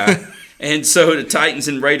could tie. And so the Titans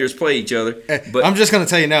and Raiders play each other. But I'm just going to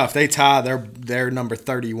tell you now, if they tie, they're number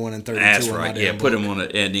 31 and 32. That's right. Yeah, put them on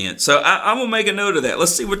the end. So I'm going to make a note of that.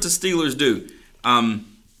 Let's see what the Steelers do.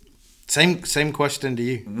 Same question to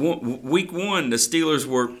you. Week 1, the Steelers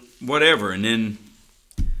were whatever, and then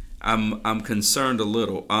I'm concerned a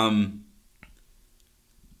little.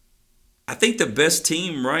 I think the best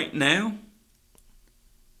team right now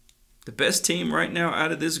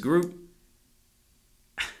out of this group,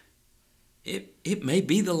 it may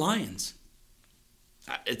be the Lions.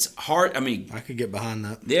 It's hard. I mean, I could get behind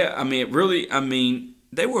that. Yeah, I mean,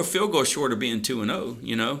 they were a field goal short of being 2-0,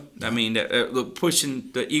 you know. I mean,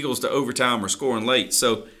 pushing the Eagles to overtime or scoring late.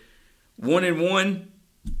 So 1-1,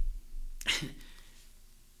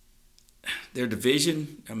 their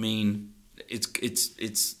division, I mean, it's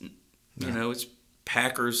you know, it's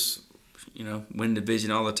Packers, you know, win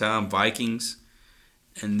division all the time, Vikings,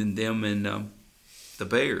 and then them and the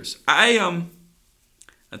Bears. I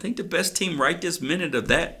think the best team right this minute of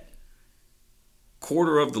that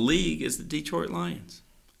quarter of the league is the Detroit Lions.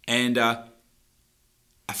 And I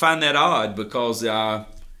find that odd because I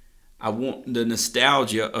want the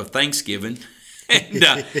nostalgia of Thanksgiving and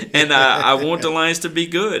I want the Lions to be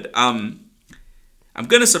good. I'm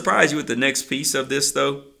going to surprise you with the next piece of this,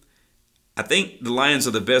 though. I think the Lions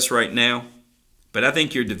are the best right now, but I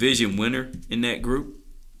think your division winner in that group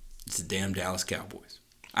is the damn Dallas Cowboys.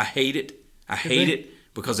 I hate it. I hate it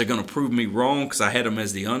because they're going to prove me wrong because I had them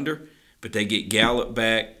as the under, but they get Gallup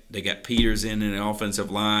back. They got Peters in the offensive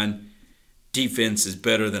line. Defense is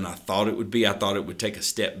better than I thought it would be. I thought it would take a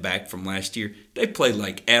step back from last year. They played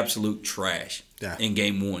like absolute trash in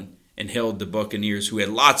game 1 and held the Buccaneers, who had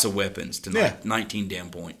lots of weapons, to 19 damn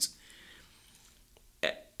points.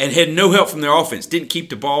 And had no help from their offense. Didn't keep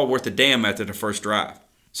the ball worth a damn after the first drive.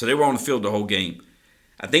 So they were on the field the whole game.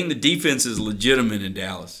 I think the defense is legitimate in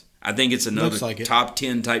Dallas. I think it's another top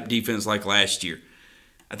 10 type defense like last year.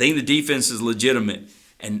 I think the defense is legitimate.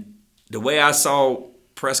 And the way I saw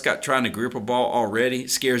Prescott trying to grip a ball already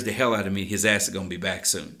scares the hell out of me. His ass is going to be back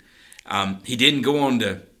soon. He didn't go on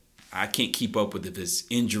to, I can't keep up with his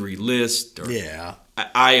injury list or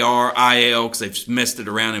IR, IL, because they've messed it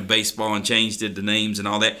around in baseball and changed it, the names and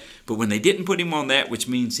all that. But when they didn't put him on that, which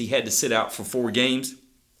means he had to sit out for 4 games,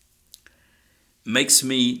 makes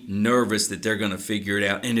me nervous that they're going to figure it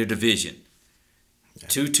out in their division.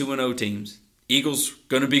 2 2-0 teams. Eagles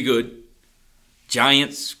going to be good.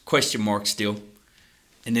 Giants, question mark still.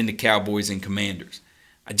 And then the Cowboys and Commanders.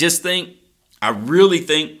 I really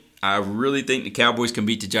think the Cowboys can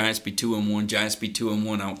beat the Giants, be 2-1. Giants be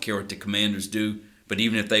 2-1. I don't care what the Commanders do. But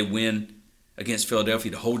even if they win against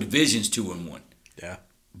Philadelphia, the whole division's 2-1. Yeah.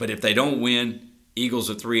 But if they don't win, Eagles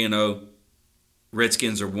are 3-0.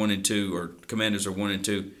 Redskins are 1-2, or Commanders are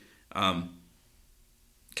 1-2.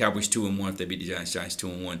 Cowboys 2-1 if they beat the Giants. Giants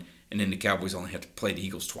 2-1, and then the Cowboys only have to play the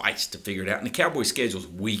Eagles twice to figure it out. And the Cowboys' schedule's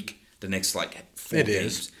weak the next 4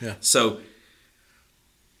 games. Yeah. So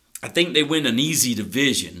I think they win an easy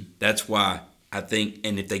division. That's why I think.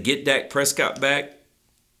 And if they get Dak Prescott back,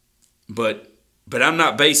 but I'm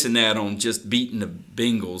not basing that on just beating the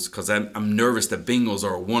Bengals because I'm nervous the Bengals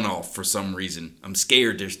are a one-off for some reason. I'm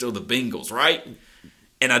scared they're still the Bengals, right?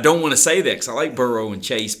 And I don't want to say that because I like Burrow and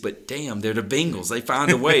Chase, but damn, they're the Bengals. They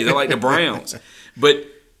find a way. They're like the Browns. But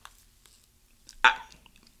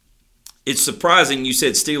it's surprising you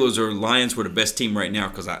said Steelers or Lions were the best team right now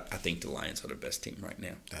because I think the Lions are the best team right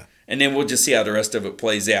now. Yeah. And then we'll just see how the rest of it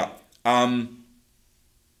plays out.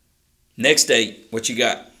 Next date, what you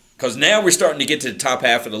got? Because now we're starting to get to the top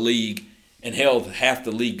half of the league, and hell, half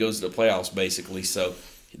the league goes to the playoffs basically. So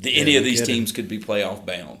any of these teams could be playoff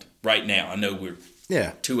bound right now. I know we're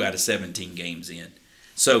 2 out of 17 games in.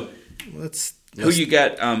 So who you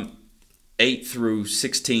got 8 through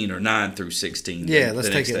 16 or 9 through 16? Yeah, let's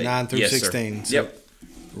take it 9 through 16. So yep.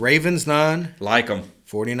 Ravens 9. Like them.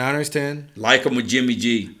 49ers 10. Like them with Jimmy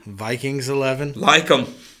G. Vikings 11. Like them.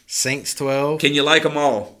 Saints 12. Can you like them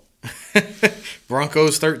all?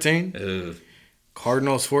 Broncos 13. Ugh.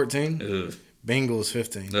 Cardinals 14. Ugh. Bengals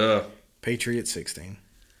 15. Ugh. Patriots 16.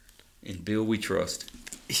 And Bill we trust.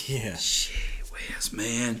 Yeah. Shit, Wes,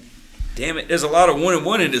 man. Damn it. There's a lot of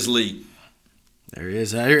 1-1 in this league. There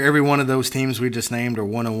is. Every one of those teams we just named are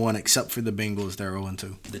 1-1, except for the Bengals. They're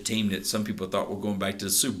 0-2. The team that some people thought were going back to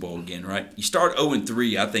the Super Bowl again, right? You start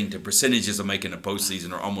 0-3, I think the percentages of making the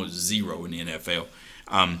postseason are almost zero in the NFL.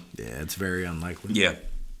 Yeah, it's very unlikely. Yeah.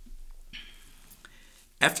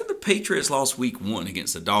 After the Patriots lost week 1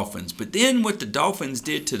 against the Dolphins, but then what the Dolphins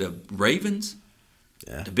did to the Ravens,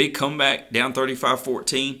 the big comeback down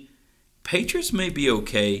 35-14, Patriots may be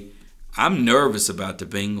okay. I'm nervous about the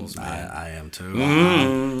Bengals, man. I am too.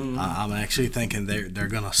 Mm-hmm. I'm actually thinking they're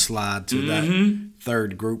going to slide to that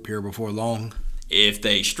third group here before long. If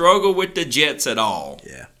they struggle with the Jets at all,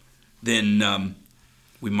 then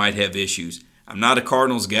we might have issues. I'm not a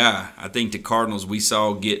Cardinals guy. I think the Cardinals we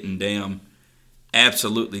saw getting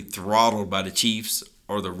absolutely throttled by the Chiefs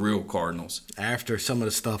are the real Cardinals. After some of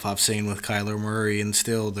the stuff I've seen with Kyler Murray and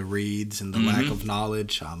still the reads and the lack of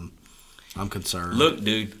knowledge, I'm concerned. Look,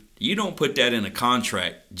 dude. You don't put that in a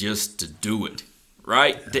contract just to do it,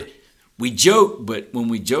 right? Yeah. We joke, but when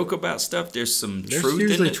we joke about stuff, there's truth in it. There's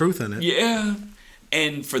usually truth in it. Yeah.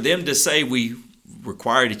 And for them to say we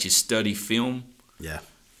require that you study film,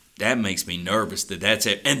 that makes me nervous that's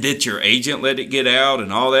it. And that your agent let it get out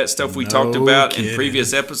and all that stuff we talked about in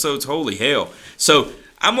previous episodes. Holy hell. So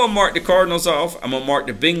I'm going to mark the Cardinals off. I'm going to mark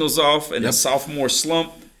the Bengals off in a sophomore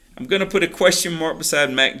slump. I'm going to put a question mark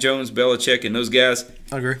beside Mac Jones, Belichick, and those guys.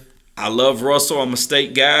 I agree. I love Russell. I'm a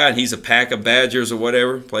State guy, and he's a pack of Badgers or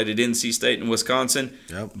whatever. Played at NC State in Wisconsin.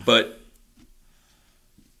 Yep. But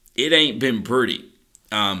it ain't been pretty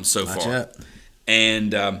so Not far. Yet.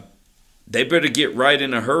 And they better get right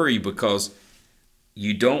in a hurry because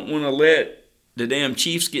you don't want to let the damn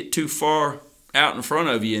Chiefs get too far out in front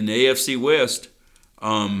of you in the AFC West.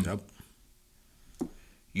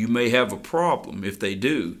 You may have a problem if they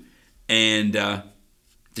do. And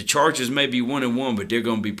the Chargers may be 1-1, but they're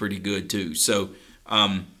going to be pretty good too. So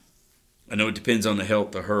I know it depends on the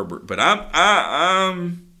health of Herbert, but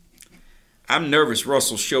I'm nervous.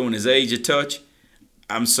 Russell's showing his age a touch.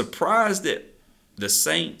 I'm surprised that the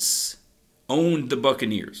Saints owned the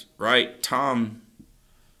Buccaneers, right? Tom,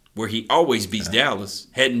 where he always beats Dallas,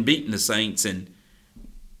 hadn't beaten the Saints and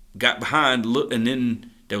got behind. And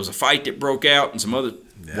then there was a fight that broke out and some other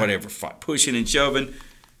whatever fight, pushing and shoving.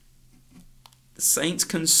 Saints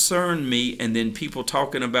concern me, and then people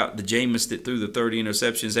talking about the Jameis that threw the 30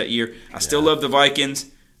 interceptions that year. I still love the Vikings.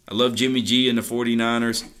 I love Jimmy G and the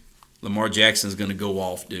 49ers. Lamar Jackson's going to go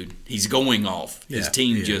off, dude. He's going off. His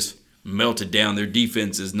team just melted down. Their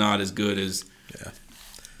defense is not as good as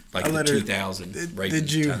like the 2000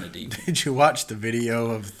 Ravens kind of defense. Did you watch the video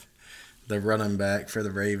of the running back for the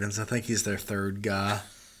Ravens? I think he's their third guy.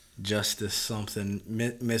 Justice something.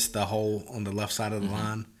 Missed the hole on the left side of the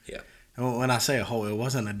line. Yeah. When I say a hole, it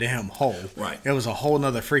wasn't a damn hole. Right. It was a whole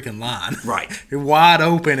nother freaking line. Right. Wide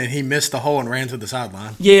open, and he missed the hole and ran to the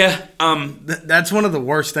sideline. Yeah. That's one of the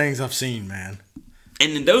worst things I've seen, man.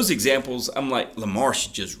 And in those examples, I'm like, Lamar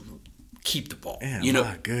should just keep the ball. Yeah,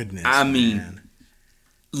 my goodness. I mean,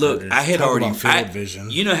 look, I had already field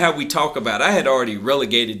vision. You know how we talk about, I had already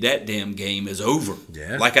relegated that damn game as over.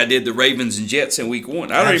 Yeah. Like I did the Ravens and Jets in week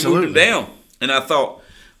 1. I already moved them down. And I thought,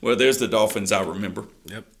 well, there's the Dolphins I remember.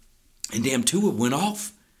 Yep. And damn, Tua went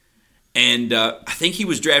off. And I think he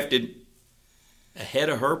was drafted ahead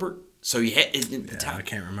of Herbert. So he had the time. I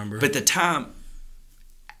can't remember. But the time,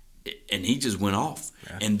 and he just went off.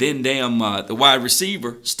 Yeah. And then damn, the wide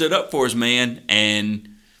receiver stood up for his man and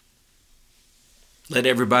let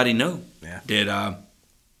everybody know that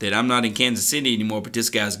I'm not in Kansas City anymore, but this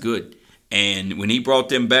guy's good. And when he brought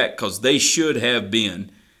them back, because they should have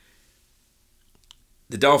been,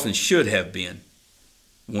 the Dolphins should have been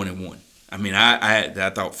 1-1. I mean, I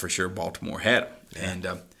thought for sure Baltimore had them. Yeah.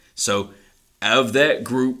 And so of that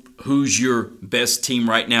group, who's your best team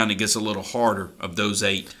right now? And it gets a little harder of those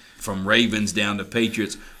 8, from Ravens down to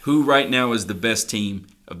Patriots. Who right now is the best team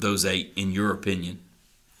of those 8, in your opinion?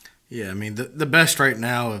 Yeah, I mean, the best right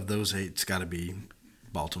now of those 8's got to be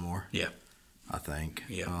Baltimore. Yeah. I think.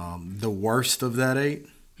 Yeah. The worst of that 8?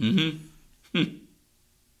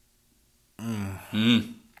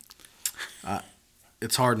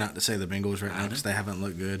 It's hard not to say the Bengals right now because they haven't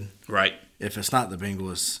looked good. Right. If it's not the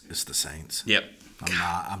Bengals, it's the Saints. Yep.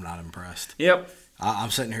 I'm not impressed. Yep.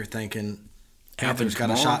 I'm sitting here thinking Panthers got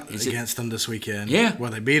a shot against them this weekend. Yeah. Will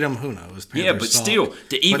they beat them? Who knows? Yeah, but still,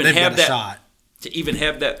 to even have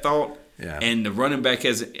that thought, and the running back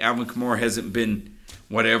Alvin Kamara hasn't been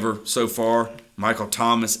whatever so far. Michael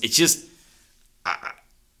Thomas, it's just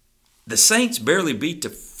the Saints barely beat the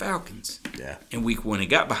Falcons in week 1 and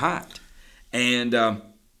got behind. And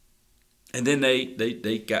then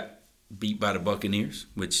they got beat by the Buccaneers,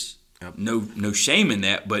 which no shame in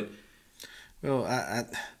that. But Well,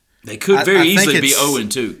 they could very easily be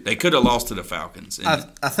 0-2. They could have lost to the Falcons.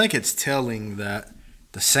 I think it's telling that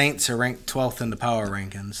the Saints are ranked 12th in the power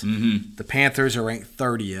rankings. Mm-hmm. The Panthers are ranked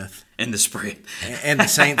 30th. And the spread. And the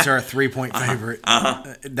Saints are a 3-point favorite.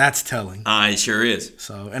 That's telling. It sure is.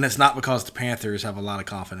 So, and it's not because the Panthers have a lot of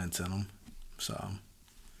confidence in them. So,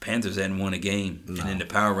 Panthers hadn't won a game, no. and in the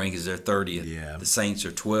power rankings they're 30th. Yeah. The Saints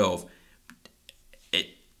are 12.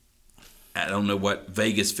 I don't know what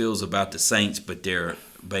Vegas feels about the Saints, but they're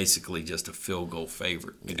basically just a field goal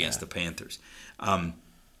favorite against the Panthers.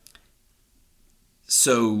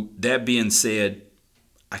 So that being said,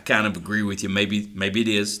 I kind of agree with you. Maybe it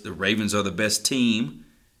is. The Ravens are the best team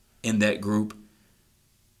in that group.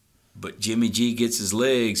 But Jimmy G gets his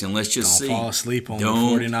legs, and let's just see. Don't fall asleep on the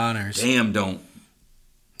 49ers. Damn, don't.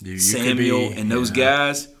 You Samuel and those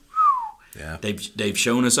guys, yeah, they've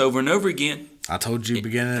shown us over and over again. I told you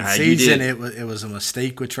beginning of the season it was a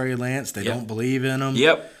mistake with Trey Lance. They don't believe in him.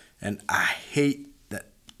 Yep. And I hate that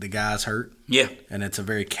the guy's hurt. Yeah. And it's a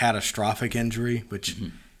very catastrophic injury, which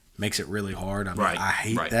makes it really hard. I mean, right. I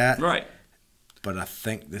hate right. that. Right. But I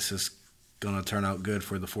think this is going to turn out good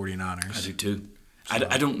for the 49ers. I do too. So.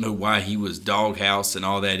 I don't know why he was doghouse and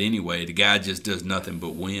all that anyway. The guy just does nothing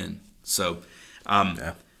but win. So,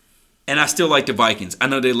 and I still like the Vikings. I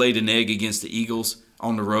know they laid an egg against the Eagles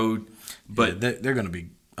on the road. But they're going to be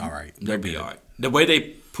all right. They'll be all right. The way they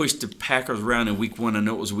pushed the Packers around in week 1, I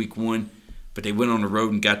know it was week 1, but they went on the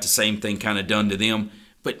road and got the same thing kind of done to them.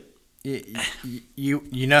 But you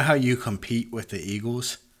know how you compete with the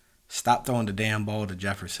Eagles? Stop throwing the damn ball to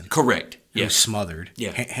Jefferson. Correct. He was smothered.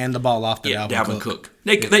 Yeah. Hand the ball off to Dalvin Cook.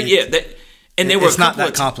 It's not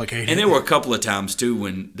that complicated. And there were a couple of times, too,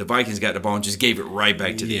 when the Vikings got the ball and just gave it right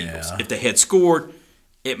back to the Eagles. If they had scored,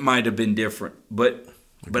 it might have been different. But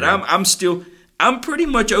I'm pretty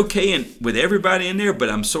much okay with everybody in there, but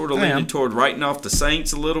I'm sort of leaning toward writing off the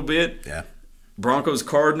Saints a little bit. Yeah. Broncos,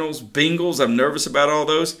 Cardinals, Bengals, I'm nervous about all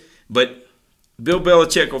those. But Bill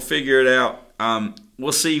Belichick will figure it out.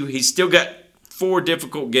 We'll see. He's still got 4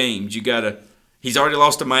 difficult games. He's already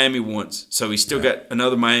lost to Miami once, so he's still got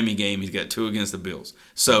another Miami game. He's got 2 against the Bills.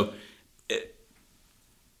 So,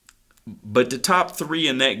 but the top 3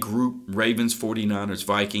 in that group, Ravens, 49ers,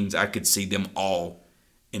 Vikings, I could see them all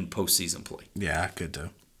in postseason play. Yeah, I could too.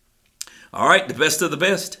 All right, the best of the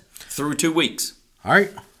best through 2 weeks. All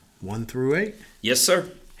right, 1 through 8. Yes, sir.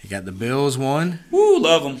 You got the Bills 1. Woo,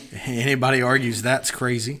 love them. Anybody argues that's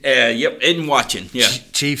crazy? Yep, and watching. Yeah.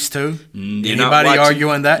 Chiefs 2. You're Anybody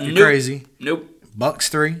arguing that? You're crazy. Nope. Bucks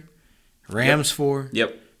 3. Rams 4.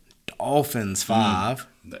 Yep. Dolphins 5.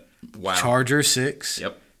 Wow. Chargers 6.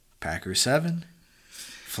 Yep. Packers 7.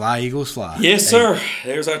 Fly Eagles fly. Yes, sir.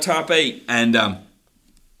 There's our top 8. And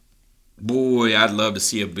boy, I'd love to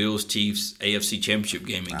see a Bills Chiefs AFC Championship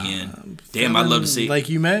game again. Damn, I'd love to see. Like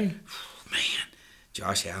you may. Man,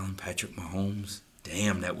 Josh Allen, Patrick Mahomes.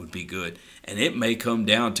 Damn, that would be good. And it may come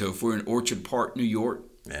down to if we're in Orchard Park, New York,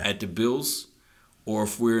 at the Bills, or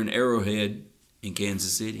if we're in Arrowhead in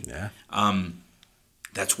Kansas City. Yeah.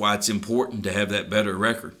 That's why it's important to have that better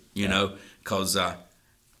record, you know, because I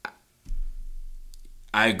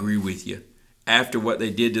agree with you. After what they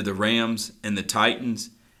did to the Rams and the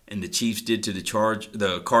Titans and the Chiefs did to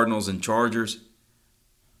the Cardinals and Chargers,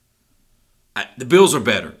 the Bills are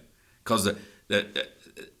better because the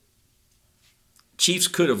Chiefs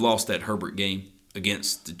could have lost that Herbert game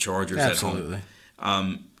against the Chargers at home.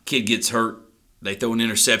 Kid gets hurt. They throw an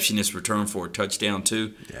interception. It's returned for a touchdown,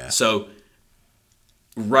 too. Yeah. So,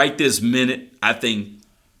 right this minute, I think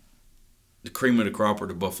the cream of the crop are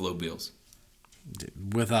the Buffalo Bills.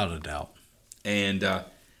 Without a doubt. And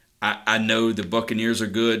I know the Buccaneers are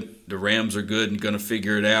good. The Rams are good and going to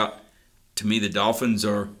figure it out. To me, the Dolphins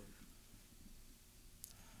are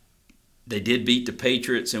 – they did beat the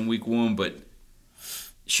Patriots in Week 1, but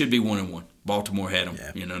should be 1-1. Baltimore had them,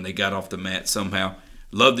 and they got off the mat somehow.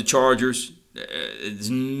 Love the Chargers.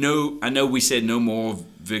 I know we said no more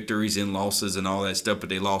victories and losses and all that stuff, but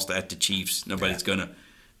they lost at the Chiefs. Nobody's gonna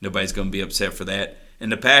be upset for that.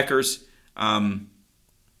 And the Packers,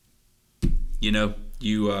 you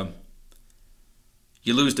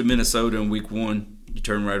lose to Minnesota in Week 1, you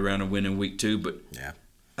turn right around and win in Week 2. But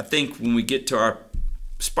I think when we get to our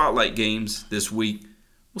spotlight games this week,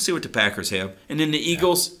 we'll see what the Packers have. And then the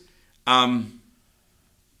Eagles,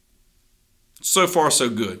 so far so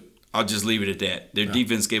good. I'll just leave it at that. Their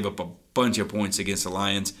defense gave up a bunch of points against the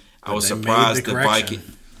Lions. I was surprised the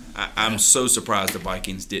Vikings. I'm so surprised the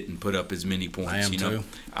Vikings didn't put up as many points. I am too.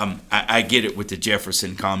 I get it with the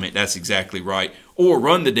Jefferson comment. That's exactly right. Or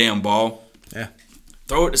run the damn ball. Yeah.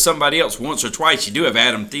 Throw it to somebody else once or twice. You do have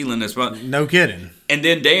Adam Thielen as well. No kidding. And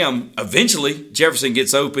then, eventually Jefferson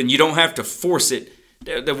gets open. You don't have to force it.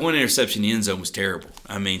 The one interception in the end zone was terrible.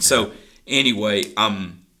 I mean, so anyway,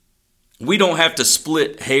 we don't have to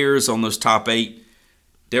split hairs on those top 8.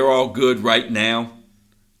 They're all good right now.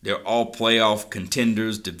 They're all playoff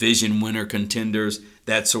contenders, division winner contenders,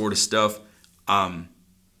 that sort of stuff. I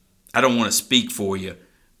don't want to speak for you,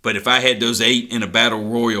 but if I had those 8 in a battle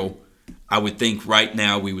royal, I would think right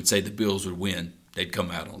now we would say the Bills would win. They'd come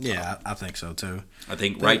out on top. Yeah, I think so too. I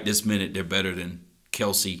think right this minute they're better than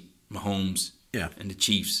Kelsey, Mahomes, and the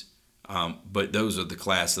Chiefs. But those are the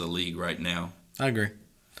class of the league right now. I agree.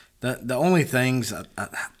 The only things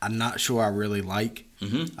I'm not sure I really like,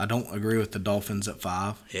 I don't agree with the Dolphins at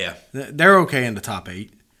 5. Yeah. They're okay in the top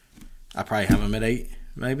 8. I probably have them at 8,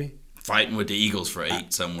 maybe. Fighting with the Eagles for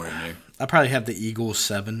 8 somewhere in there. I probably have the Eagles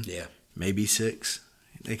 7. Yeah. Maybe 6.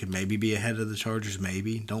 They could maybe be ahead of the Chargers,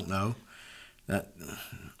 maybe. Don't know.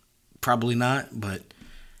 Probably not, but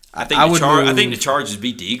I think the Chargers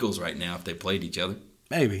beat the Eagles right now if they played each other.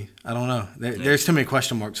 Maybe. I don't know. There's too many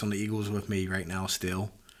question marks on the Eagles with me right now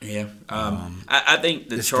still. Yeah. I think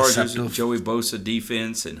the Chargers, deceptive. Joey Bosa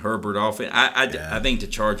defense and Herbert offense, I think the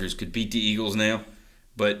Chargers could beat the Eagles now.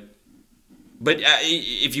 But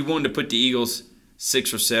if you wanted to put the Eagles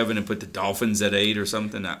 6 or 7 and put the Dolphins at 8 or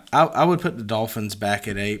something, I would put the Dolphins back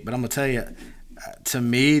at 8. But I'm going to tell you, to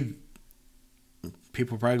me,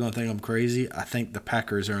 people are probably going to think I'm crazy. I think the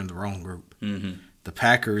Packers are in the wrong group. Mm-hmm. The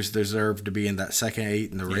Packers deserve to be in that second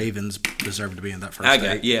 8, and the Ravens deserve to be in that first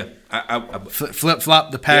 8. Yeah.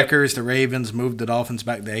 Flip-flop the Packers, the Ravens, move the Dolphins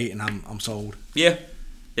back to 8, and I'm sold. Yeah,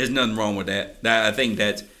 there's nothing wrong with that. I think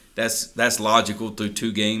that's logical through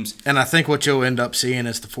 2 games. And I think what you'll end up seeing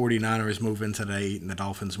is the 49ers move into the 8, and the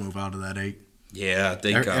Dolphins move out of that 8. Yeah, I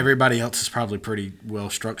think everybody else is probably pretty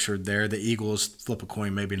well structured there. The Eagles flip a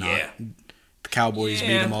coin, maybe not. Yeah. The Cowboys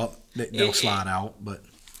beat them up. They'll slide out, but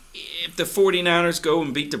if the 49ers go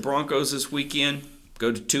and beat the Broncos this weekend,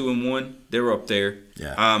 go to 2-1, they're up there.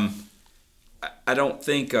 Yeah. I don't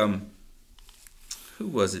think who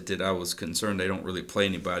was it that I was concerned they don't really play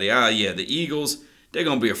anybody? The Eagles, they're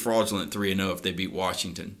going to be a fraudulent 3-0 if they beat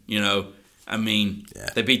Washington.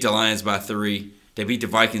 They beat the Lions by 3. They beat the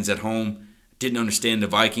Vikings at home. Didn't understand the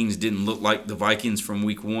Vikings, didn't look like the Vikings from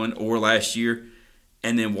week 1 or last year.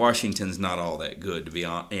 And then Washington's not all that good, to be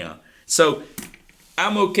honest. Yeah. So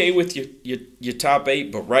I'm okay with your top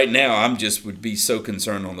 8, but right now I'm just would be so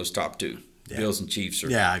concerned on those top 2. Yeah. Bills and Chiefs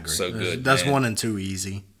are I agree. So good. That's 1 and 2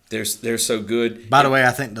 easy. They're so good. By the way,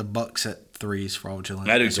 I think the Bucs at 3 is fraudulent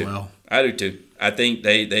as well. I do too. I think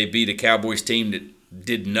they beat a Cowboys team that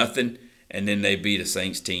did nothing, and then they beat a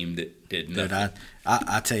Saints team that did nothing.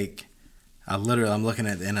 Dude, I'm looking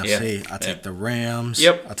at the NFC. I take the Rams.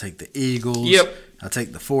 Yep. I take the Eagles. Yep. I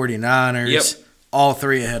take the 49ers. Yep. All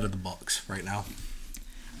 3 ahead of the Bucs right now.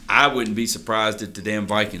 I wouldn't be surprised if the damn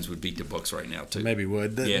Vikings would beat the Bucs right now too. Maybe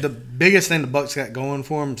would. The biggest thing the Bucs got going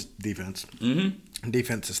for them is defense. Mm-hmm.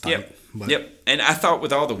 Defense is tight. Yep. And I thought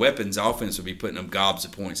with all the weapons, offense would be putting up gobs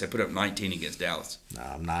of points. They put up 19 against Dallas. No,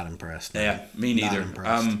 I'm not impressed. No. Yeah, me neither. Not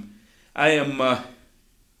impressed. I am.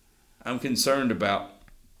 I'm concerned about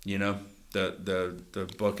the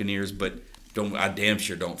Buccaneers, but I damn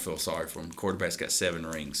sure don't feel sorry for them. Quarterback's got 7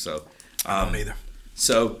 rings, so I don't either.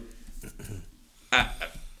 So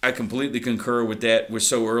I completely concur with that. We're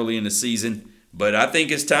so early in the season, but I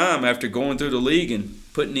think it's time after going through the league and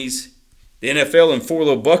putting the NFL in 4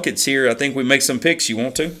 little buckets here. I think we make some picks. You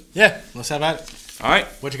want to? Yeah, let's have at it. All right.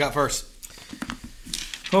 What you got first?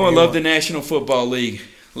 Oh, I love the National Football League.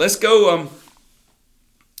 Let's go.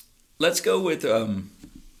 Let's go with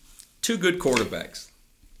 2 good quarterbacks.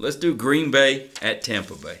 Let's do Green Bay at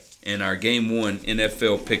Tampa Bay in our Game 1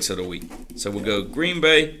 NFL picks of the week. So we'll go Green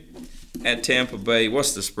Bay at Tampa Bay.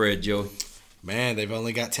 What's the spread, Joey? Man, they've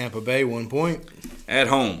only got Tampa Bay 1 point. At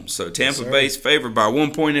home. So Tampa Bay's favored by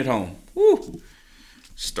 1 point at home. Woo!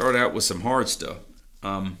 Start out with some hard stuff.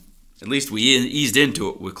 At least we eased into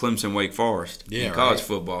it with Clemson Wake Forest in college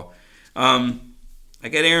football. I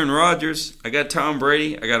got Aaron Rodgers. I got Tom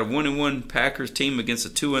Brady. I got a 1-1 Packers team against a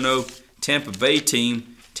 2-0 Tampa Bay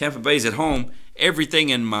team. Tampa Bay's at home. Everything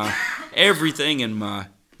in my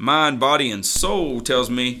mind, body, and soul tells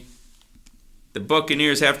me the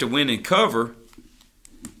Buccaneers have to win and cover,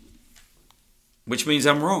 which means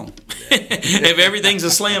I'm wrong. If everything's a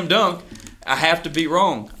slam dunk, I have to be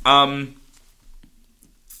wrong.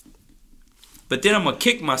 But then I'm going to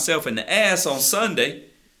kick myself in the ass on Sunday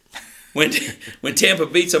when Tampa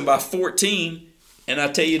beats them by 14, and I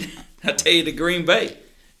tell you the Green Bay.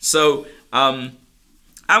 So I'm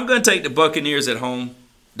going to take the Buccaneers at home.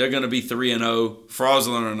 they're going to be 3-0,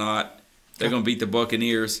 fraudulent or not. They're going to beat the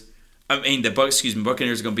Buccaneers.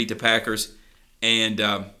 Buccaneers are going to beat the Packers. And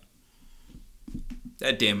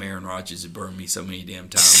that damn Aaron Rodgers has burned me so many damn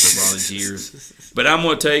times over all these years. But I'm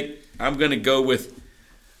going to go with,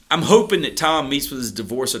 I'm hoping that Tom meets with his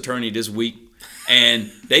divorce attorney this week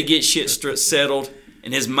and they get shit settled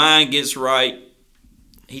and his mind gets right.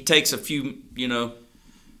 He takes a few,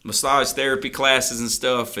 massage therapy classes and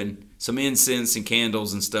stuff and some incense and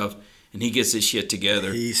candles and stuff, and he gets his shit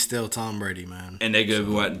together. He's still Tom Brady, man. And they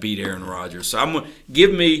go out and beat Aaron Rodgers. So I'm going to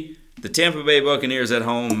give me the Tampa Bay Buccaneers at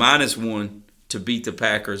home -1 to beat the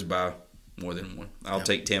Packers by more than 1. I'll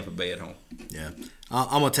take Tampa Bay at home. Yeah.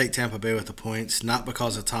 I'm going to take Tampa Bay with the points, not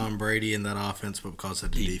because of Tom Brady and that offense, but because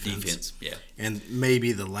of the defense. Yeah. And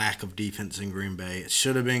maybe the lack of defense in Green Bay. It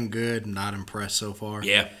should have been good, not impressed so far.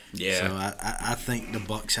 Yeah. So I think the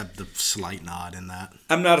Bucs have the slight nod in that.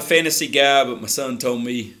 I'm not a fantasy guy, but my son told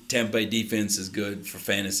me Tampa Bay defense is good for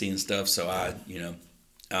fantasy and stuff, so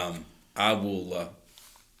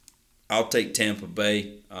I'll take Tampa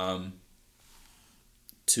Bay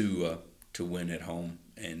to win at home,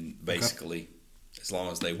 and basically, as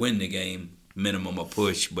long as they win the game, minimum a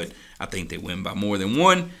push. But I think they win by more than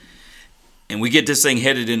 1, and we get this thing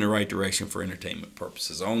headed in the right direction for entertainment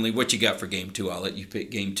purposes. Only what you got for Game 2? I'll let you pick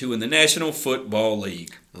Game 2 in the National Football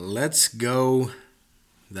League. Let's go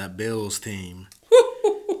that Bills team.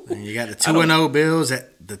 And you got the 2-0 Bills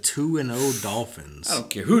at the 2-0 Dolphins. I don't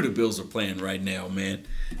care who the Bills are playing right now, man.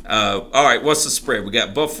 All right, what's the spread? We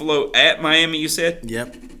got Buffalo at Miami, you said?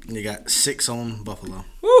 Yep. You got 6 on Buffalo.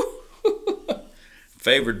 Woo!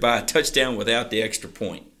 Favored by a touchdown without the extra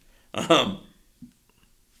point.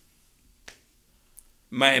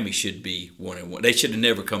 Miami should be 1-1. They should have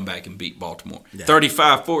never come back and beat Baltimore. Yeah.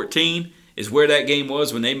 35-14 is where that game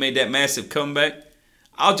was when they made that massive comeback.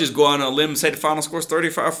 I'll just go on a limb and say the final score is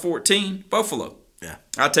 35-14, Buffalo. Yeah.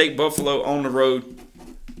 I'll take Buffalo on the road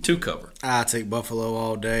to cover. I take Buffalo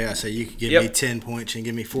all day. I say you could give me 10 points and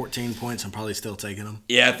give me 14 points. I'm probably still taking them.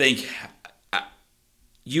 Yeah, I think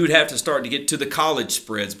you'd have to start to get to the college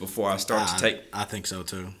spreads before I start to take. I think so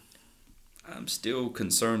too. I'm still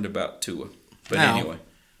concerned about Tua. But now, anyway.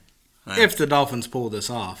 If the Dolphins pull this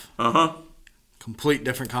off, Uh-huh. complete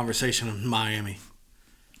different conversation in Miami.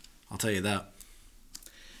 I'll tell you that.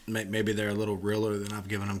 Maybe they're a little realer than I've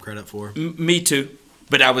given them credit for. Me too.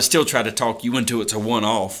 But I would still try to talk you into it's a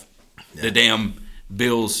one-off. Yeah. The damn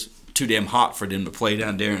Bills, too damn hot for them to play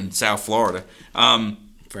down there in South Florida.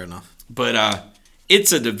 Fair enough. But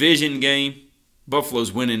it's a division game.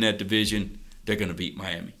 Buffalo's winning that division. They're going to beat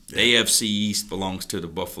Miami. Yeah. The AFC East belongs to the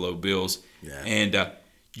Buffalo Bills. Yeah. And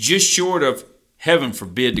just short of, heaven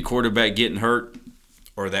forbid, the quarterback getting hurt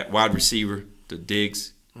or that wide receiver, the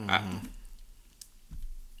Diggs. Mm-hmm.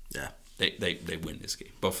 They win this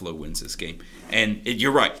game. Buffalo wins this game. And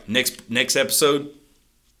you're right. Next episode,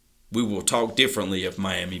 we will talk differently if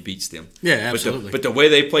Miami beats them. Yeah, absolutely. But the way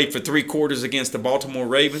they played for 3 quarters against the Baltimore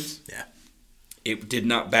Ravens, yeah, it did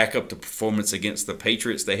not back up the performance against the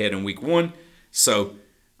Patriots they had in Week 1. So,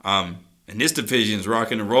 and this division is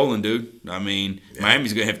rocking and rolling, dude. I mean, yeah.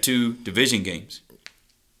 Miami's going to have 2 division games.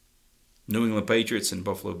 New England Patriots and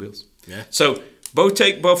Buffalo Bills. Yeah. So, both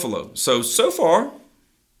take Buffalo. So far,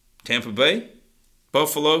 Tampa Bay,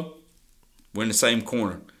 Buffalo, we're in the same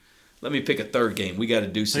corner. Let me pick a third game. We got to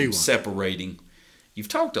do some separating. You've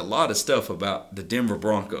talked a lot of stuff about the Denver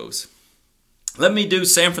Broncos. Let me do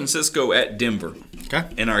San Francisco at Denver. Okay.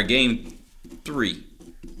 In our game 3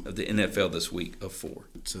 of the NFL this week of 4.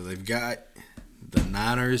 So they've got the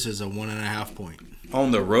Niners as a 1.5 point.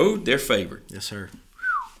 On the road, they're favored. Yes, sir.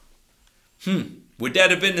 Would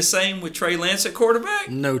that have been the same with Trey Lance at quarterback?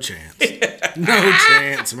 No chance. No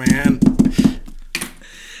chance, man.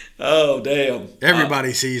 Oh, damn.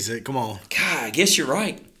 Everybody sees it. Come on. God, I guess you're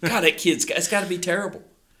right. God, that kid's it's got to be terrible.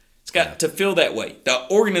 It's got to feel that way. The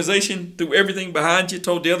organization threw everything behind you,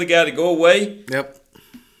 told the other guy to go away. Yep.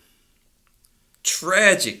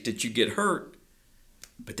 Tragic that you get hurt,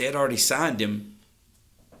 but they had already signed him.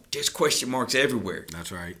 There's question marks everywhere.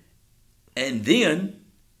 That's right. And then,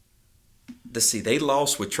 let's see, they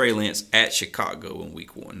lost with Trey Lance at Chicago in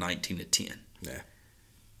Week 1, 19-10. Yeah.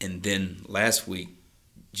 And then last week,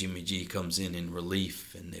 Jimmy G comes in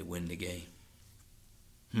relief, and they win the game.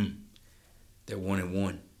 They're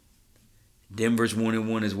 1-1. Denver's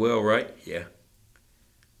 1-1 as well, right? Yeah.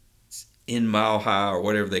 It's in Mile High, or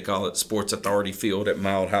whatever they call it, Sports Authority Field at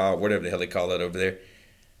Mile High, or whatever the hell they call it over there.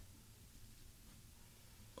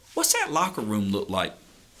 What's that locker room look like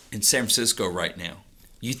in San Francisco right now?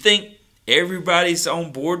 You think everybody's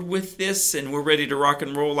on board with this and we're ready to rock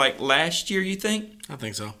and roll like last year, you think? I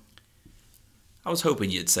think so. I was hoping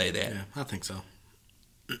you'd say that. Yeah, I think so.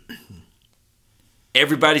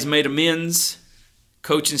 Everybody's made amends.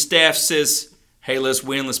 Coaching staff says, hey, let's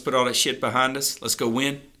win. Let's put all that shit behind us. Let's go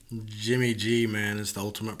win. Jimmy G, man, is the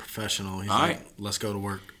ultimate professional. He's like, let's go to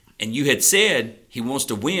work. And you had said he wants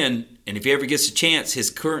to win, and if he ever gets a chance, his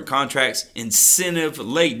current contract's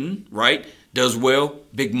incentive-laden, right? Does well,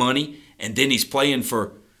 big money, and then he's playing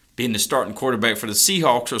for being the starting quarterback for the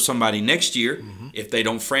Seahawks or somebody next year if they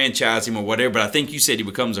don't franchise him or whatever. But I think you said he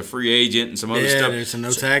becomes a free agent and some other stuff. Yeah, there's a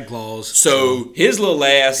no-tag clause. So his little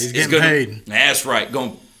ass he's is getting going paid. That's right.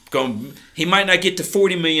 He might not get the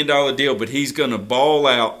 $40 million deal, but he's going to ball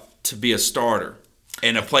out to be a starter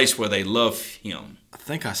in a place where they love him. I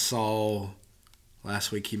think I saw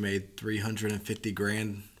last week he made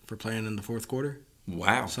 $350,000 for playing in the fourth quarter.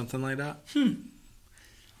 Wow. Something like that.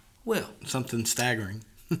 Well, something staggering.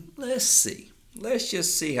 Let's see. Let's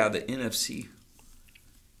just see how the NFC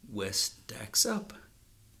West stacks up.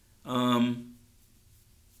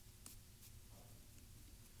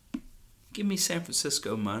 Give me San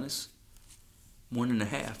Francisco minus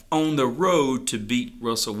 1.5 on the road to beat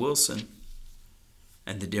Russell Wilson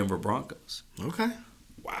and the Denver Broncos. Okay.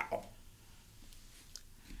 Wow.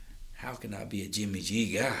 How can I be a Jimmy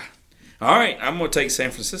G guy? All right, I'm going to take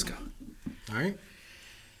San Francisco. All right.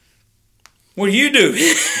 What do you do?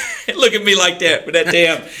 Look at me like that with that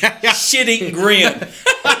damn shit-eating grin.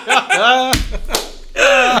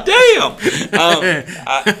 Damn.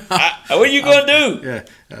 What are you going to do? Yeah.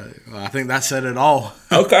 Well, I think that said it all.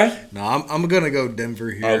 Okay. No, I'm going to go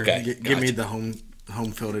Denver here. Okay. Give me the home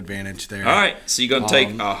field advantage there. All right. So you're going to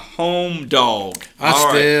take a home dog.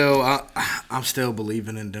 I'm still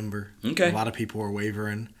believing in Denver. Okay. A lot of people are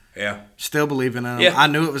wavering. Yeah. Still believing in them. Yeah. I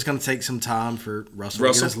knew it was going to take some time for Russell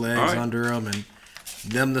to get his legs under him and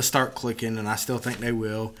them to start clicking, and I still think they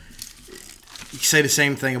will. You say the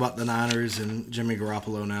same thing about the Niners and Jimmy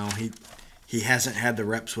Garoppolo now. He hasn't had the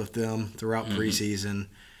reps with them throughout preseason.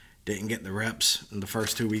 Didn't get the reps in the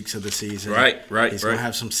first 2 weeks of the season. Right. He's going to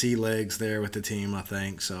have some sea legs there with the team, I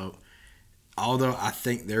think. So, although I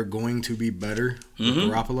think they're going to be better with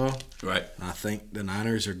Garoppolo, right. I think the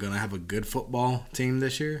Niners are going to have a good football team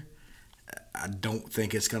this year. I don't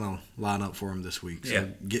think it's going to line up for them this week. So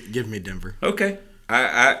give me Denver. Okay.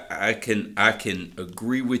 I can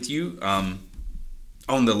agree with you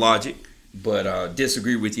on the logic, but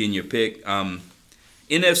disagree with you in your pick.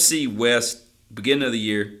 NFC West, beginning of the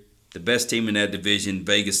year, the best team in that division,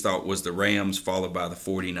 Vegas thought was the Rams, followed by the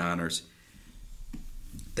 49ers.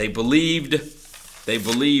 They believed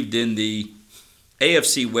in the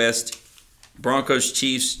AFC West. Broncos,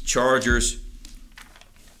 Chiefs, Chargers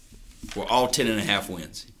were all 10.5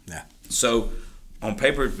 wins. Yeah. So, on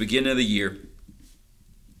paper at the beginning of the year,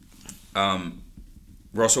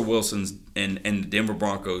 Russell Wilson's and the Denver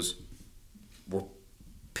Broncos were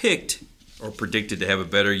picked or predicted to have a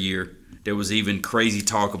better year. There was even crazy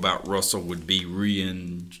talk about Russell would be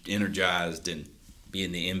re-energized and be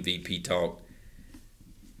in the MVP talk.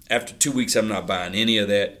 After 2 weeks, I'm not buying any of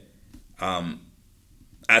that.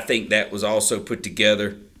 I think that was also put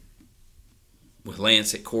together with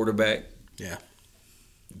Lance at quarterback. Yeah.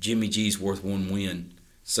 Jimmy G's worth one win.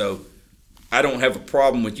 So I don't have a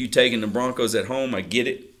problem with you taking the Broncos at home. I get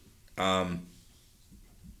it. Home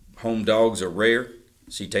dogs are rare,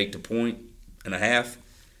 so you take the 1.5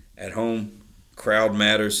 at home. Crowd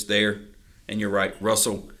matters there. And you're right,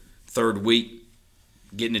 Russell, third week,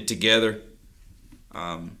 getting it together.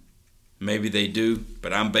 Maybe they do,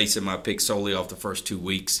 but I'm basing my pick solely off the first 2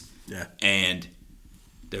 weeks. Yeah. And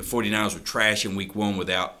the 49ers were trash in week 1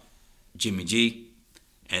 without Jimmy G,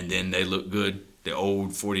 and then they look good. The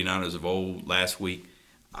old 49ers of old last week.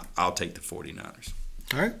 I'll take the 49ers.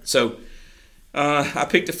 All right. So I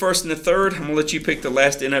picked the first and the third. I'm going to let you pick the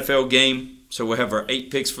last NFL game. So we'll have our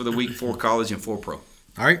 8 picks for the week, 4 college and 4 pro. All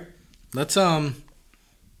right. Let's this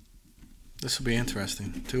will be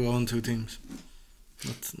interesting. 2-0-2 teams.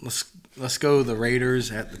 Let's go the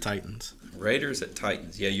Raiders at the Titans. Raiders at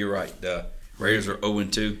Titans. Yeah, you're right. The Raiders are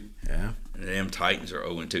 0-2. Yeah. And them Titans are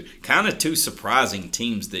 0-2. Kind of two surprising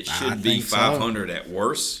teams that should be 500 at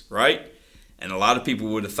worst, right? And a lot of people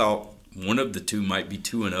would have thought one of the two might be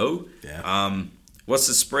 2-0. Yeah. What's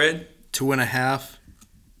the spread? 2.5.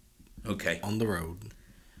 Okay. On the road.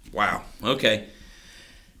 Wow. Okay.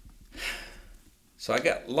 So I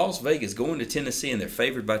got Las Vegas going to Tennessee, and they're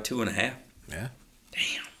favored by 2.5. Yeah.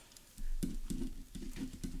 Damn.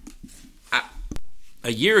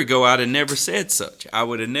 A year ago, I'd have never said such. I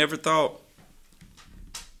would have never thought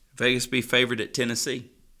Vegas be favored at Tennessee.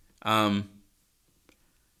 I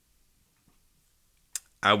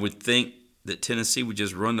would think that Tennessee would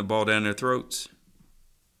just run the ball down their throats.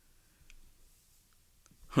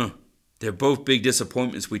 They're both big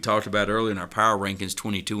disappointments we talked about earlier in our power rankings,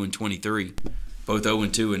 22 and 23. Both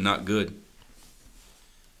 0-2 and not good.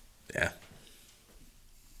 Yeah.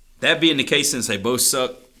 That being the case, since they both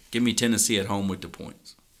suck, give me Tennessee at home with the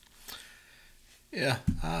points. Yeah.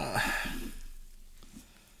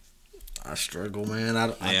 I struggle, man.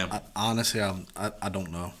 I honestly, I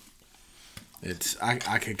don't know.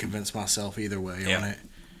 I could convince myself either way on it.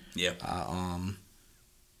 Yeah.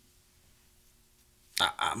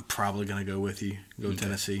 I'm probably gonna go with you. Go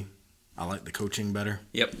Tennessee. I like the coaching better.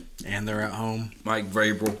 Yep. And they're at home. Mike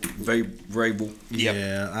Vrabel. Yep.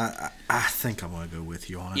 Yeah. I think I'm gonna go with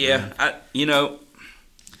you on it. Yeah. Man.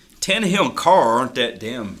 Tannehill and Carr aren't that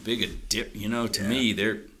damn big a dip. To me,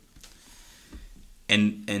 they're.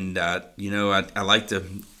 And I like the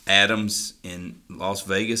Adams in Las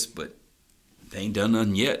Vegas, but they ain't done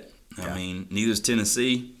nothing yet. I mean, neither's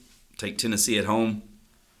Tennessee. Take Tennessee at home.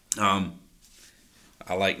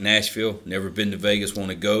 I like Nashville. Never been to Vegas. Want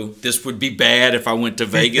to go. This would be bad if I went to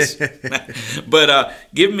Vegas. But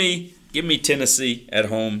give me Tennessee at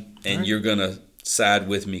home, and you're gonna side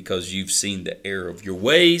with me because you've seen the error of your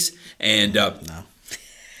ways, and no,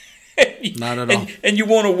 not at all. And you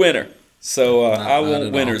want a winner. So I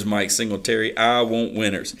want winners, Mike Singletary. I want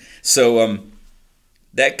winners. So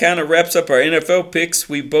that kind of wraps up our NFL picks.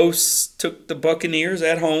 We both took the Buccaneers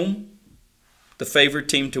at home, the favorite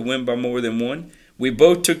team to win by more than one. We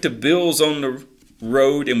both took the Bills on the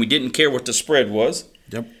road, and we didn't care what the spread was.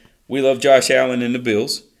 Yep. We love Josh Allen and the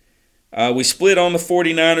Bills. We split on the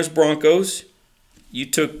 49ers Broncos. You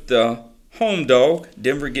took the home dog,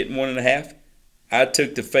 Denver getting 1.5. I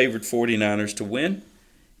took the favorite 49ers to win.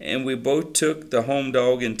 And we both took the home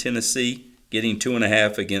dog in Tennessee, getting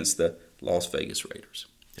 2.5 against the Las Vegas Raiders.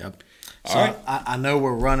 Yep. All so right. I know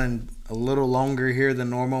we're running a little longer here than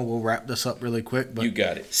normal. We'll wrap this up really quick. But you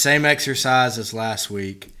got it. Same exercise as last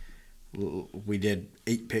week. We did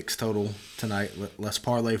 8 picks total tonight. Let's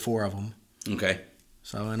parlay 4 of them. Okay.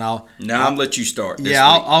 So I'll let you start.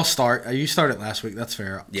 I'll start. You started last week. That's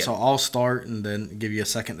fair. Yeah. So I'll start and then give you a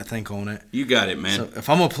second to think on it. You got it, man. So if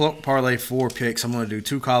I'm gonna parlay 4 picks, I'm gonna do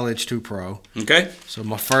 2 college, 2 pro. Okay. So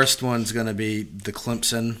my first one's gonna be the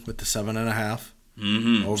Clemson with the 7.5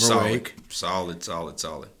 over Wake. Solid.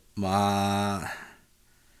 I'm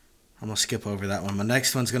gonna skip over that one. My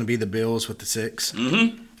next one's gonna be the Bills with the 6.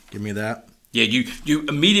 Give me that. Yeah, you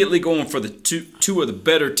immediately going for the two of the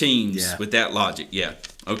better teams with that logic. Yeah.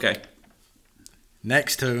 Okay.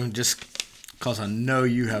 Next 2, just because I know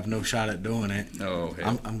you have no shot at doing it. Oh,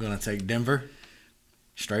 I'm gonna take Denver,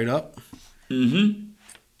 straight up. I'm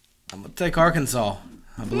gonna take Arkansas.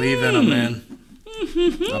 I believe in them, man.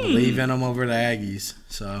 I believe in them over the Aggies.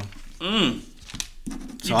 So.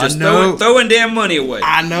 So I know throwing damn money away.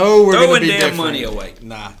 I know we're throwing gonna be damn different. money away.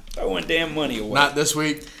 Nah, throwing damn money away. Not this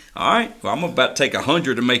week. All right. Well, I'm about to take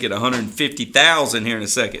 100 to make it 150,000 here in a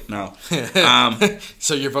second. No.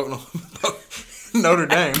 So you're voting on Notre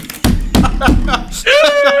Dame.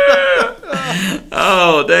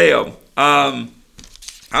 Oh, damn.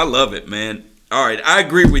 I love it, man. All right. I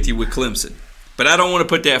agree with you with Clemson, but I don't want to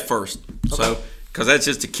put that first. So, because that's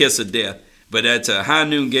just a kiss of death. But that's a high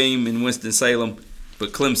noon game in Winston-Salem.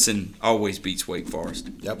 But Clemson always beats Wake Forest.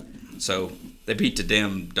 Yep. So they beat the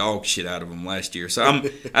damn dog shit out of them last year. So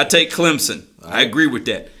I take Clemson. Right. I agree with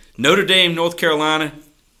that. Notre Dame, North Carolina.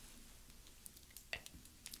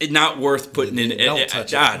 It's not worth putting in. Don't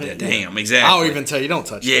touch it. Damn, exactly. I'll even tell you, don't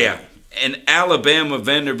touch it. Yeah. And Alabama,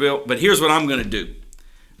 Vanderbilt. But here's what I'm going to do.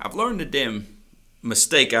 I've learned the damn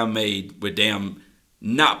mistake I made with damn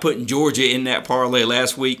not putting Georgia in that parlay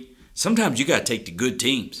last week. Sometimes you got to take the good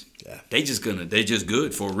teams. Yeah. They just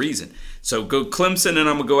good for a reason. So go Clemson and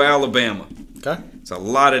I'm going to go Alabama. Okay. It's a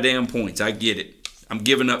lot of damn points. I get it. I'm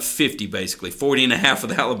giving up 50 basically. 40.5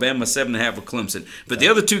 with Alabama, 7.5 with Clemson. But the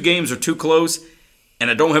other 2 games are too close, and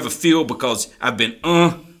I don't have a feel because I've been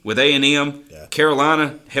with A&M. Yeah.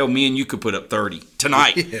 Carolina, hell, me and you could put up 30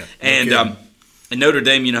 tonight. Yeah, and Notre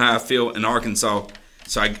Dame, you know how I feel, and Arkansas.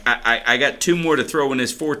 So I got 2 more to throw in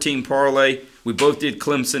this 14 parlay. We both did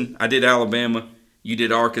Clemson. I did Alabama. You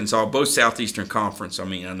did Arkansas. Both Southeastern Conference. I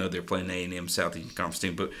mean, I know they're playing A&M Southeastern Conference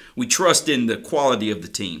team, but we trust in the quality of the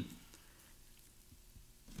team.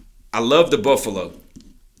 I love the Buffalo.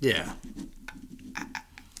 Yeah.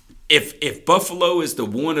 If Buffalo is the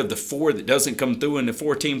one of the 4 that doesn't come through in the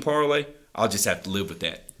 14 parlay, I'll just have to live with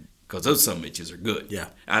that because those some bitches are good. Yeah.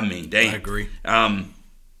 I mean, damn. I agree. Not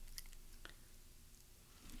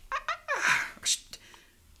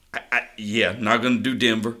going to do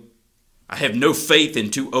Denver. I have no faith in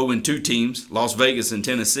 2 0-2 teams, Las Vegas and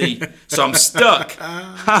Tennessee. So I'm stuck.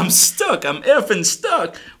 I'm effing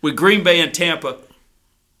stuck with Green Bay and Tampa.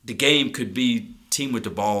 the game could be team with the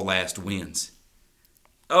ball last wins.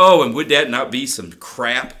 Oh, and would that not be some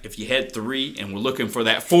crap if you had 3 and we're looking for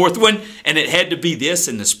that 4th one and it had to be this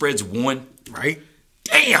and the spread's 1? Right?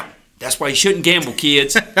 Damn! That's why you shouldn't gamble,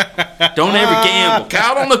 kids. Don't ever gamble.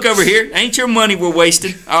 Kyle, don't look over here. Ain't your money we're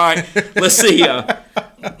wasting. All right, let's see.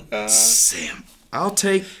 Sam, I'll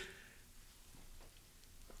take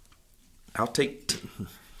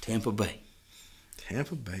Tampa Bay.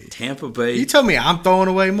 Tampa Bay. You tell me I'm throwing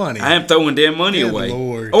away money. I am throwing damn money away.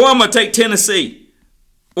 Lord. Oh, I'm going to take Tennessee.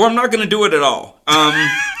 Or I'm not going to do it at all.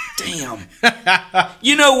 Damn.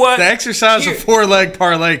 You know what? The exercise of 4-leg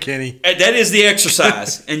parlay, Kenny. That is the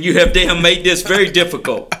exercise. And you have damn made this very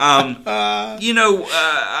difficult.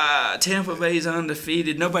 Tampa Bay's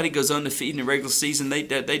undefeated. Nobody goes undefeated in the regular season. They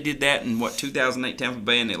did that in, 2008 Tampa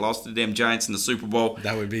Bay, and they lost to the damn Giants in the Super Bowl.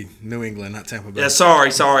 That would be New England, not Tampa Bay. Yeah,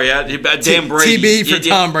 sorry. Damn Brady. TB for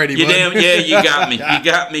Tom Brady, bud. You got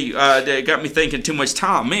me. Got me thinking too much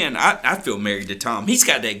Tom. Man, I feel married to Tom. He's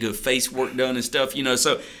got that good face work done and stuff,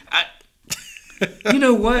 so you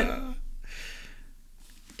know what?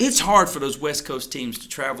 It's hard for those West Coast teams to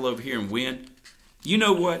travel over here and win. You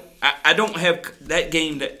know what? I don't have that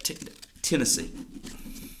game that Tennessee.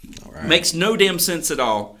 All right. Makes no damn sense at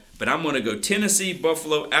all. But I'm going to go Tennessee,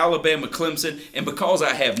 Buffalo, Alabama, Clemson. And because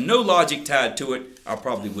I have no logic tied to it, I'll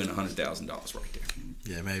probably win $100,000 right there.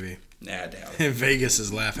 Yeah, maybe. Nah, I doubt it. Vegas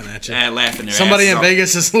is laughing at you. Laughing their Somebody asses in off.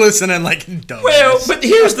 Vegas is listening like, dumbass. Well, but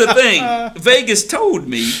here's the thing. Vegas told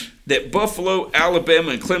me that Buffalo,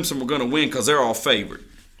 Alabama, and Clemson were going to win because they're all favored.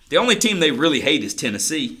 The only team they really hate is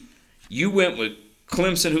Tennessee. You went with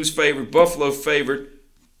Clemson, who's favored, Buffalo favored,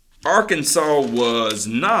 Arkansas was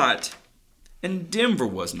not, and Denver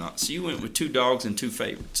was not. So you went with 2 dogs and 2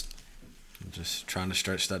 favorites. I'm just trying to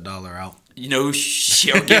stretch that dollar out.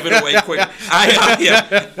 She'll give it away quick.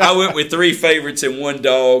 I went with 3 favorites and 1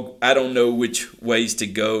 dog. I don't know which ways to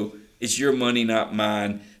go. It's your money, not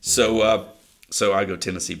mine. So I go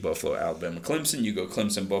Tennessee, Buffalo, Alabama, Clemson. You go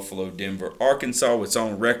Clemson, Buffalo, Denver, Arkansas. It's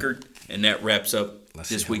on record, and that wraps up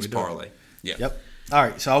this week's parlay. Yeah. Yep. All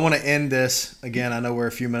right, so I want to end this. Again, I know we're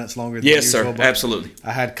a few minutes longer than yes, usual. Yes, sir. Absolutely.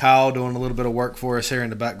 I had Kyle doing a little bit of work for us here in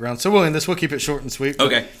the background. So we'll end this. We'll keep it short and sweet.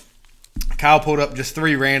 Okay. Kyle pulled up just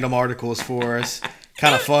 3 random articles for us.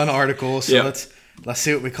 Kind of fun articles. So yep. let's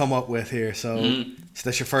see what we come up with here. So, Is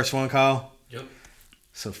this your first one, Kyle? Yep.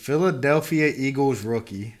 So Philadelphia Eagles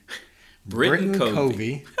rookie Britton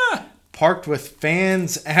Covey parked with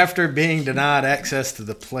fans after being denied access to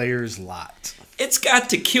the players' lot. It's got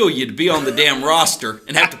to kill you to be on the damn roster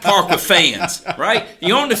and have to park with fans, right?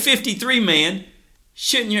 You're on the 53-man.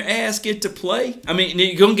 Shouldn't your ass get to play? I mean,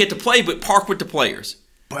 you're going to get to play, but park with the players.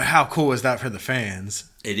 But how cool is that for the fans?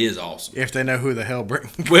 It is awesome. If they know who the hell Britton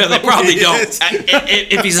Covey Well, they probably is. don't.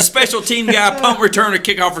 If he's a special team guy, punt returner,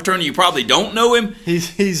 kickoff returner, you probably don't know him.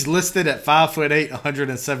 He's listed at 5'8",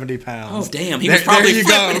 170 pounds. Oh, damn. He was probably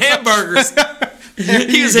flipping hamburgers.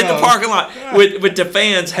 He was in the parking lot with the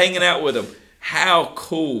fans hanging out with him. How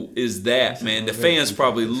cool is that, man? The fans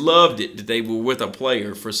probably loved it that they were with a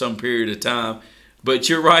player for some period of time. But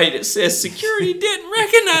you're right. It says security didn't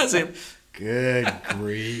recognize him. Good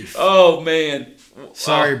grief. Oh, man.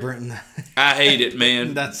 Sorry, Britton. I hate it,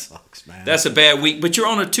 man. That sucks, man. That's a bad week. But you're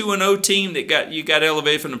on a 2-0 team that got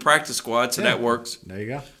elevated from the practice squad, so that works. There you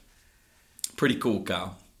go. Pretty cool,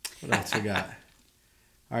 Kyle. What else we got?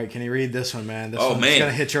 All right, can you read this one, man? This one's going to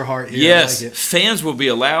hit your heart here. Yes. I like it. Fans will be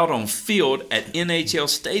allowed on field at NHL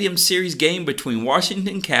Stadium Series game between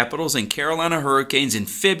Washington Capitals and Carolina Hurricanes in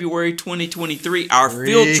February 2023. Our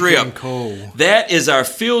field trip. Cool. That is our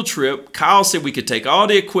field trip. Kyle said we could take all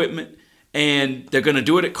the equipment, and they're going to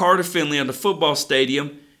do it at Carter Finley on the football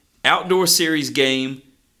stadium. Outdoor series game.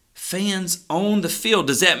 Fans on the field.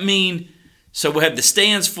 Does that mean, so we'll have the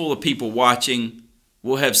stands full of people watching?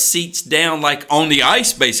 We'll have seats down like on the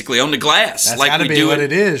ice, basically, on the glass. That's like gotta we be do what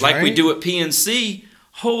it is, like right? we do at PNC.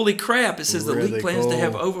 Holy crap. It says the Really league plans to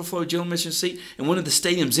have overflow general admission seat in one of the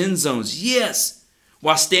stadium's end zones. Yes.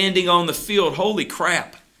 While standing on the field. Holy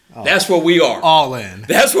crap. Oh, that's where we are. All in.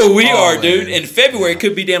 That's where we all are, dude. In February, it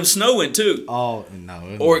could be damn snowing, too.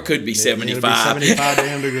 No. Or it could be 75. It'll be 75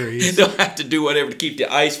 damn degrees. They'll have to do whatever to keep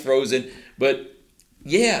the ice frozen. But,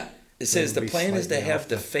 yeah. It says the plan is to have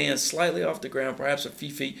the fans slightly off the ground, perhaps a few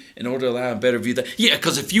feet, in order to allow a better view. Yeah,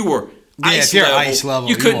 because if you were ice level,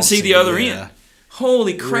 you couldn't see the other end.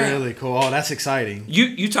 Holy crap. Really cool. Oh, that's exciting.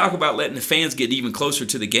 You talk about letting the fans get even closer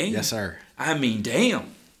to the game. Yes, sir. I mean,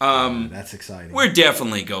 damn. That's exciting. We're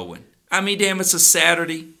definitely going. I mean, damn, it's a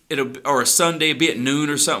Saturday or a Sunday, be at noon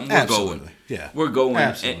or something. We're going. Yeah. We're going.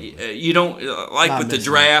 Absolutely. You don't, like Not with the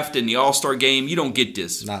missing draft and the All-Star game, you don't get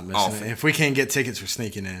this Not missing often. it. If we can't get tickets, we're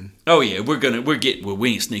sneaking in. Oh yeah, we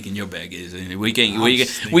ain't sneaking your bag, is it? We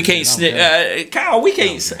can't sneak. Kyle, we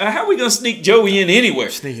can't. How are we gonna sneak Joey in anywhere?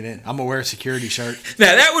 Sneaking in. I'm gonna wear a security shirt.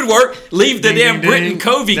 Now that would work. Leave the damn Britton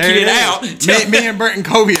Covey kid out. Me and Britton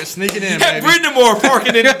Covey are sneaking in. Have Britton Moore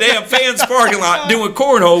parking in the damn fans parking lot doing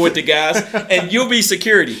cornhole with the guys, and you'll be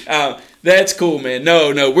security. That's cool, man.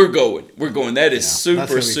 No, we're going. We're going. That is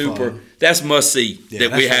super. Fun. That's must see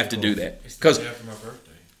that we have to do that. Because after my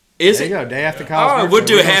birthday. Is there it? you go. Day after Kyle's birthday. We'll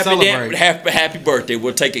do a happy birthday.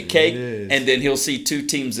 We'll take a cake, and then he'll see two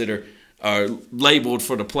teams that are labeled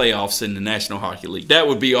for the playoffs in the National Hockey League. That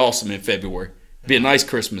would be awesome in February. Be a nice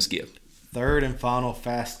Christmas gift. Third and final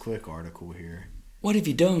Fast Quick article here. What have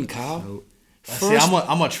you done, Kyle? So, I'm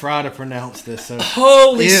gonna try to pronounce this. So,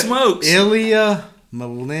 holy smokes! Ilya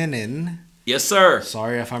Malinin. Yes, sir.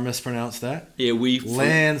 Sorry if I mispronounced that. Yeah,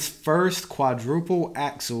 lands first quadruple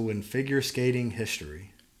axel in figure skating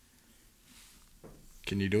history.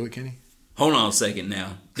 Can you do it, Kenny? Hold on a second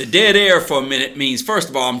now. The dead air for a minute means, first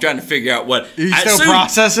of all, I'm trying to figure out what. Are you still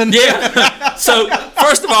processing? Yeah. So,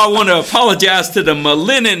 first of all, I want to apologize to the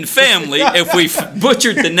Malinin family if we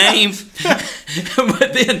butchered the name.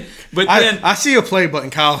 but then I see a play button,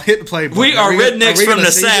 Kyle. Hit the play button. We are rednecks from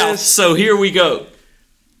the South, so here we go.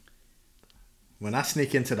 When I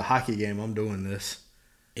sneak into the hockey game, I'm doing this.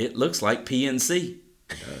 It looks like PNC.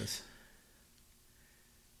 It does.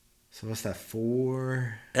 So what's that,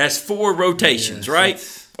 4? That's 4 rotations,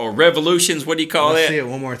 right? Or revolutions, what do you call that? Let's see it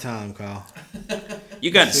one more time, Kyle. You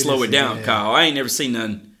got to slow it down, Kyle. I ain't never seen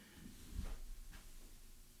none.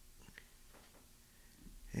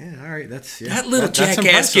 Yeah, all right. That little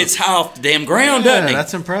jackass gets high off the damn ground, doesn't he?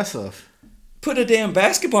 That's impressive. Put a damn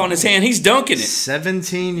basketball in his hand. He's dunking it.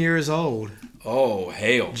 17 years old. Oh,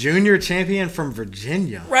 hell. Junior champion from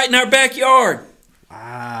Virginia. Right in our backyard.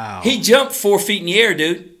 Wow. He jumped 4 feet in the air,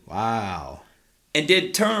 dude. Wow. And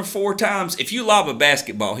did turn 4 times. If you lob a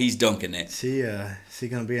basketball, he's dunking that. Is he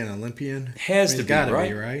going to be an Olympian? Has to be,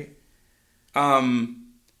 right?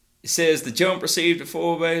 It says the jump received a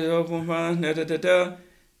 4 base open.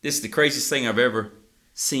 This is the craziest thing I've ever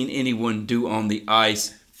seen anyone do on the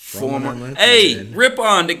ice.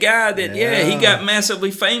 Ripon, the guy that he got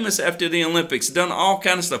massively famous after the Olympics, done all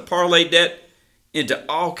kind of stuff, parlayed that into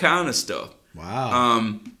all kind of stuff.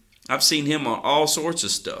 Wow. I've seen him on all sorts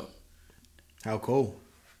of stuff. How cool.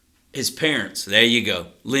 His parents, there you go,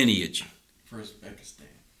 lineage. For Uzbekistan.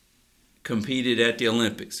 Competed at the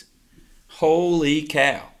Olympics. Holy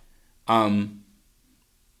cow.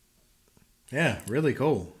 Yeah, really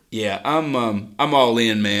cool. Yeah, I'm all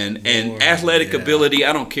in, man. And athletic ability,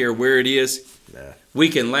 I don't care where it is. Yeah. We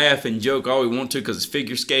can laugh and joke all we want to because it's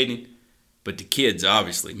figure skating, but the kid's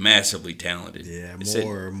obviously massively talented. Yeah,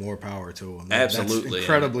 more power to him. Absolutely. That's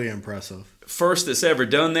incredibly impressive. First that's ever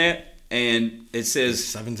done that, and it says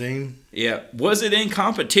 17. Yeah, was it in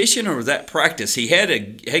competition or was that practice? He had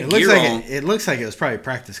gear on. It looks like it was probably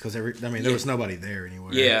practice because there was nobody there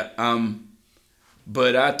anywhere. Yeah,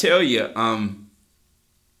 but I tell you,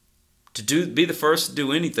 be the first to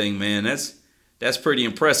do anything, man, that's pretty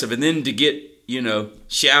impressive. And then to get,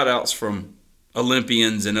 shout outs from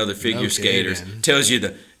Olympians and other figure skaters tells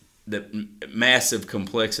you the massive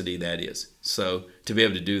complexity that is. So to be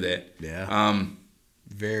able to do that. Yeah.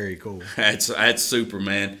 Very cool. That's super,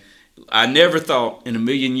 man. I never thought in a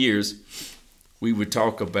million years we would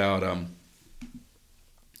talk about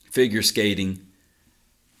figure skating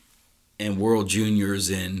and world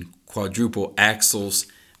juniors and quadruple axles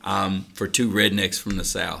for 2 rednecks from the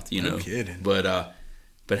South, No kidding.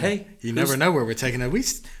 But hey, you never know where we're taking it.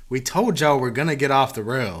 We told y'all we're gonna get off the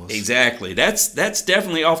rails. Exactly. That's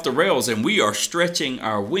definitely off the rails, and we are stretching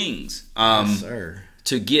our wings. Yes, sir.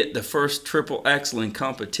 To get the first triple axle in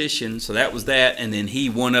competition. So that was that, and then he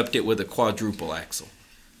one-upped it with a quadruple axle.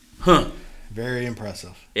 Huh. Very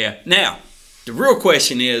impressive. Yeah. Now, the real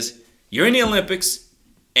question is, you're in the Olympics,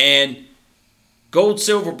 and gold,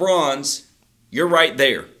 silver, bronze, you're right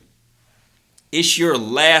there. It's your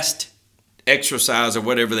last exercise or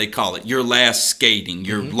whatever they call it, your last skating,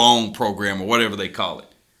 your long program or whatever they call it.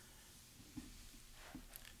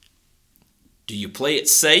 Do you play it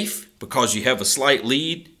safe because you have a slight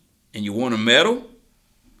lead and you want a medal?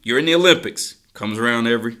 You're in the Olympics. Comes around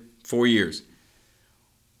every 4 years.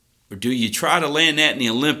 Or do you try to land that in the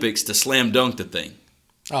Olympics to slam dunk the thing?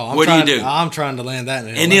 What do you do? I'm trying to land that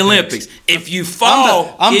in the Olympics. If you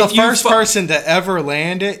fall... I'm the first person to ever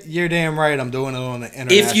land it. You're damn right I'm doing it on the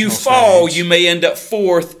international If you fall, stage. you may end up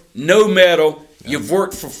 4th, no medal. You've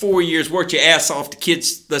worked for 4 years, worked your ass off. The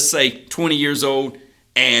kid's, let's say, 20 years old,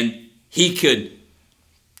 and he could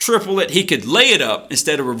triple it. He could lay it up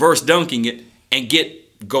instead of reverse dunking it and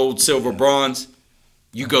get gold, silver, bronze.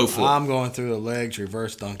 You go for it. I'm going through the legs,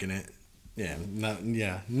 reverse dunking it. Yeah,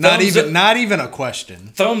 not even a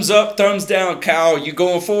question. Thumbs up, thumbs down, Kyle. You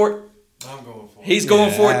going for it? I'm going for it. He's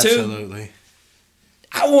going for it too. Absolutely.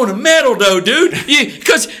 I want a medal though, dude.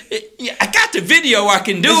 Because I got the video. I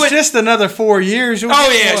can do It's it. just another 4 years. Oh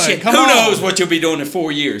yeah, shit. Who knows what you'll be doing in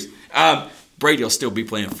 4 years? Brady will still be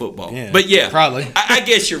playing football. Yeah, But yeah, probably. I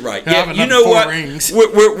guess you're right. He'll Yeah, have you another know 4 what? rings.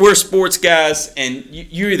 We're sports guys, and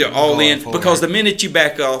you're either all going in for because it. the minute you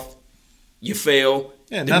back off, you fail.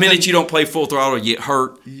 Yeah, the minute you don't play full throttle, you get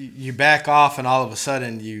hurt. You back off, and all of a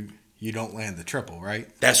sudden you don't land the triple, right?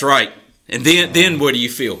 That's right. And then what do you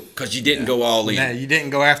feel? Because you didn't go all in. Nah, you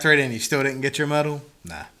didn't go after it, and you still didn't get your medal.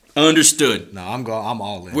 Nah, Understood. no, I'm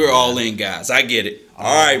all in. We're man. all in, guys. I get it.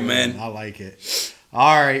 All right, man. I like it.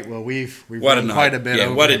 All right, well we've What a run night. quite a bit. Yeah,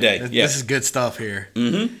 over. what a day. This Yeah. is good stuff here.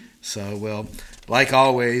 Mm-hmm. So, well, like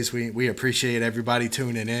always, we appreciate everybody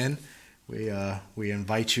tuning in. We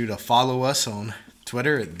invite you to follow us on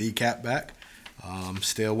Twitter at TheCapback.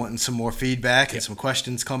 Still wanting some more feedback and some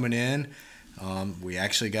questions coming in. We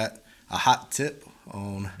actually got a hot tip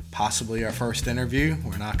on possibly our first interview.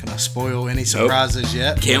 We're not going to spoil any surprises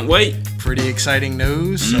yet. Can't wait. Pretty exciting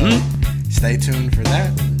news. So stay tuned for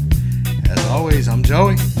that. As always, I'm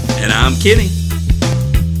Joey. And I'm Kenny.